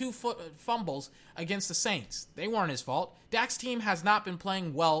 2 fumbles against the Saints. They weren't his fault. Dak's team has not been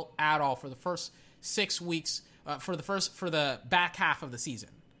playing well at all for the first 6 weeks, for the back half of the season.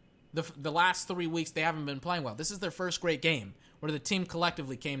 The last 3 weeks, they haven't been playing well. This is their first great game where the team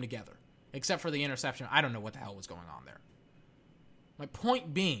collectively came together, except for the interception. I don't know what the hell was going on there. My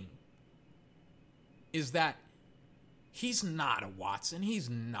point being is that he's not a Watson. He's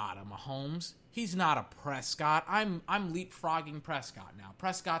not a Mahomes. He's not a Prescott. I'm leapfrogging Prescott now.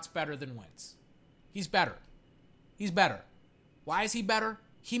 Prescott's better than Wentz. He's better. Why is he better?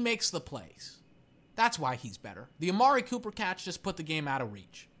 He makes the plays. That's why he's better. The Amari Cooper catch just put the game out of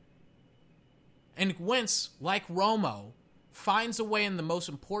reach. And Wentz, like Romo, finds a way in the most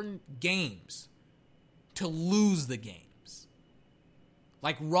important games to lose the games.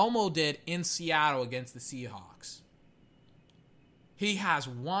 Like Romo did in Seattle against the Seahawks. He has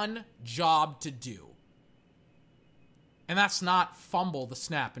one job to do. And that's not fumble the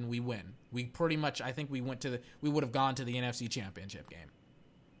snap and we win. We pretty much, I think we would have gone to the NFC Championship game.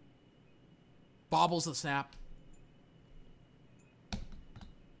 Bobbles the snap,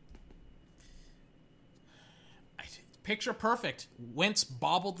 Picture perfect. Wentz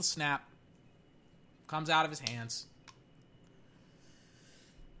bobbled the snap. Comes out of his hands.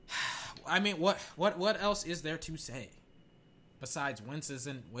 I mean, what else is there to say? Besides, Wentz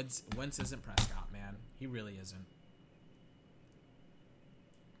isn't Prescott, man. He really isn't.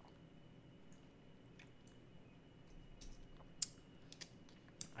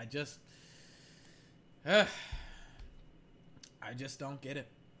 I just don't get it.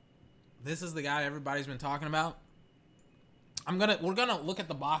 This is the guy everybody's been talking about. We're gonna look at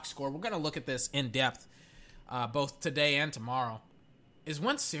the box score. We're gonna look at this in depth, both today and tomorrow. Is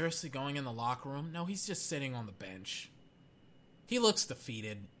Wentz seriously going in the locker room? No, he's just sitting on the bench. He looks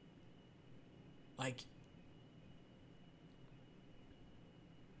defeated. Like,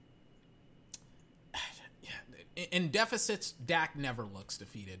 in deficits, Dak never looks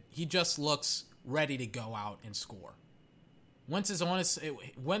defeated. He just looks ready to go out and score. Wentz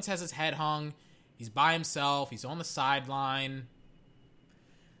has his head hung. He's by himself. He's on the sideline.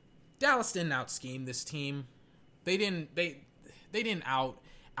 Dallas didn't out-scheme this team. They didn't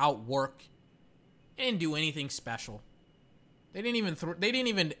outwork. They didn't do anything special. They didn't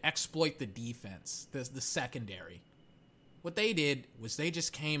even exploit the defense, the secondary. What they did was they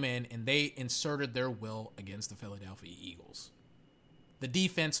just came in and they inserted their will against the Philadelphia Eagles. The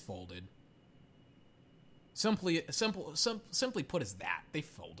defense folded. Simply put as that. They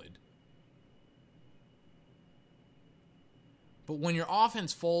folded. But when your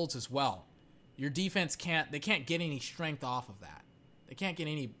offense folds as well, your defense can't get any strength off of that. They can't get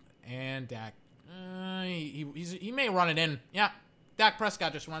any. And Dak, he may run it in. Yeah, Dak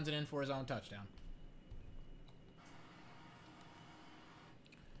Prescott just runs it in for his own touchdown.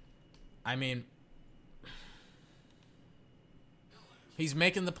 I mean, he's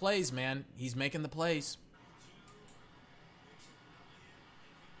making the plays, man. He's making the plays.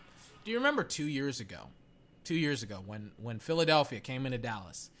 Do you remember 2 years ago? 2 years ago when Philadelphia came into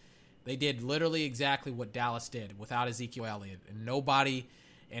Dallas, they did literally exactly what Dallas did without Ezekiel Elliott. And nobody,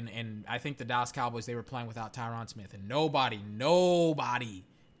 and I think the Dallas Cowboys, they were playing without Tyron Smith. And nobody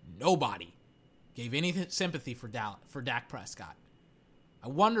gave any sympathy for Dak Prescott. I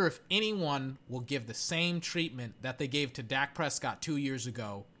wonder if anyone will give the same treatment that they gave to Dak Prescott 2 years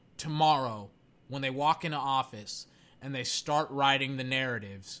ago tomorrow when they walk into office and they start writing the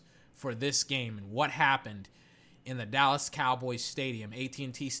narratives for this game and what happened in the Dallas Cowboys Stadium,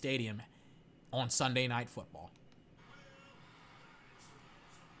 AT&T Stadium, on Sunday Night Football.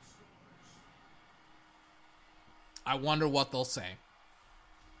 I wonder what they'll say.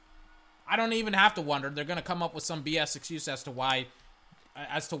 I don't even have to wonder. They're going to come up with some BS excuse as to why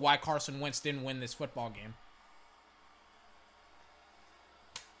Carson Wentz didn't win this football game.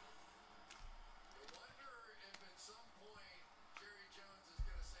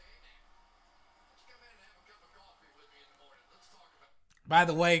 By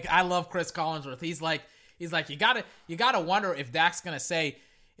the way, I love Chris Collinsworth. He's like you gotta wonder if Dak's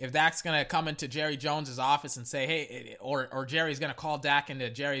gonna come into Jerry Jones's office and say, hey, or Jerry's gonna call Dak into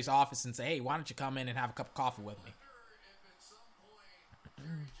Jerry's office and say, hey, why don't you come in and have a cup of coffee with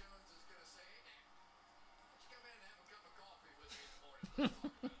me?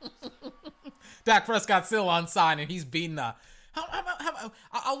 Dak Prescott still unsigned, and he's beating the.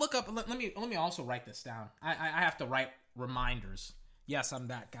 I'll look up. Let me also write this down. I have to write reminders. Yes, I'm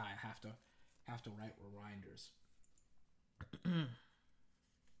that guy. I have to write reminders.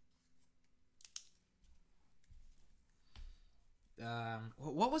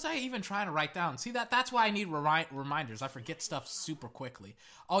 What was I even trying to write down? See, that's why I need reminders. I forget stuff super quickly.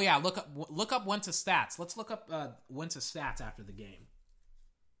 Oh yeah, look up Wentz's stats. Let's look up Wentz's stats after the game.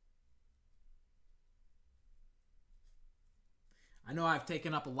 I know I've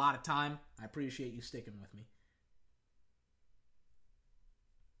taken up a lot of time. I appreciate you sticking with me.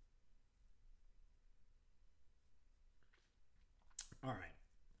 All right.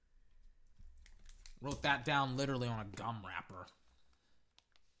 Wrote that down literally on a gum wrapper.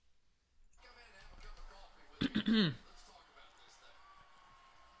 That's 21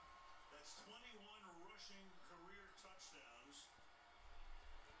 rushing career touchdowns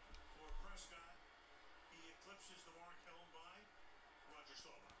for Prescott. He eclipses the mark held by Roger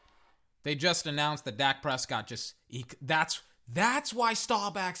Staubach. They just announced that Dak Prescott that's why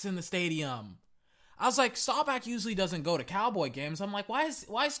Staubach's in the stadium. I was like, Staubach usually doesn't go to Cowboy games. I'm like, why is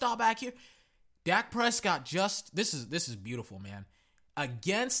Staubach here? Dak Prescott this is beautiful, man.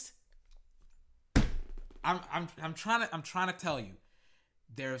 Against I'm trying to tell you,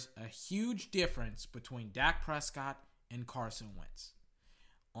 there's a huge difference between Dak Prescott and Carson Wentz.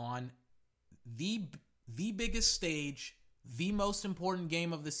 On the biggest stage the most important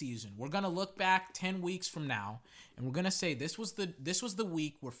game of the season. We're going to look back 10 weeks from now, and we're going to say this was the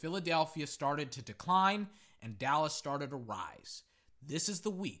week where Philadelphia started to decline and Dallas started to rise. This is the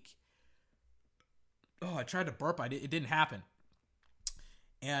week. Oh, I tried to burp. It didn't happen.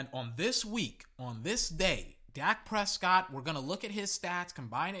 And on this week, on this day, Dak Prescott, we're going to look at his stats,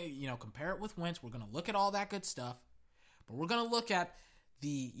 combine it, compare it with Wentz. We're going to look at all that good stuff. But we're going to look at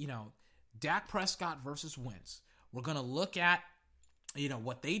the, Dak Prescott versus Wentz. We're going to look at,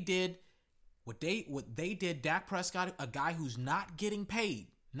 what they did. What they did, Dak Prescott, a guy who's not getting paid,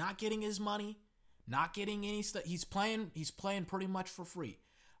 not getting his money, not getting any stuff. He's playing pretty much for free.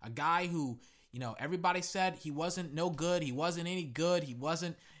 A guy who, everybody said he wasn't no good. He wasn't any good. He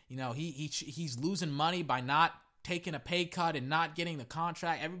wasn't, he's losing money by not taking a pay cut and not getting the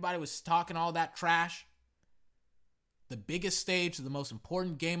contract. Everybody was talking all that trash. The biggest stage, the most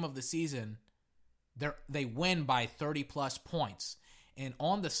important game of the season, they win by 30-plus points. And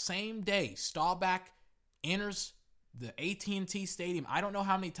on the same day, Staubach enters the AT&T Stadium. I don't know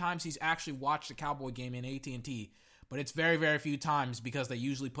how many times he's actually watched a Cowboy game in AT&T, but it's very, very few times because they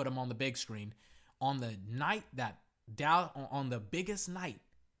usually put him on the big screen. On the night on the biggest night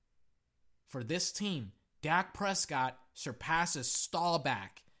for this team, Dak Prescott surpasses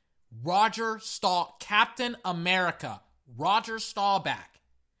Staubach. Captain America, Roger Staubach,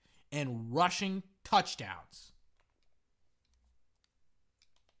 in rushing touchdowns.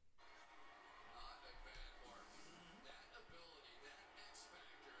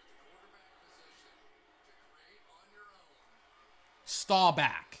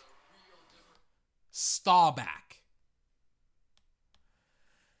 Staubach.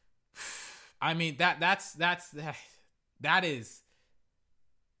 I mean, that is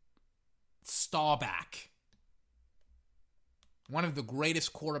Staubach. One of the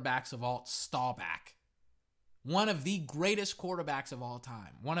greatest quarterbacks of all, Staubach. One of the greatest quarterbacks of all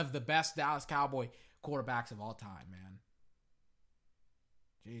time. One of the best Dallas Cowboy quarterbacks of all time, man.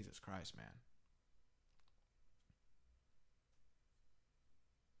 Jesus Christ, man.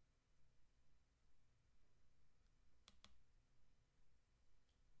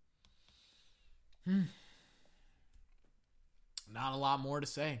 Not a lot more to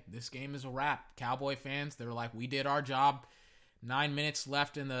say. This game is a wrap. Cowboy fans, they're like, we did our job. 9 minutes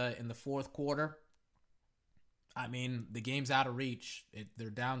left in the fourth quarter. I mean, the game's out of reach. They're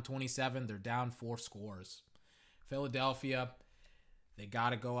down 27. They're down 4 scores. Philadelphia, they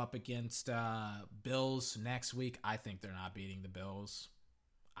got to go up against Bills next week. I think they're not beating the Bills.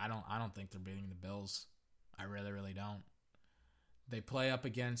 I don't think they're beating the Bills. I really, really don't. They play up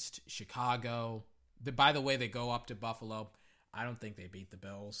against Chicago. By the way, they go up to Buffalo. I don't think they beat the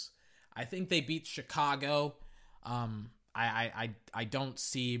Bills. I think they beat Chicago. I don't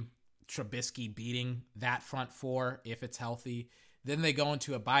see Trubisky beating that front four if it's healthy. Then they go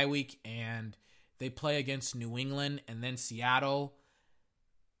into a bye week and they play against New England and then Seattle.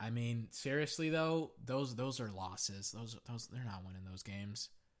 I mean, seriously though, those are losses. Those they're not winning those games.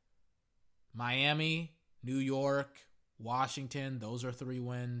 Miami, New York, Washington, those are 3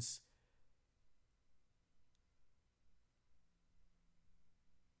 wins.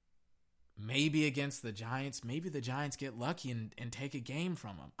 Maybe against the Giants. Maybe the Giants get lucky and take a game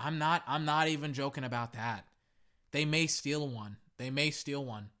from them. I'm not even joking about that. They may steal one. I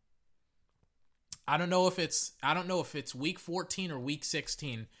don't know if it's week 14 or week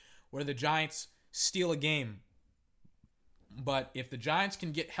 16 where the Giants steal a game. But if the Giants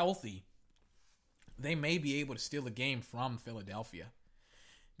can get healthy, they may be able to steal a game from Philadelphia.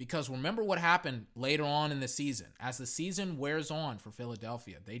 Because remember what happened later on in the season. As the season wears on for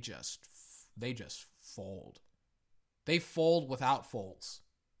Philadelphia, they just fold. They fold without Foles.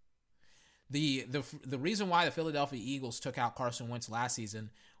 The reason why the Philadelphia Eagles took out Carson Wentz last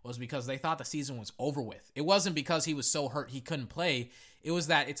season was because they thought the season was over with. It wasn't because he was so hurt he couldn't play. It was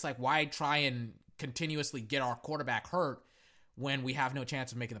that it's like, why try and continuously get our quarterback hurt when we have no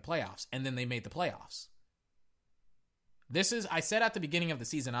chance of making the playoffs? And then they made the playoffs. I said at the beginning of the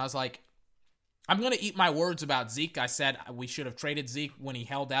season, I was like, I'm going to eat my words about Zeke. I said we should have traded Zeke when he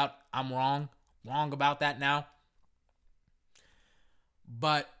held out. I'm wrong about that now.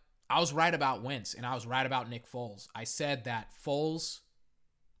 But I was right about Wentz, and I was right about Nick Foles. I said that Foles,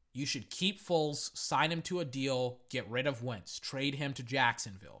 you should keep Foles, sign him to a deal, get rid of Wentz, trade him to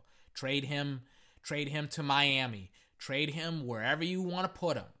Jacksonville, trade him to Miami, trade him wherever you want to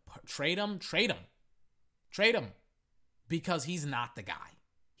put him. Trade him. Because he's not the guy.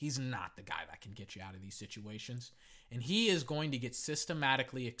 He's not the guy that can get you out of these situations. And he is going to get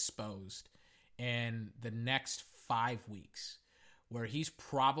systematically exposed in the next 5 weeks, where he's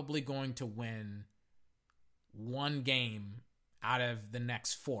probably going to win one game out of the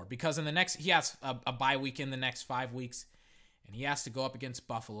next 4, because in the next he has a bye week in the next 5 weeks, and he has to go up against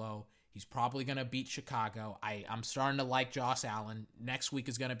Buffalo. He's probably going to beat Chicago. I'm starting to like Josh Allen. Next week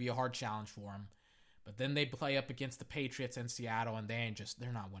is going to be a hard challenge for him. But then they play up against the Patriots and Seattle, and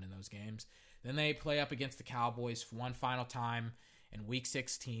they're not winning those games. Then they play up against the Cowboys for one final time in Week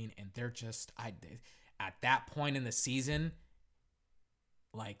 16, and they're just at that point in the season,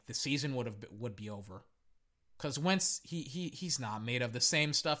 like the season would be over, because Wentz he's not made of the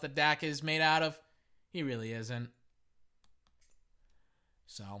same stuff that Dak is made out of. He really isn't.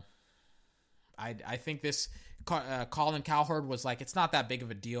 So I think this Colin Cowherd was like, it's not that big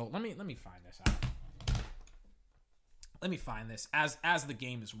of a deal. Let me find this out. Let me find this as the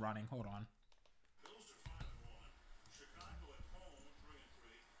game is running. Hold on. Bills are 5-1. Chicago at home 3-3.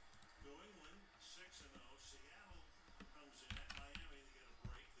 New England 6-0. Seattle comes in at Miami. They get a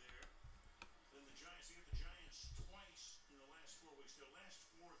break there. Then the Giants. They get the Giants twice in the last 4 weeks. Their last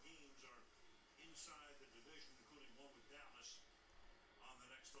 4 games are inside the division, including one with Dallas on the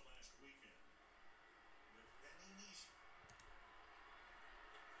next to last weekend. That ain't easy. And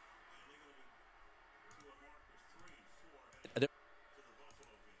they're going to be to a mark of 3-4 heading to the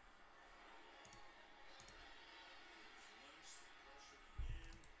Buffalo game. Here's Lentz, pressure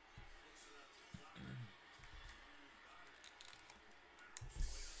again, flicks it out to Goddard.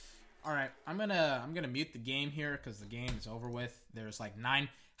 All right, I'm gonna mute the game here because the game is over with. There's like 9.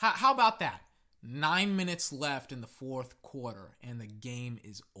 How about that? 9 minutes left in the 4th quarter, and the game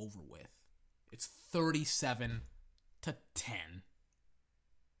is over with. It's 37-10.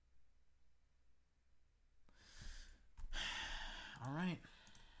 All right.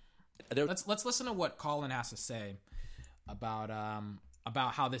 Let's listen to what Colin has to say about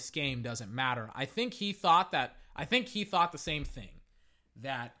how this game doesn't matter. I think he thought the same thing,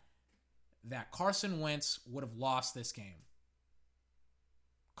 that Carson Wentz would have lost this game.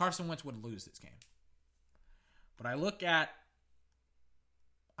 Carson Wentz would lose this game. But I look at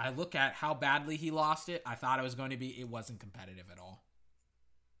how badly he lost it. I thought it was going to be. It wasn't competitive at all.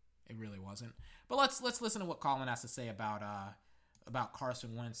 It really wasn't. But let's listen to what Colin has to say about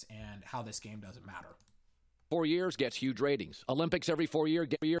Carson Wentz and how this game doesn't matter. 4 years gets huge ratings. Olympics every 4 year.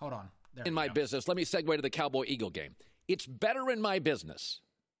 Hold on. In my business, let me segue to the Cowboy-Eagle game. It's better in my business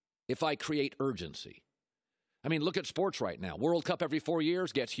if I create urgency. I mean, look at sports right now. World Cup every 4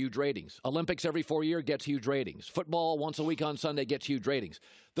 years gets huge ratings. Olympics every 4 years gets huge ratings. Football once a week on Sunday gets huge ratings.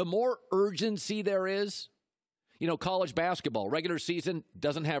 The more urgency there is, college basketball, regular season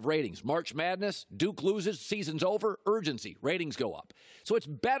doesn't have ratings. March Madness, Duke loses, season's over, urgency, ratings go up. So it's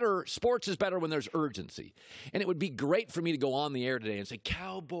better, sports is better when there's urgency. And it would be great for me to go on the air today and say,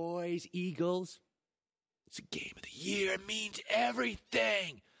 Cowboys, Eagles, it's a game of the year, it means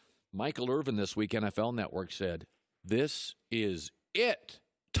everything. Michael Irvin this week, NFL Network, said, this is it.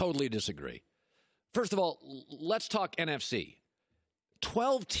 Totally disagree. First of all, let's talk NFC.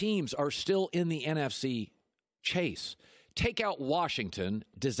 12 teams are still in the NFC chase. Take out Washington,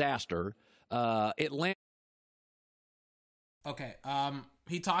 disaster. Atlanta. Okay.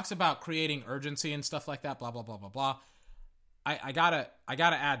 He talks about creating urgency and stuff like that. Blah blah blah blah blah. I gotta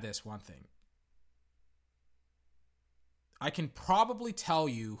add this one thing. I can probably tell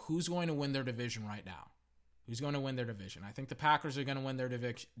you who's going to win their division right now. Who's going to win their division? I think the Packers are going to win their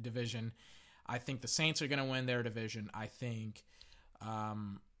division. I think the Saints are going to win their division. I think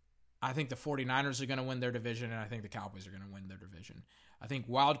the 49ers are going to win their division, and I think the Cowboys are going to win their division. I think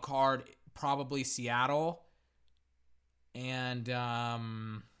wild card, probably Seattle. And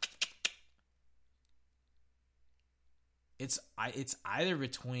it's either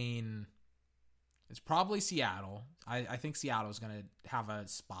between... It's probably Seattle. I think Seattle is going to have a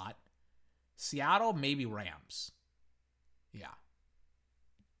spot. Seattle, maybe Rams. Yeah.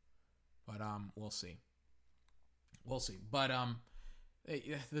 But we'll see. But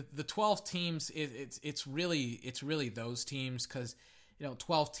the 12 teams, it's really those teams, because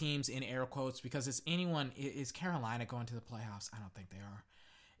 12 teams in air quotes, because it's anyone. Is Carolina going to the playoffs? I don't think they are.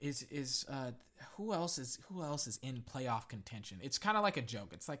 Who else is in playoff contention? It's kind of like a joke.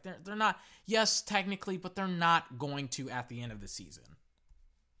 It's like they're not, yes, technically, but they're not going to at the end of the season.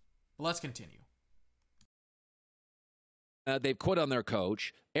 But let's continue. They've quit on their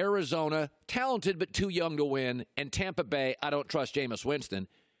coach. Arizona, talented but too young to win. And Tampa Bay, I don't trust Jameis Winston.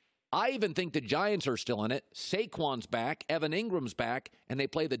 I even think the Giants are still in it. Saquon's back. Evan Ingram's back. And they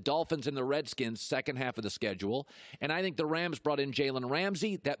play the Dolphins and the Redskins second half of the schedule. And I think the Rams brought in Jalen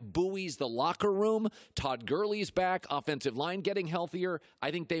Ramsey. That buoys the locker room. Todd Gurley's back. Offensive line getting healthier.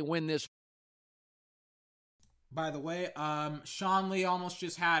 I think they win this. By the way, Sean Lee almost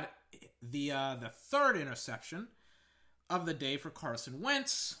just had the third interception of the day for Carson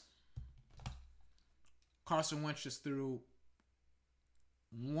Wentz. Carson Wentz just threw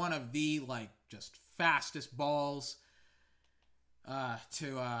one of the just fastest balls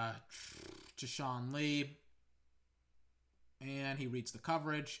to Sean Lee, and he reads the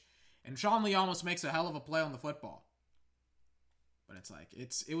coverage, and Sean Lee almost makes a hell of a play on the football. But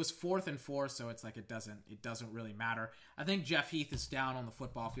it was 4th and 4, so it's like it doesn't really matter. I think Jeff Heath is down on the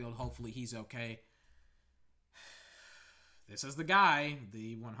football field. Hopefully he's okay. This is the guy,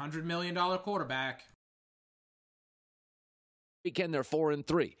 the $100 million quarterback. Weekend they're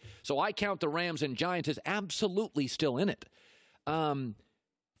 4-3, so I count the Rams and Giants as absolutely still in it.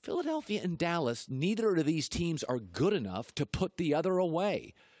 Philadelphia and Dallas, neither of these teams are good enough to put the other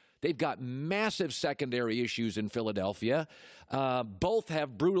away. They've got massive secondary issues in Philadelphia. Both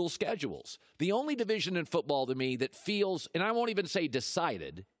have brutal schedules. The only division in football to me that feels, and I won't even say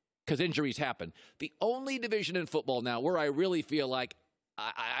decided, because injuries happen, the only division in football now where I really feel like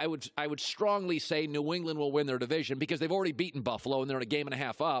I would strongly say New England will win their division because they've already beaten Buffalo and they're a game and a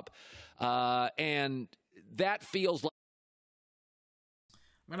half up. And that feels like...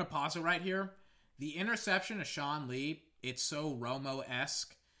 I'm going to pause it right here. The interception of Sean Lee, it's so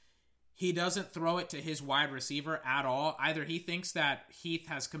Romo-esque. He doesn't throw it to his wide receiver at all. Either he thinks that Heath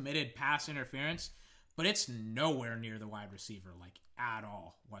has committed pass interference, but it's nowhere near the wide receiver, at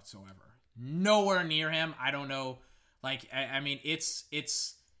all whatsoever. Nowhere near him. I don't know. I mean,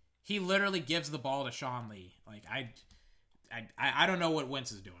 it's he literally gives the ball to Sean Lee. I don't know what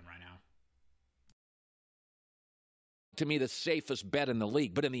Wentz is doing right now. To me, the safest bet in the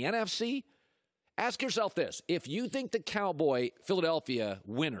league. But in the NFC, ask yourself this. If you think the Cowboy-Philadelphia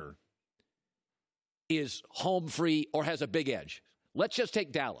winner is home free or has a big edge, let's just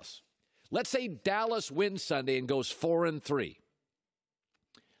take Dallas. Let's say Dallas wins Sunday and goes 4-3.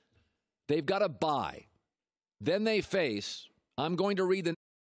 They've got a bye. Then they face, I'm going to read the...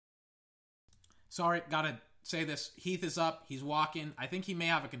 Sorry, gotta say this. Heath is up. He's walking. I think he may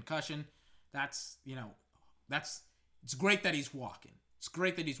have a concussion. It's great that he's walking. It's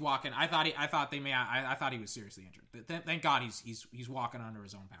great that he's walking. I thought he was seriously injured. But thank God he's walking under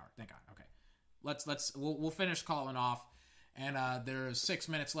his own power. Thank God. Okay. We'll finish calling off. And there's 6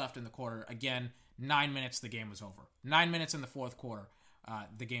 minutes left in the quarter. Again, 9 minutes, the game was over. 9 minutes in the fourth quarter.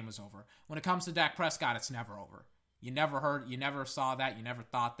 The game was over. When it comes to Dak Prescott, it's never over. You never saw that, you never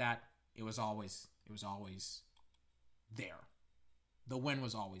thought that. It was always there. The win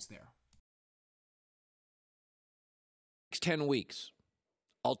was always there. 10 weeks.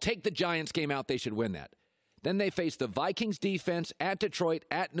 I'll take the Giants game out. They should win that. Then they face the Vikings defense at Detroit,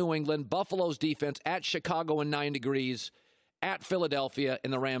 at New England, Buffalo's defense at Chicago in 9 degrees, at Philadelphia,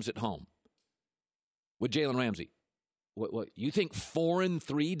 and the Rams at home with Jalen Ramsey. What you think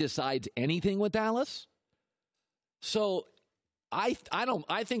 4-3 decides anything with Dallas? So I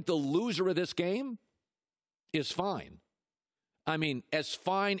think the loser of this game is fine. I mean, as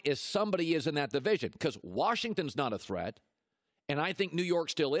fine as somebody is in that division, because Washington's not a threat, and I think New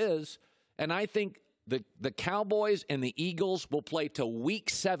York still is, and I think the Cowboys and the Eagles will play to Week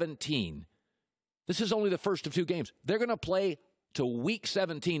 17. This is only the first of 2 games. They're going to play to Week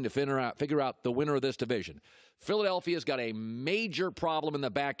 17 to figure out the winner of this division. Philadelphia's got a major problem in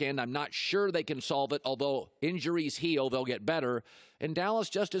the back end. I'm not sure they can solve it, although injuries heal, they'll get better. And Dallas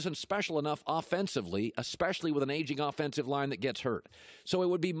just isn't special enough offensively, especially with an aging offensive line that gets hurt. So it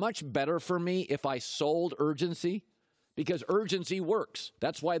would be much better for me if I sold urgency, because urgency works.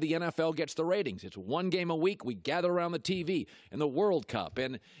 That's why the NFL gets the ratings. It's 1 game a week. We gather around the TV, and the World Cup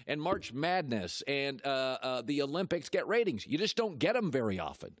and March Madness and the Olympics get ratings. You just don't get them very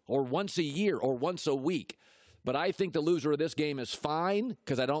often, or once a year, or once a week. But I think the loser of this game is fine,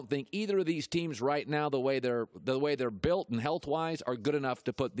 because I don't think either of these teams right now, the way they're built and health-wise, are good enough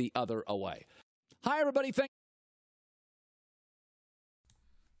to put the other away. Hi, everybody. The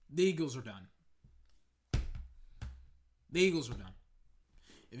Eagles are done. The Eagles are done.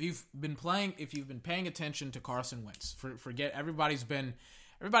 If you've been paying attention to Carson Wentz, forget everybody's been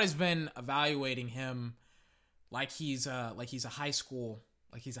evaluating him like he's a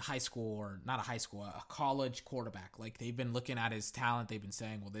college quarterback. Like, they've been looking at his talent. They've been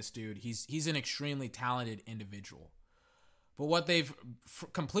saying, well, this dude, he's an extremely talented individual. But what they've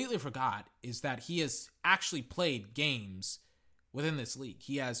completely forgot is that he has actually played games within this league.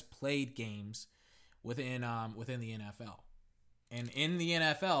 He has played games within the NFL. And in the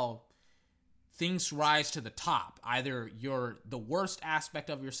NFL, things rise to the top. Either the worst aspect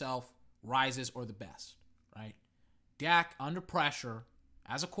of yourself rises, or the best, right? Dak, under pressure,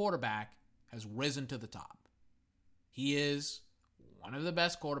 as a quarterback, has risen to the top. He is one of the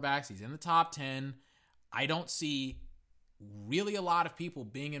best quarterbacks. He's in the top 10. I don't see really a lot of people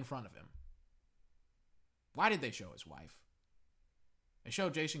being in front of him. Why did they show his wife? They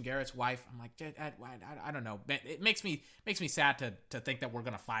showed Jason Garrett's wife. I'm like, I don't know. It makes me sad to think that we're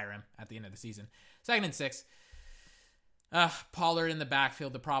going to fire him at the end of the season. 2nd and 6. Pollard in the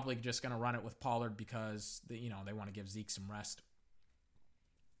backfield. They're probably just going to run it with Pollard because they want to give Zeke some rest.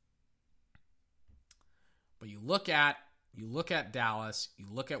 But you look at Dallas, you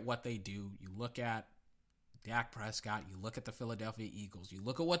look at what they do, you look at Dak Prescott, you look at the Philadelphia Eagles, you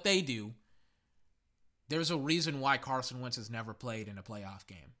look at what they do. There's a reason why Carson Wentz has never played in a playoff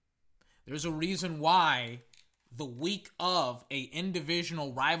game. There's a reason why the week of a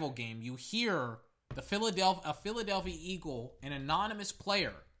in-divisional rival game, you hear a Philadelphia Eagle, an anonymous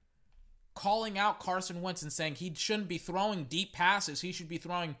player, calling out Carson Wentz and saying he shouldn't be throwing deep passes. He should be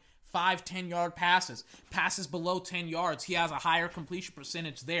throwing 5-10-yard passes below 10 yards. He has a higher completion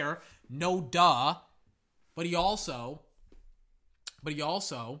percentage there. No duh. But he also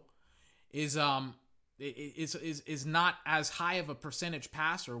is not as high of a percentage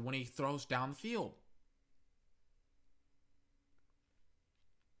passer when he throws down the field.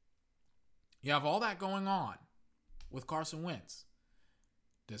 You have all that going on with Carson Wentz.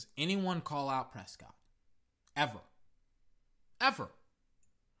 Does anyone call out Prescott? Ever.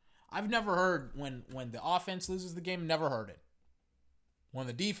 I've never heard when the offense loses the game, never heard it. When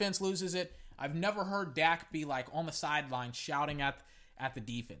the defense loses it, I've never heard Dak be like on the sideline shouting at the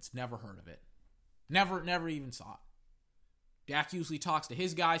defense. Never heard of it. Never even saw it. Dak usually talks to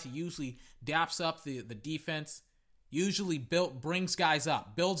his guys. He usually daps up the defense. Usually brings guys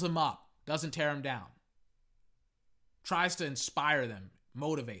up, builds them up, doesn't tear them down. Tries to inspire them,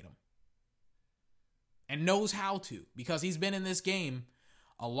 motivate them. And knows how to because he's been in this game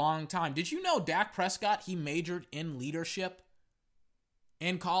a long time. Did you know Dak Prescott, he majored in leadership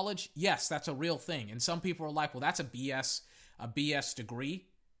in college? Yes, that's a real thing. And some people are like, well, that's a BS degree.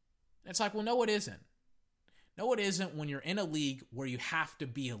 It's like, well, no, it isn't. No, it isn't when you're in a league where you have to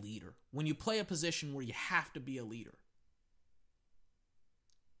be a leader. When you play a position where you have to be a leader.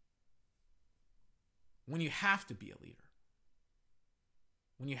 When you have to be a leader.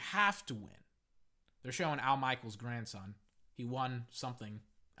 When you have to win. They're showing Al Michaels' grandson. He won something,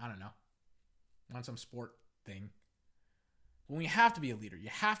 I don't know. Won some sport thing. When you have to be a leader, you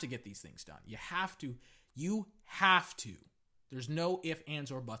have to get these things done. You have to. There's no ifs, ands,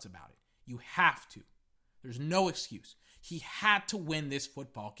 or buts about it. You have to. There's no excuse. He had to win this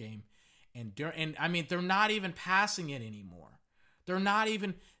football game. And I mean, they're not even passing it anymore. They're not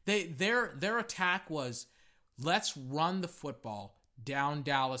even, their attack was, let's run the football down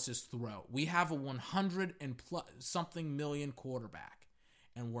Dallas's throat. We have a 100 and plus something million quarterback.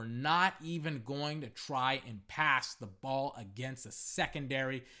 And we're not even going to try and pass the ball against a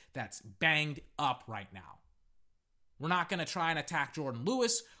secondary that's banged up right now. We're not going to try and attack Jordan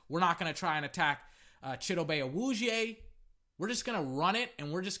Lewis. We're not going to try and attack Chidobe Awuzie. We're just going to run it,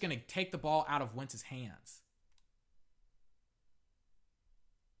 and we're just going to take the ball out of Wentz's hands.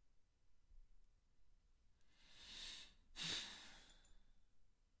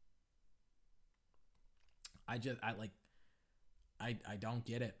 I don't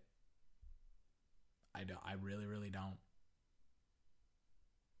get it. I really don't.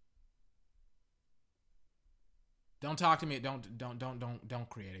 Don't talk to me. Don't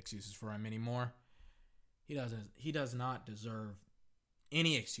create excuses for him anymore. He does not deserve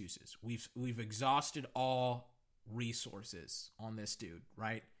any excuses. We've exhausted all resources on this dude,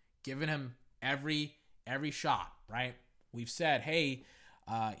 right? Given him every shot, right? We've said, hey,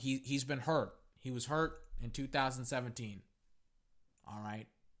 he's been hurt. He was hurt in 2017. All right.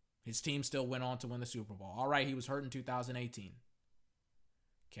 His team still went on to win the Super Bowl. All right, he was hurt in 2018.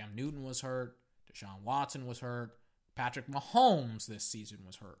 Cam Newton was hurt. Deshaun Watson was hurt. Patrick Mahomes this season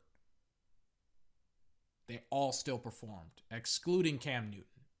was hurt. They all still performed, excluding Cam Newton.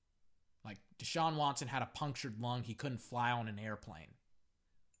 Like, Deshaun Watson had a punctured lung. He couldn't fly on an airplane.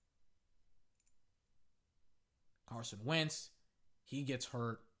 Carson Wentz, he gets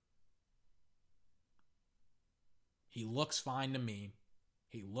hurt. He looks fine to me.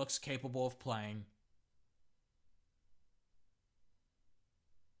 He looks capable of playing.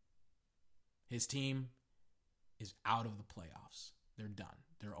 His team is out of the playoffs. They're done.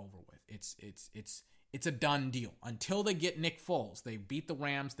 They're over with. It's a done deal. Until they get Nick Foles. They beat the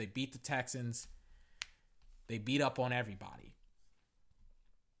Rams. They beat the Texans. They beat up on everybody.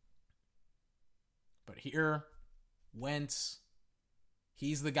 But here, Wentz,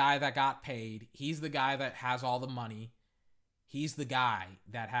 he's the guy that got paid. He's the guy that has all the money. He's the guy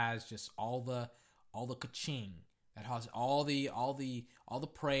that has just all the ka-ching, that has all the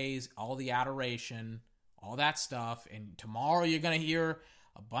praise, all the adoration, all that stuff. And tomorrow you're going to hear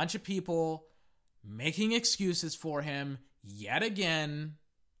a bunch of people making excuses for him yet again,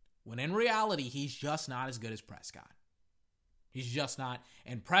 when in reality, he's just not as good as Prescott. He's just not.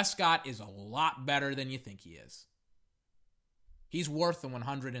 And Prescott is a lot better than you think he is. He's worth the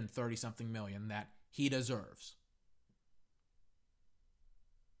 130-something million that he deserves.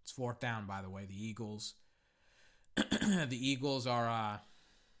 It's 4th down, by the way. The Eagles. The Eagles, they're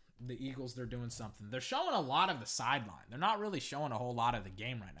doing something. They're showing a lot of the sideline. They're not really showing a whole lot of the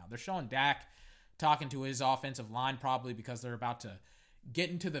game right now. They're showing Dak talking to his offensive line, probably because they're about to get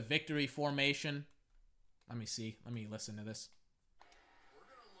into the victory formation. Let me see. Let me listen to this. We're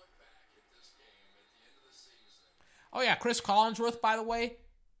going to look back at this game at the end of the season. Oh, yeah. Chris Collinsworth, by the way,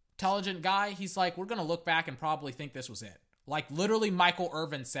 intelligent guy. He's like, we're going to look back and probably think this was it. Like, literally, Michael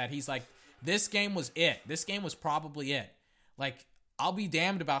Irvin said, he's like, this game was it. This game was probably it. Like, I'll be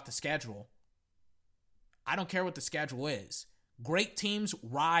damned about the schedule. I don't care what the schedule is. Great teams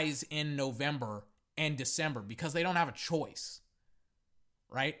rise in November and December because they don't have a choice.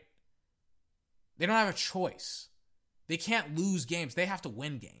 Right? They don't have a choice. They can't lose games. They have to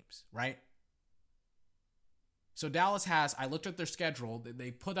win games, right? So Dallas has, I looked at their schedule.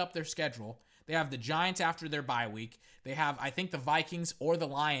 They put up their schedule. They have the Giants after their bye week. They have, I think, the Vikings or the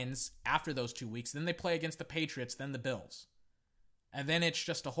Lions after those 2 weeks. Then they play against the Patriots, then the Bills. And then it's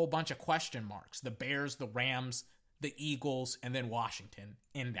just a whole bunch of question marks. The Bears, the Rams, the Eagles, and then Washington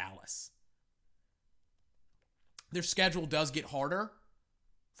in Dallas. Their schedule does get harder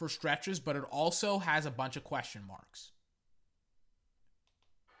for stretches, but it also has a bunch of question marks.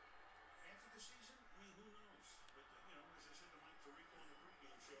 After the season, I mean, who knows? But, as I said to Mike Tirico on the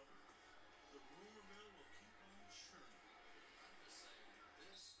pregame show, the rumor mill will keep on churning. I'm just saying,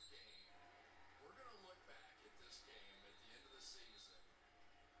 this game, we're going to look back at this game at the end of the season,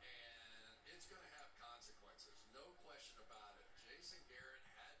 and it's going to have consequences. No question about it. Jason Garrett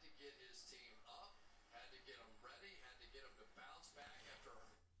had to get his team up, had to get them ready, had to get them to bounce back after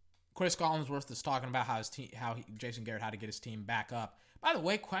Chris Collinsworth is talking about how Jason Garrett had to get his team back up. By the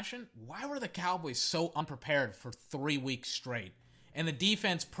way, question, why were the Cowboys so unprepared for 3 weeks straight? And the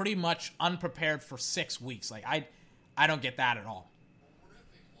defense pretty much unprepared for 6 weeks. Like, I don't get that at all.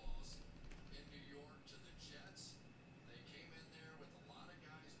 horrific loss in New York to the Jets. They came in there with a lot of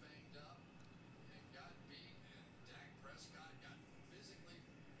guys banged up and got beat, and Dak Prescott got physically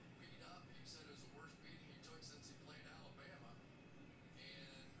beat up. He said it was the worst beating he took since he played Alabama.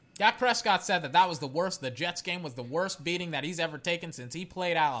 Dak Prescott said that was the worst. The Jets game was the worst beating that he's ever taken since he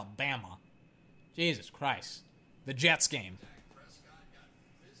played Alabama. Jesus Christ. The Jets game. Dak Prescott got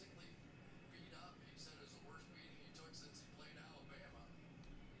physically beat up. He said it was the worst beating he took since he played Alabama.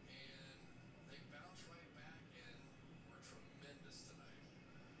 And they bounced right back and were tremendous tonight.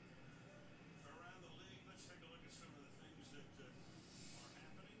 Around the league, let's take a look at some of the things that are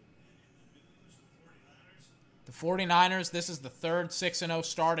happening in the news. The 49ers. The 49ers, this is the third 6-0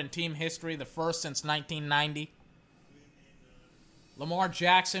 start in team history, the first since 1990. Lamar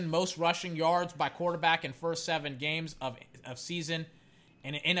Jackson, most rushing yards by quarterback in first 7 games of season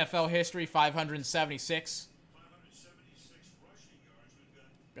in NFL history, 576. 576 rushing yards. We've got.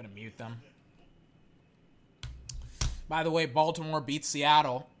 Gonna mute them. By the way, Baltimore beats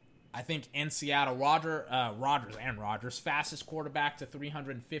Seattle. I think in Seattle, Rodgers, fastest quarterback to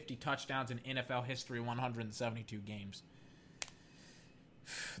 350 touchdowns in NFL history, 172 games.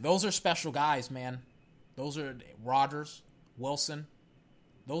 Those are special guys, man. Those are Rodgers, Wilson.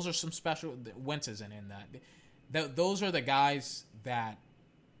 Those are some special. Wentz isn't in that. Those are the guys that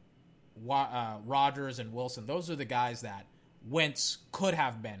Rodgers and Wilson. Those are the guys that Wentz could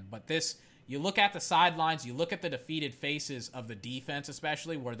have been. But this. You look at the sidelines, you look at the defeated faces of the defense,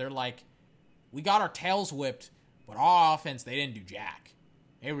 especially, where they're like, we got our tails whipped, but our offense, they didn't do jack.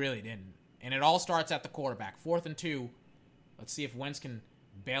 They really didn't. And it all starts at the quarterback. 4th and 2. Let's see if Wentz can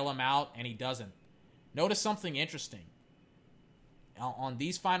bail him out, and he doesn't. Notice something interesting. On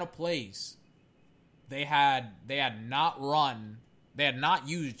these final plays, they had not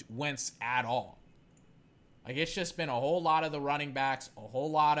used Wentz at all. Like, it's just been a whole lot of the running backs, a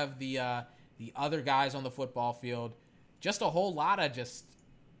whole lot of the other guys on the football field, just a whole lot of just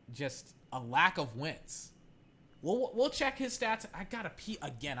a lack of Wentz. We'll check his stats. I gotta pee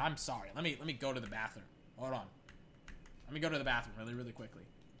again. I'm sorry. Let me go to the bathroom. Hold on. Let me go to the bathroom really quickly.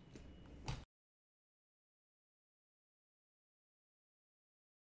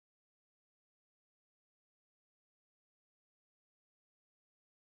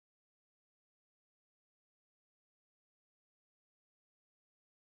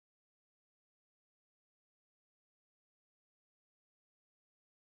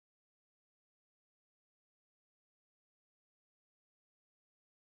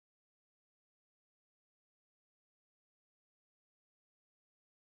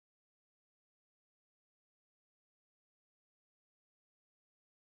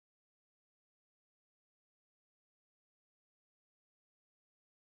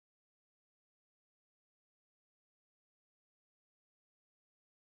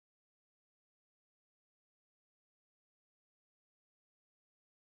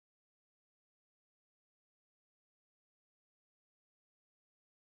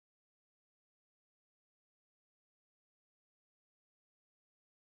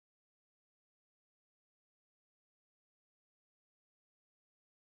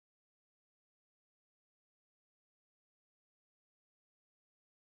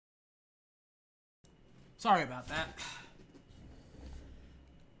 Sorry about that.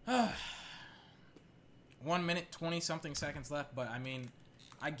 1 minute, 20-something seconds left, but I mean,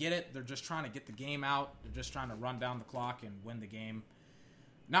 I get it. They're just trying to get the game out. They're just trying to run down the clock and win the game.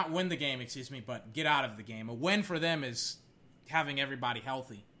 Not win the game, excuse me, but get out of the game. A win for them is having everybody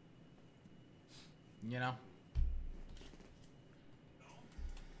healthy. You know?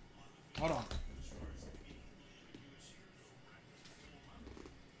 Hold on.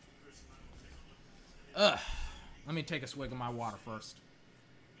 Let me take a swig of my water first.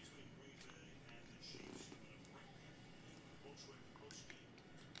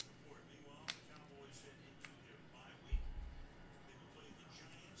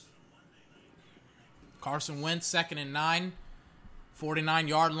 Carson Wentz, 2nd and 9,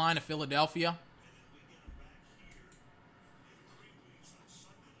 49-yard line of Philadelphia.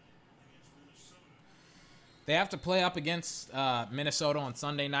 They have to play up against Minnesota on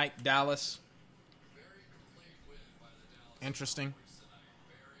Sunday night, Dallas. Interesting.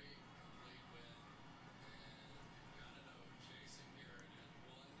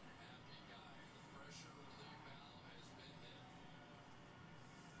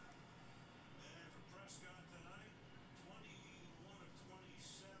 Prescott tonight, 21 of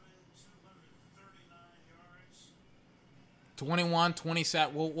 27, 239 yards. 21,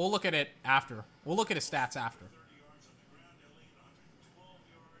 27. We'll look at it after. We'll look at his stats after. 30 yards on the ground, Elliott, 112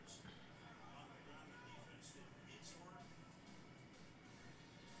 yards on the ground. The defense did its work.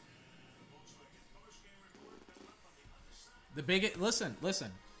 And Volkswagen post-game report coming up on the other side. The big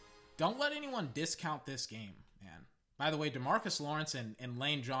listen. Don't let anyone discount this game, man. By the way, DeMarcus Lawrence and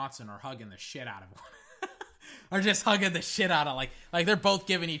Lane Johnson are hugging the shit out of one. Are just hugging the shit out of like they're both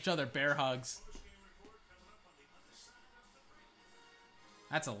giving each other bear hugs.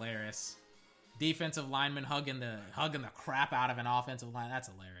 That's hilarious. Defensive lineman hugging the crap out of an offensive line. That's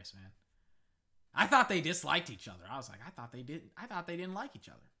hilarious, man. I thought they disliked each other. I was like, I thought they didn't like each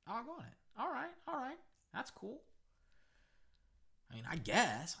other. I'll go on it. All right. That's cool. I mean, I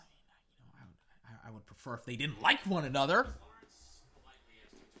guess. I would prefer if they didn't like one another. Lawrence politely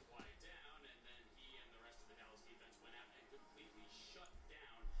asked him to quiet down, and then he and the rest of the Dallas defense went out and completely shut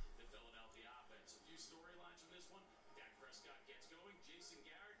down the Philadelphia offense. A few storylines from this one. Dak Prescott gets going. Jason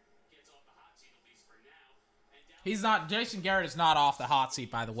Garrett gets off the hot seat, at least for now. And Jason Garrett is not off the hot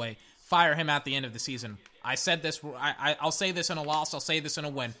seat, by the way. Fire him at the end of the season. I said this. I'll say this in a loss. I'll say this in a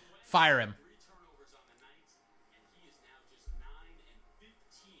win. Fire him.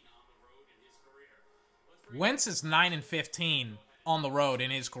 Wentz is 9 and 15 on the road in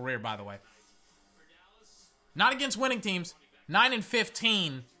his career, by the way. Not against winning teams. 9 and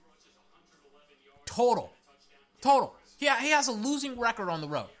 15 total. Yeah, he has a losing record on the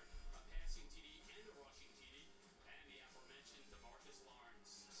road.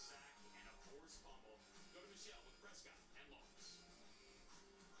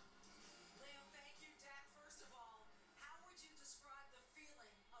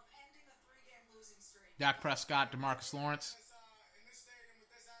 Dak Prescott, DeMarcus Lawrence.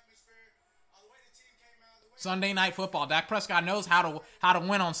 Sunday Night Football. Dak Prescott knows how to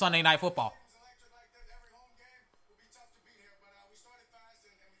win on Sunday Night Football.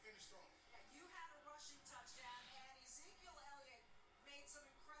 You had a rushing touchdown, and Ezekiel Elliott made some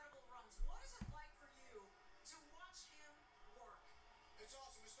incredible runs. What is it like for you to watch him work? It's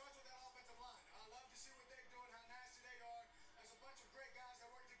awesome. It starts with that offensive line. I love to see what they're doing, how nasty they are. There's a bunch of great guys that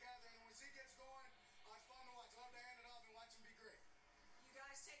work together, and when Zeke gets going, it's fun to watch. Love to hand it off and watch him be great. You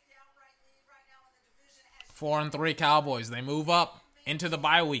guys take the outright lead right now in the division. 4-3 Cowboys. They move up into the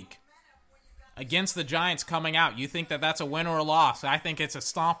bye week against the Giants coming out. You think that that's a win or a loss? I think it's a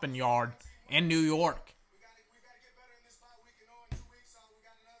stomping yard in New York. We got to get better in this bye week. You know, in 2 weeks, we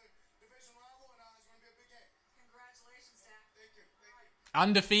got another division rival, and it's going to be a big game. Congratulations, Dak. Thank you.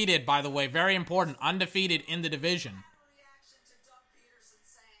 Undefeated, by the way. Very important. Undefeated in the division. Reaction to Doug Peterson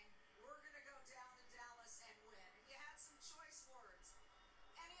saying, we're going to go down to Dallas and win. And you had some choice words.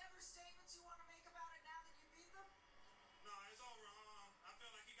 Any other statements you want to make about it now that you beat them? No, it's over. I feel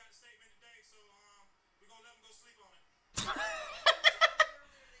like he got a statement today, so we're going to let him go sleep on it.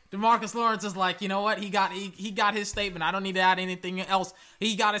 DeMarcus Lawrence is like, you know what? He got his statement. I don't need to add anything else.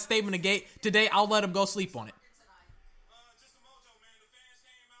 He got his statement today. I'll let him go sleep on it. Just a mojo, man. The fans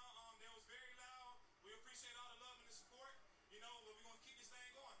came out. They was very loud. We appreciate all the love and the support. You know, but we're going to keep this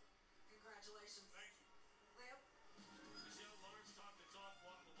thing going. Congratulations. Thank you. Liam? Michelle Lawrence talked the talk,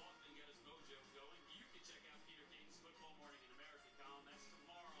 walk the walk, and get his mojo going. You can check out Peter King's Football Morning in America column. That's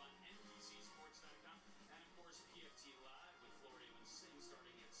tomorrow on NBCSports.com. And, of course, PFT Live with Florian and Singh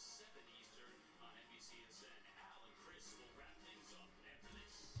starting at 7 Eastern on NBCSN. Al and Chris will wrap things up after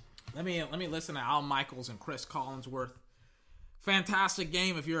this. Let me listen to Al Michaels and Chris Collinsworth. Fantastic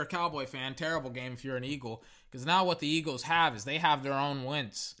game if you're a Cowboy fan. Terrible game if you're an Eagle. Because now what the Eagles have is they have their own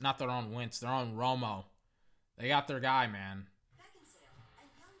Wentz. Not their own Wentz, their own Romo. They got their guy, man.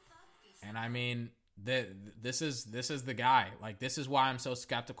 And I mean, this is the guy. Like, this is why I'm so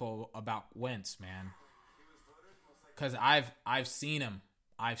skeptical about Wentz, man. Because I've seen him.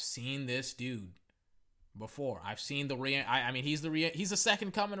 I've seen this dude before. I've seen I mean, he's the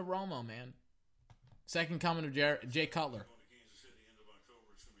second coming of Romo, man. Second coming of Jay Cutler.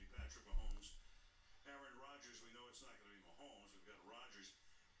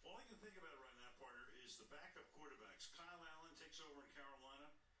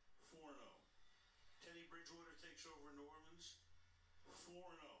 Bridgewater takes over New Orleans, 4-0.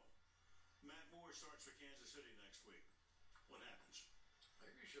 Matt Moore starts for Kansas City next week. What happens?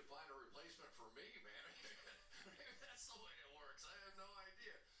 Maybe you should find a replacement for me, man. Maybe that's the way it works. I have no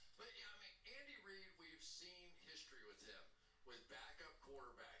idea. But, yeah, I mean, Andy Reid, we've seen history with him, with backup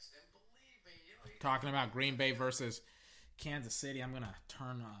quarterbacks. And believe me, you know... Talking about Green Bay versus Kansas City, I'm going to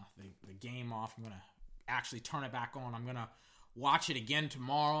turn the game off. I'm going to actually turn it back on. I'm going to watch it again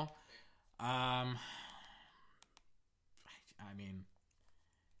tomorrow. I mean,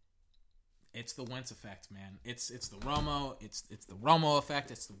 it's the Wentz effect, man. It's the Romo. It's the Romo effect.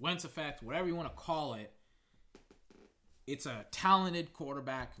 It's the Wentz effect. Whatever you want to call it. It's a talented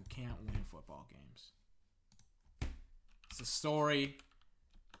quarterback who can't win football games. It's a story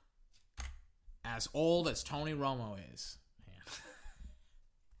as old as Tony Romo is.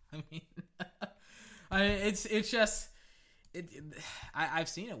 Man. I mean, it's just I've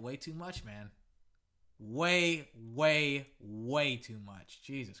seen it way too much, man. Way too much.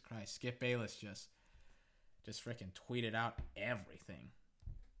 Jesus Christ. Skip Bayless just freaking tweeted out everything.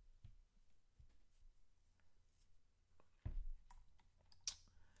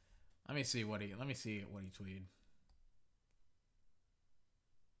 Let me see what he tweeted.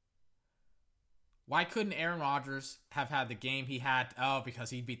 Why couldn't Aaron Rodgers have had the game he had? Oh, because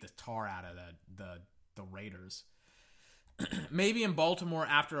he beat the tar out of the Raiders. Maybe in Baltimore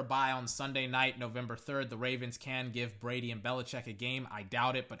after a bye on Sunday night, November 3rd, the Ravens can give Brady and Belichick a game. I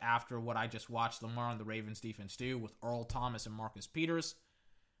doubt it, but after what I just watched Lamar and the Ravens defense do with Earl Thomas and Marcus Peters,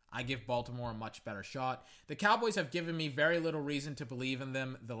 I give Baltimore a much better shot. The Cowboys have given me very little reason to believe in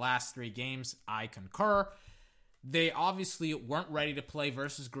them the last 3 games. I concur. They obviously weren't ready to play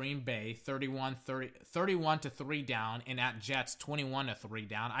versus Green Bay, 31-3 down, and at Jets, 21-3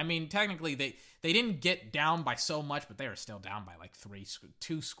 down. I mean, technically, they didn't get down by so much, but they were still down by like 3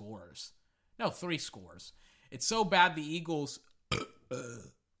 scores. No, 3 scores. It's so bad the Eagles,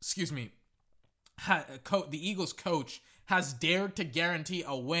 excuse me, the Eagles coach has dared to guarantee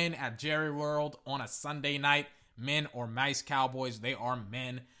a win at Jerry World on a Sunday night. Men or mice Cowboys, they are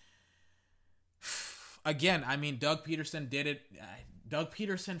men. Again, I mean, Doug Peterson did it. Doug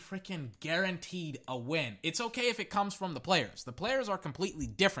Peterson freaking guaranteed a win. It's okay if it comes from the players. The players are completely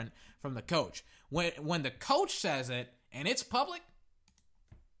different from the coach. When the coach says it and it's public,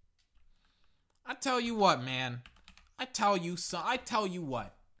 I tell you what, man. I tell you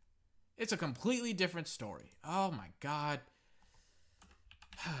what. It's a completely different story. Oh my God.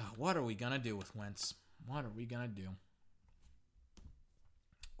 What are we gonna do with Wentz? What are we gonna do?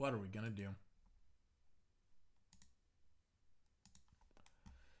 What are we gonna do?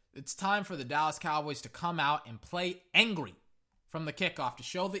 It's time for the Dallas Cowboys to come out and play angry from the kickoff to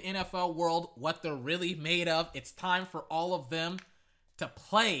show the NFL world what they're really made of. It's time for all of them to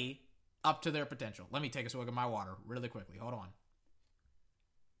play up to their potential. Let me take a swig of my water really quickly. Hold on.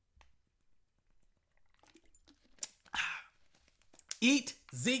 Eat,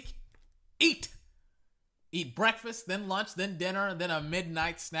 Zeke, eat. Eat breakfast, then lunch, then dinner, then a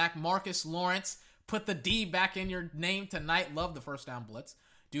midnight snack. Marcus Lawrence, put the D back in your name tonight. Love the first down blitz.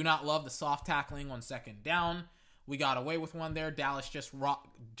 Do not love the soft tackling on second down. We got away with one there. Dallas just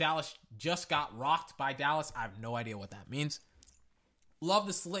got rocked by Dallas. I have no idea what that means. Love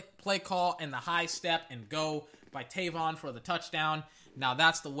the slick play call and the high step and go by Tavon for the touchdown. Now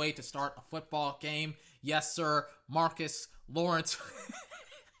that's the way to start a football game. Yes, sir. Marcus Lawrence.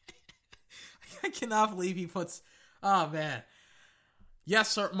 I cannot believe he puts... Oh, man. Yes,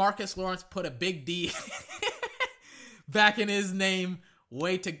 sir. Marcus Lawrence put a big D back in his name.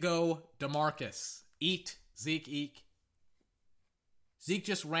 Way to go, DeMarcus. Eat, Zeke, eat. Zeke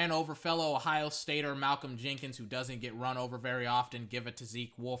just ran over fellow Ohio Stater Malcolm Jenkins, who doesn't get run over very often. Give it to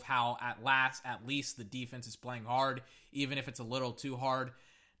Zeke. Wolf Howl. At least the defense is playing hard, even if it's a little too hard.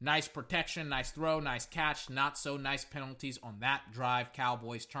 Nice protection, nice throw, nice catch. Not so nice penalties on that drive.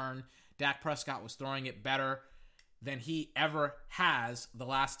 Cowboys turn. Dak Prescott was throwing it better. than he ever has the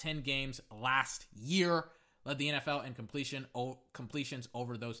last 10 games last year. Led the NFL in completions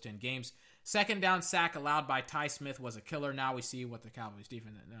over those 10 games. Second down sack allowed by Ty Smith was a killer. Now we see what the Cowboys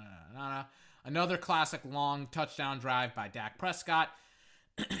defense... Another classic long touchdown drive by Dak Prescott.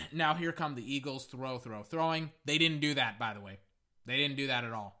 Now here come the Eagles throwing. They didn't do that, by the way. They didn't do that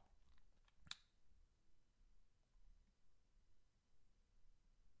at all.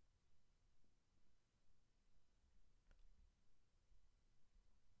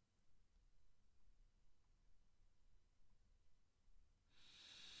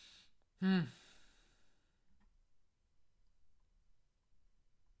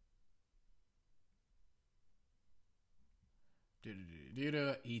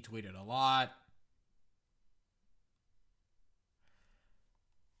 He tweeted a lot.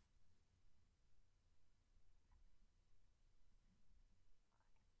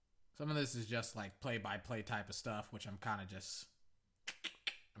 Some of this is just like play-by-play type of stuff, which I'm kind of just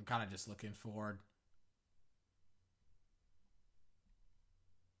looking forward.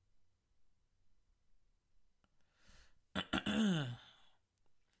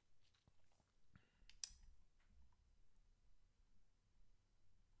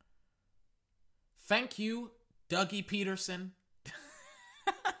 Thank you, Dougie Peterson.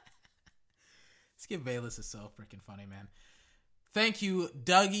 Skip Bayless is so freaking funny, man. Thank you,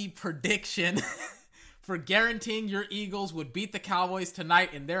 Dougie Prediction, for guaranteeing your Eagles would beat the Cowboys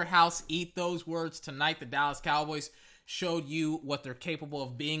tonight in their house. Eat those words tonight. The Dallas Cowboys showed you what they're capable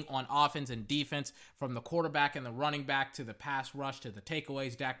of being on offense and defense, from the quarterback and the running back to the pass rush to the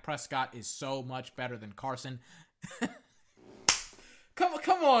takeaways. Dak Prescott is so much better than Carson.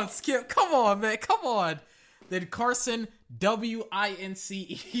 Come on, Skip. Come on, man. Come on. Then Carson, WINCE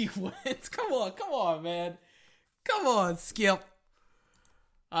wins. Come on, man. Come on, Skip.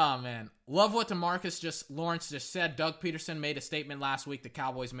 Oh, man. Love what Lawrence just said. Doug Peterson made a statement last week. The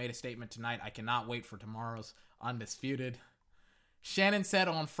Cowboys made a statement tonight. I cannot wait for tomorrow's Undisputed. Shannon said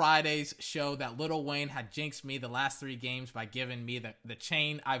on Friday's show that Lil Wayne had jinxed me the last 3 games by giving me the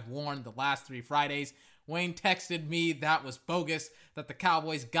chain I've worn the last 3 Fridays. Wayne texted me that was bogus, that the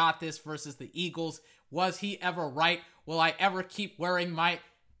Cowboys got this versus the Eagles. Was he ever right? Will I ever keep wearing my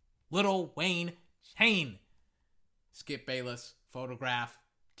Lil Wayne chain? Skip Bayless photograph.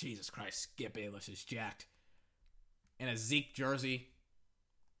 Jesus Christ, Skip Bayless is jacked. In a Zeke jersey.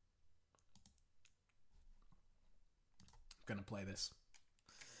 I'm gonna play this.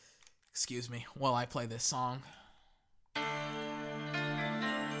 Excuse me while I play this song.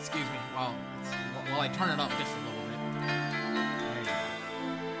 Excuse me while I turn it up just a little bit. There you go.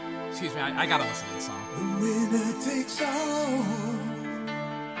 Excuse me, I gotta listen to this song. The winner takes all.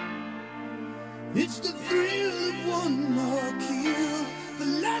 It's the thrill of one more kill, the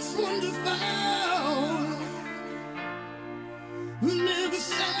last one to fall. Who never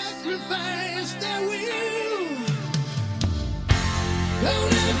sacrifice their will.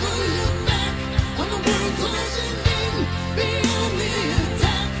 Don't ever look back on the world closing in. Be on the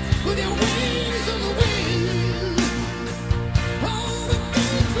attack with your wings on the wind. All the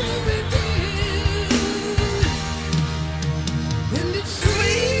things will begin. And it's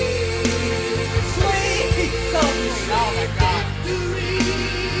sweet, sweet, so sweet. Oh my God. Victory.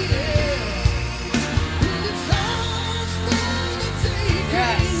 And it's ours for the taking.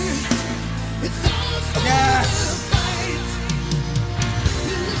 Yes. It's ours for Yes. the fight.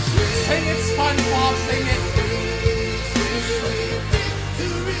 Sing it, SpongeBob, sing it.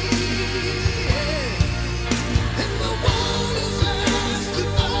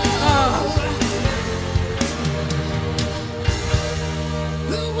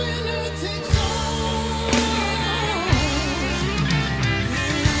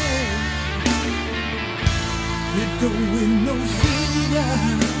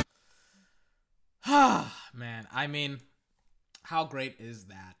 Man, I mean, how great is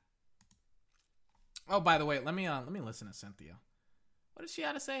that? Oh, by the way, let me listen to Cynthia. What did she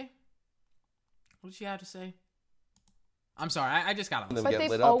have to say? What did she have to say? I'm sorry, I just gotta listen. But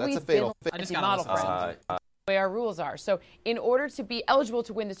they've always been a model for the way our rules are. So in order to be eligible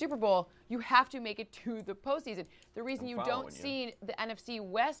to win the Super Bowl, you have to make it to the postseason. The reason you don't see the NFC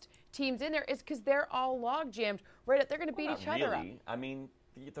West teams in there is because they're all log jammed. Right, they're going to beat each other up. I mean,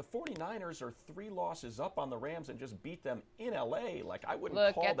 the 49ers are 3 losses up on the Rams and just beat them in LA. Like, I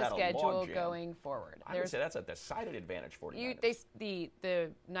wouldn't call that a log jam. Look at the schedule going forward. I would say that's a decided advantage for 49ers.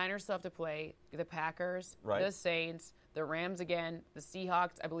 The Niners still have to play the Packers, right, the Saints, the Rams again, the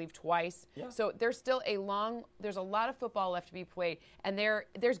Seahawks, I believe, twice. Yeah. So there's still there's a lot of football left to be played, and there's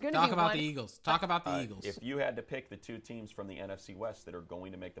going to be Talk about the Eagles. Talk about the Eagles. If you had to pick the two teams from the NFC West that are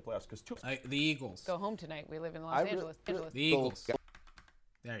going to make the playoffs, because the Eagles go home tonight. We live in Los Angeles. The Eagles.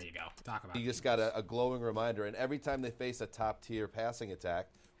 There you go. Talk about. You just got a glowing reminder, and every time they face a top-tier passing attack,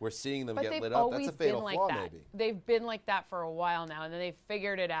 we're seeing them get lit up. That's a fatal flaw, maybe. They've been like that for a while now, and then they've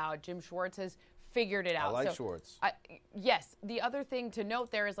figured it out. Jim Schwartz has figured it out. I like Schwartz. Yes. The other thing to note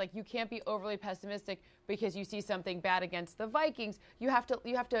there is, like, you can't be overly pessimistic because you see something bad against the Vikings. You have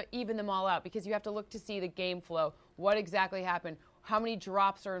to even them all out because you have to look to see the game flow. What exactly happened? How many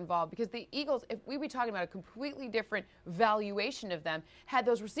drops are involved? Because the Eagles, if we be talking about a completely different valuation of them, had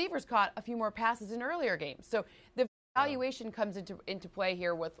those receivers caught a few more passes in earlier games. So the valuation comes into play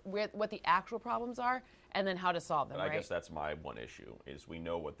here with what the actual problems are and then how to solve them. But I right? guess that's my one issue is we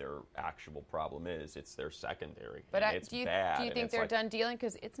know what their actual problem is. It's their secondary. But and it's bad. Do you think they're done dealing?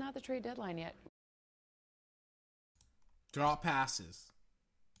 Because it's not the trade deadline yet. Drop passes.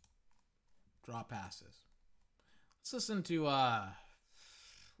 Let's listen to,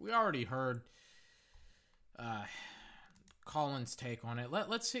 we already heard Colin's take on it.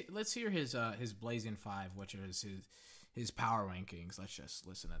 Let's hear his Blazing Five, which is his power rankings. Let's just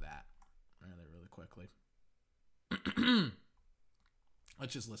listen to that really quickly.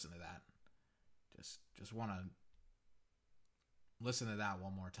 Let's just listen to that. Just want to listen to that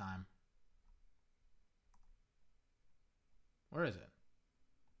one more time. Where is it?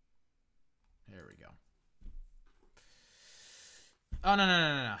 Here we go. Oh,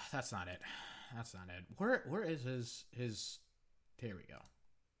 no. That's not it. Where is his here we go.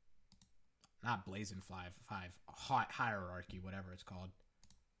 Not Blazing Five, hierarchy, whatever it's called.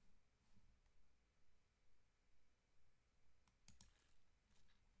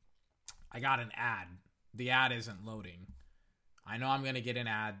 I got an ad. The ad isn't loading. I know I'm going to get an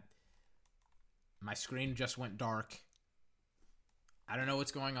ad. My screen just went dark. I don't know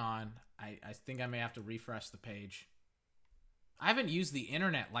what's going on. I think I may have to refresh the page. I haven't used the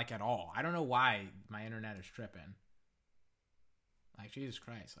internet like at all. I don't know why my internet is tripping. Like, Jesus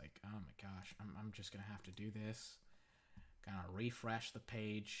Christ. Like, oh my gosh. I'm just going to have to do this. Gonna refresh the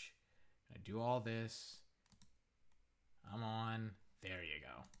page. Gonna do all this. I'm on. There you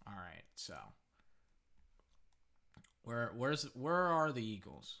go. All right. So, where are the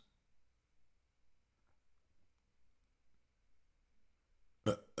Eagles?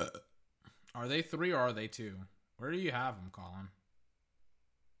 Are they 3 or are they 2? Where do you have them, Colin?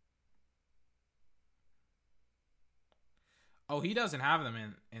 Oh, he doesn't have them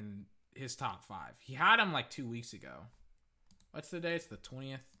in his top 5. He had them like 2 weeks ago. What's the day? It's the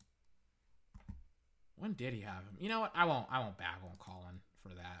 20th. When did he have him? You know what? I won't bag on Colin for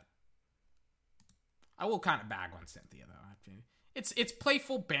that. I will kind of bag on Cynthia though. It's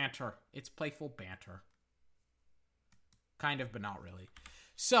playful banter. It's playful banter. Kind of, but not really.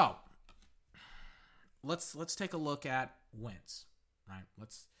 So, let's take a look at Wentz, right?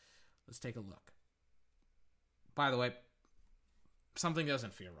 Let's take a look. By the way, something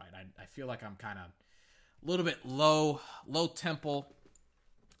doesn't feel right. I feel like I'm kind of a little bit low temper.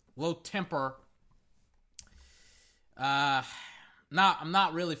 I'm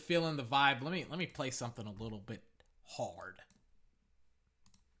not really feeling the vibe. Let me play something a little bit hard.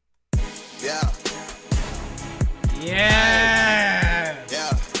 Yeah. Yeah.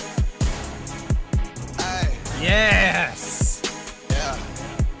 Yeah. Hey. Yes. Yeah.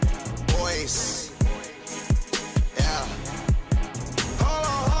 Boys. Yeah. Hold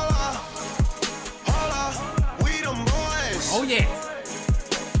on. We them boys. Oh yeah.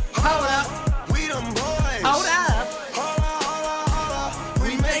 Hold up. We them boys. Hold up. Hold up.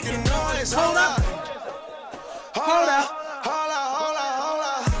 We making noise. Hold up. Hold up.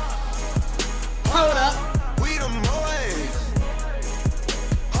 Hold up. We them boys.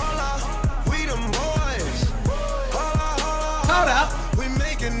 Hold up. We them boys. Hold up. We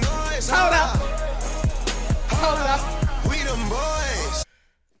making noise. Hold up. Hold up. We them boys.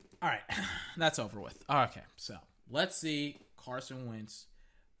 All right, that's over with. Okay, so let's see Carson Wentz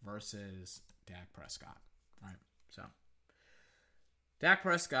versus Dak Prescott. All right, so Dak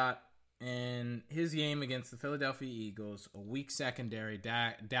Prescott in his game against the Philadelphia Eagles, a weak secondary.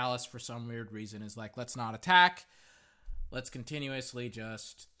 Dallas, for some weird reason, is like, let's not attack. Let's continuously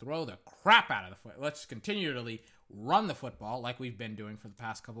just throw the crap out of the foot. Let's continually run the football like we've been doing for the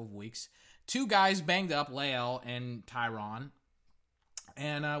past couple of weeks. 2 guys banged up, Lael and Tyron.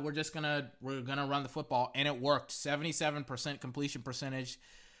 And we're gonna run the football, and it worked. 77% completion percentage,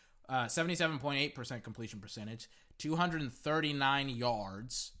 77.8% completion percentage, 239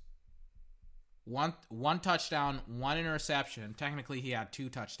 yards. One touchdown, 1 interception. Technically, he had 2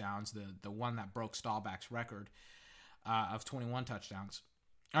 touchdowns. The one that broke Staubach's record of 21 touchdowns.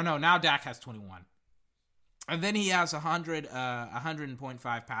 Oh no, now Dak has 21. And then he has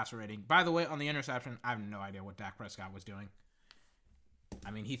 100.5 passer rating. By the way, on the interception, I have no idea what Dak Prescott was doing.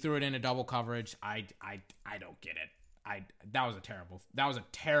 I mean, he threw it into double coverage. I don't get it. That was a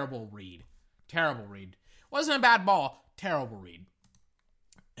terrible read. Terrible read. Wasn't a bad ball. Terrible read.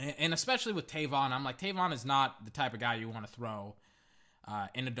 And especially with Tavon, I'm like, Tavon is not the type of guy you want to throw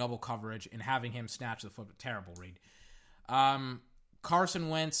into double coverage and having him snatch the football. Terrible read. Carson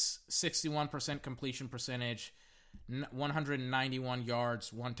Wentz, 61% completion percentage, 191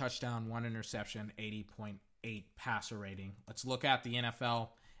 yards, 1 touchdown, 1 interception, 80.8 passer rating. Let's look at the NFL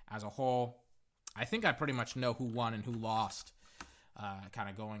as a whole. I think I pretty much know who won and who lost, kind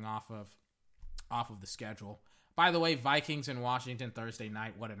of going off of the schedule. By the way, Vikings and Washington Thursday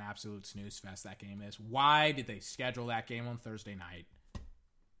night. What an absolute snooze fest that game is. Why did they schedule that game on Thursday night?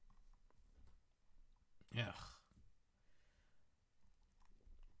 Ugh.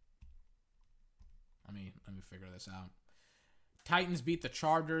 Let me figure this out. Titans beat the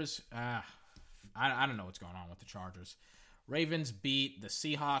Chargers. I don't know what's going on with the Chargers. Ravens beat the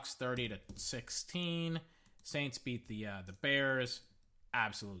Seahawks 30-16. Saints beat the Bears.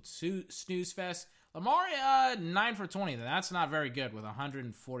 Absolute snooze fest. Lamar 9 for 20. That's not very good with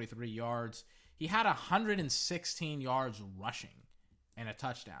 143 yards. He had 116 yards rushing and a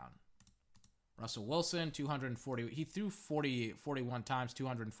touchdown. Russell Wilson 240. He threw 41 times,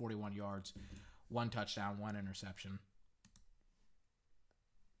 241 yards. 1 touchdown, 1 interception.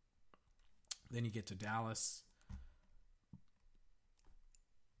 Then you get to Dallas.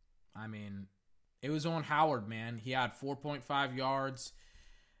 I mean, it was on Howard, man. He had 4.5 yards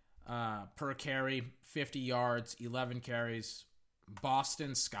per carry, 50 yards, 11 carries.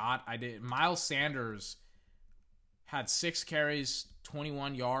 Boston Scott, Miles Sanders had 6 carries,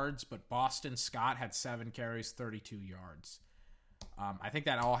 21 yards, but Boston Scott had 7 carries, 32 yards. I think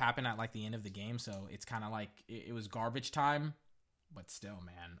that all happened at like the end of the game, so it's kind of like it was garbage time, but still,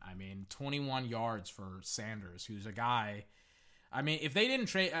 man. I mean, 21 yards for Sanders, who's a guy. I mean, if they didn't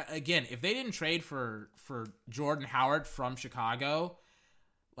trade for Jordan Howard from Chicago,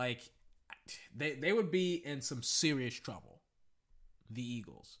 like they would be in some serious trouble, the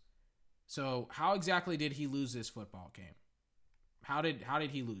Eagles. So how exactly did he lose this football game? How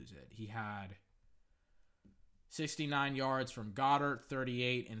did he lose it? He had 69 yards from Goddard,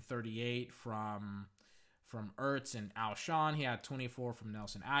 38 and 38 from Ertz and Alshon. He had 24 from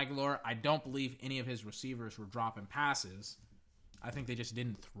Nelson Aguilar. I don't believe any of his receivers were dropping passes. I think they just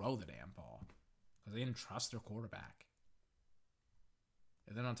didn't throw the damn ball because they didn't trust their quarterback.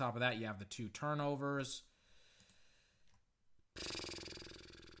 And then on top of that, you have the 2 turnovers.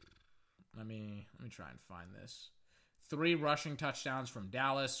 Let me try and find this. 3 rushing touchdowns from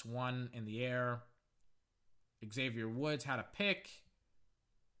Dallas, 1 in the air. Xavier Woods had a pick.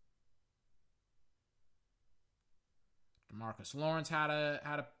 DeMarcus Lawrence had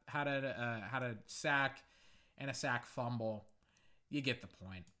a sack and a sack fumble. You get the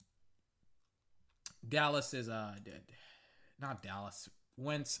point. Dallas is not Dallas.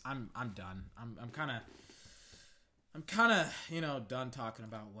 Wentz. I'm done. I'm kind of done talking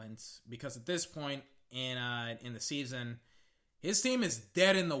about Wentz because at this point in the season, his team is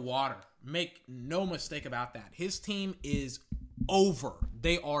dead in the water. Make no mistake about that. His team is over.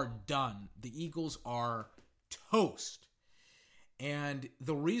 They are done. The Eagles are toast. And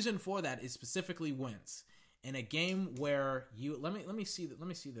the reason for that is specifically Wentz. In a game where let me see the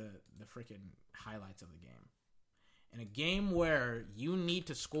freaking highlights of the game. In a game where you need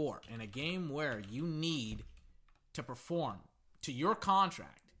to score, in a game where you need to perform to your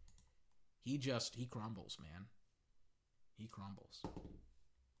contract, he crumbles, man. He crumbles.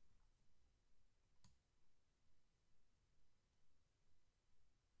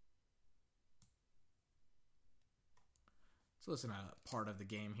 Let's listen to a part of the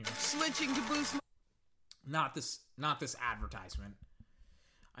game here. Switching to boost. Not this advertisement.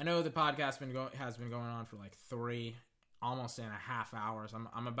 I know the podcast has been going on for like 3, almost in a half hours.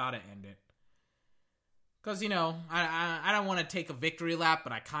 I'm about to end it. Because, I don't want to take a victory lap,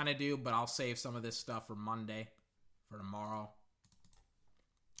 but I kind of do. But I'll save some of this stuff for Monday, for tomorrow.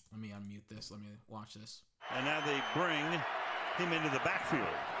 Let me unmute this. Let me watch this. And now they bring him into the backfield.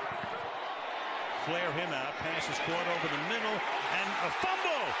 Flare him out. Pass is caught over the middle. And a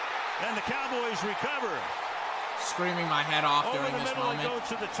fumble. And the Cowboys recover. screaming my head off during this moment. Go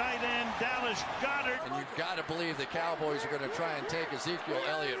to the tight end, Dallas Goedert. And you've got to believe the Cowboys are going to try and take Ezekiel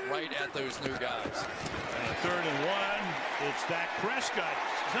Elliott right at those new guys. And 3rd and 1, it's Dak Prescott.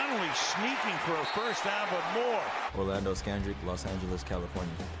 He's not only sneaking for a first down, but more. Orlando Scandrick, Los Angeles,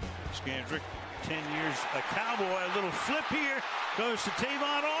 California. Scandrick, 10 years a Cowboy. A little flip here, goes to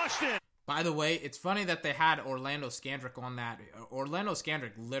Tavon Austin. By the way, it's funny that they had Orlando Scandrick on that. Orlando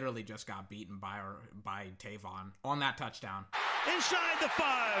Scandrick literally just got beaten by Tavon on that touchdown. Inside the 5,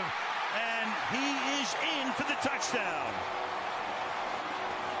 and he is in for the touchdown.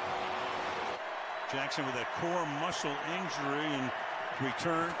 Jackson with a core muscle injury and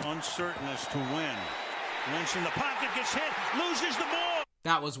return uncertain as to when. Wentz in the pocket, gets hit, loses the ball.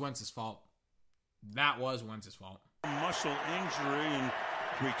 That was Wentz's fault. Muscle injury and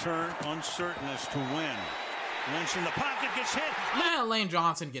return uncertain as to when. Wentz in the pocket, gets hit. Lane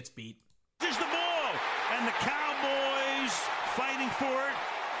Johnson gets beat. There's the ball, and the Cowboys fighting for it.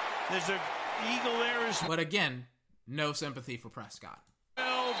 There's an eagle there. But again, no sympathy for Prescott.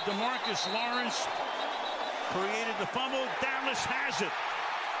 DeMarcus Lawrence created the fumble. Dallas has it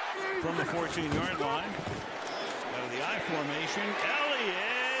from the 14-yard line. Out of the I formation,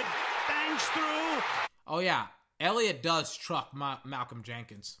 Elliott bangs through. Oh yeah, Elliott does truck Malcolm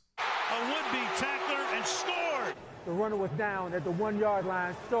Jenkins. A would-be tackler and scored. The runner was down at the 1-yard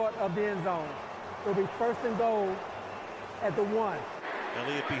line, short of the end zone. It'll be 1st and goal at the 1.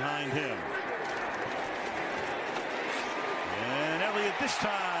 Elliott behind him. And Elliott this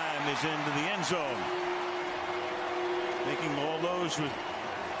time is into the end zone. Making all those with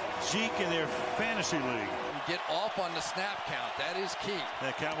Zeke in their fantasy league. You get off on the snap count. That is key.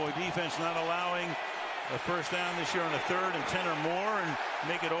 That Cowboy defense not allowing a first down this year on a 3rd and 10 or more and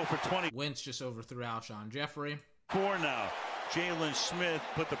make it 0 for 20. Wentz just overthrew Alshon Jeffrey. 4 now. Jalen Smith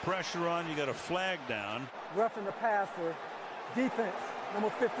put the pressure on. You got a flag down. Roughing the passer. Defense, number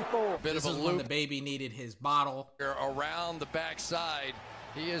 54. This is when the baby needed his bottle. Around the backside.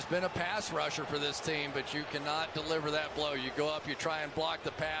 He has been a pass rusher for this team, but you cannot deliver that blow. You go up, you try and block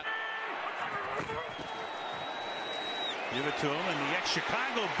the pass. Give it to him, and the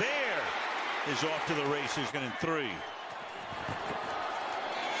ex-Chicago Bear is off to the races, getting 3.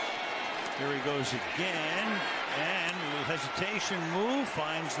 Here he goes again, and with hesitation move,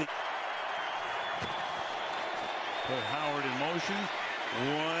 finds the... Put Howard in motion.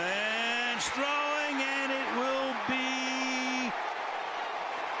 Wentz throwing, and it will be...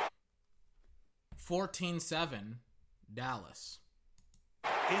 14-7, Dallas.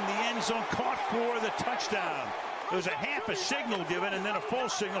 In the end zone, caught for the touchdown. There was a half a signal given and then a full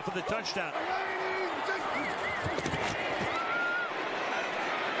signal for the touchdown.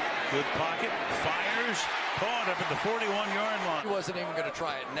 Good pocket, fires, caught up at the 41-yard line. He wasn't even going to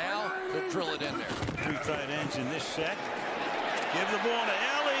try it. Now, they'll drill it in there. 3 tight ends in this set. Give the ball to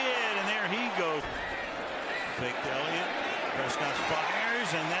Elliott, and there he goes. Fake to Elliott. Prescott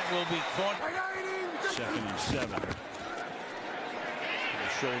fires, and that will be caught. 2nd and 7.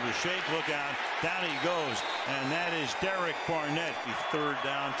 Shoulder shake, look out. Down he goes, and that is Derek Barnett. The 3rd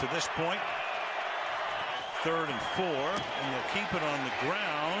down to this point. 3rd and 4, and they'll keep it on the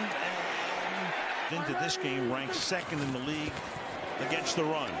ground. And into this game, ranked 2nd in the league against the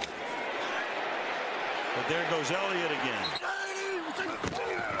run. But there goes Elliott again.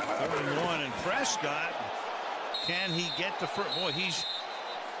 3rd and 1, and Prescott, can he get the first? Boy, he's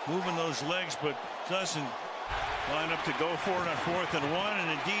moving those legs, but doesn't line up to go for it on 4th and 1, and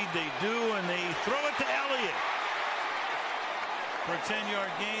indeed they do, and they throw it to Elliott for a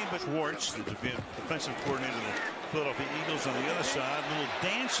 10-yard gain. But Schwartz, the defensive coordinator of the Philadelphia Eagles, on the other side. A little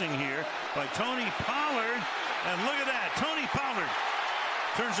dancing here by Tony Pollard, and look at that. Tony Pollard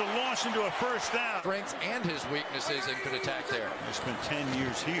turns a loss into a first down. Strengths and his weaknesses and could attack there. He spent 10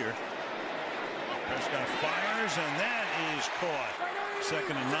 years here. Prescott fires, and that is caught.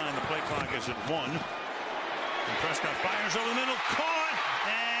 2nd and 9. The play clock is at 1. And Prescott fires over the middle, caught,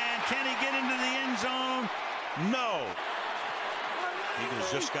 and can he get into the end zone? No.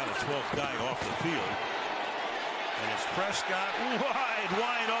 Eagles just got a 12th guy off the field. And it's Prescott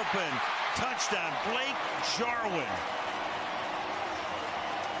wide open. Touchdown, Blake Jarwin.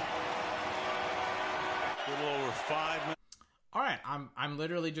 A little over 5 minutes. All right, I'm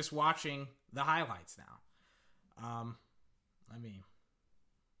literally just watching the highlights now. Let me...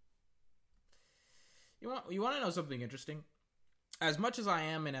 You want to know something interesting? As much as I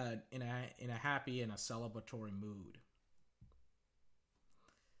am in a happy and a celebratory mood,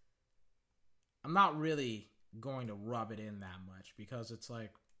 I'm not really going to rub it in that much because it's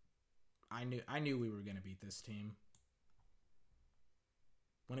like I knew we were going to beat this team.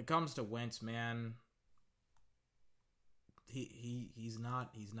 When it comes to Wentz, man, he's not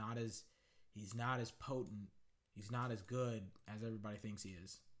as potent. He's not as good as everybody thinks he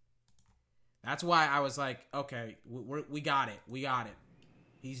is. That's why I was like, okay, we got it. We got it.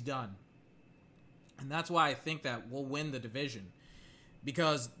 He's done. And that's why I think that we'll win the division.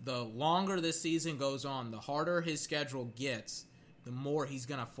 Because the longer this season goes on, the harder his schedule gets, the more he's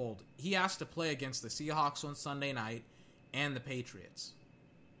going to fold. He has to play against the Seahawks on Sunday night and the Patriots.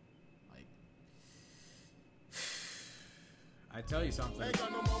 Like, I tell you something. Ain't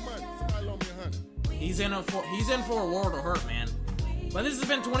got no more money. Somebody loan me $100. He's in for a world of hurt, man. But this has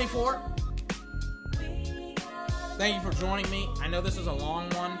been 24. Thank you for joining me. I know this is a long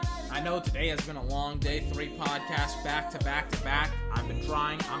one. I know today has been a long day. 3 podcasts back to back to back. I've been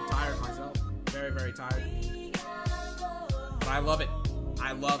trying. I'm tired myself. Very, very tired. But I love it.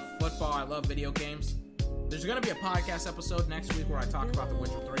 I love football. I love video games. There's going to be a podcast episode next week where I talk about The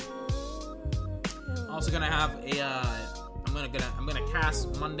Witcher 3. I'm also going to have I'm going to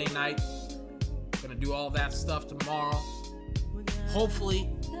cast Monday night. Going to do all that stuff tomorrow. Hopefully,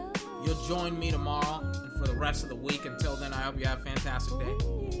 you'll join me tomorrow and for the rest of the week. Until then, I hope you have a fantastic day.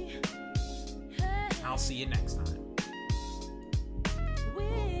 I'll see you next time.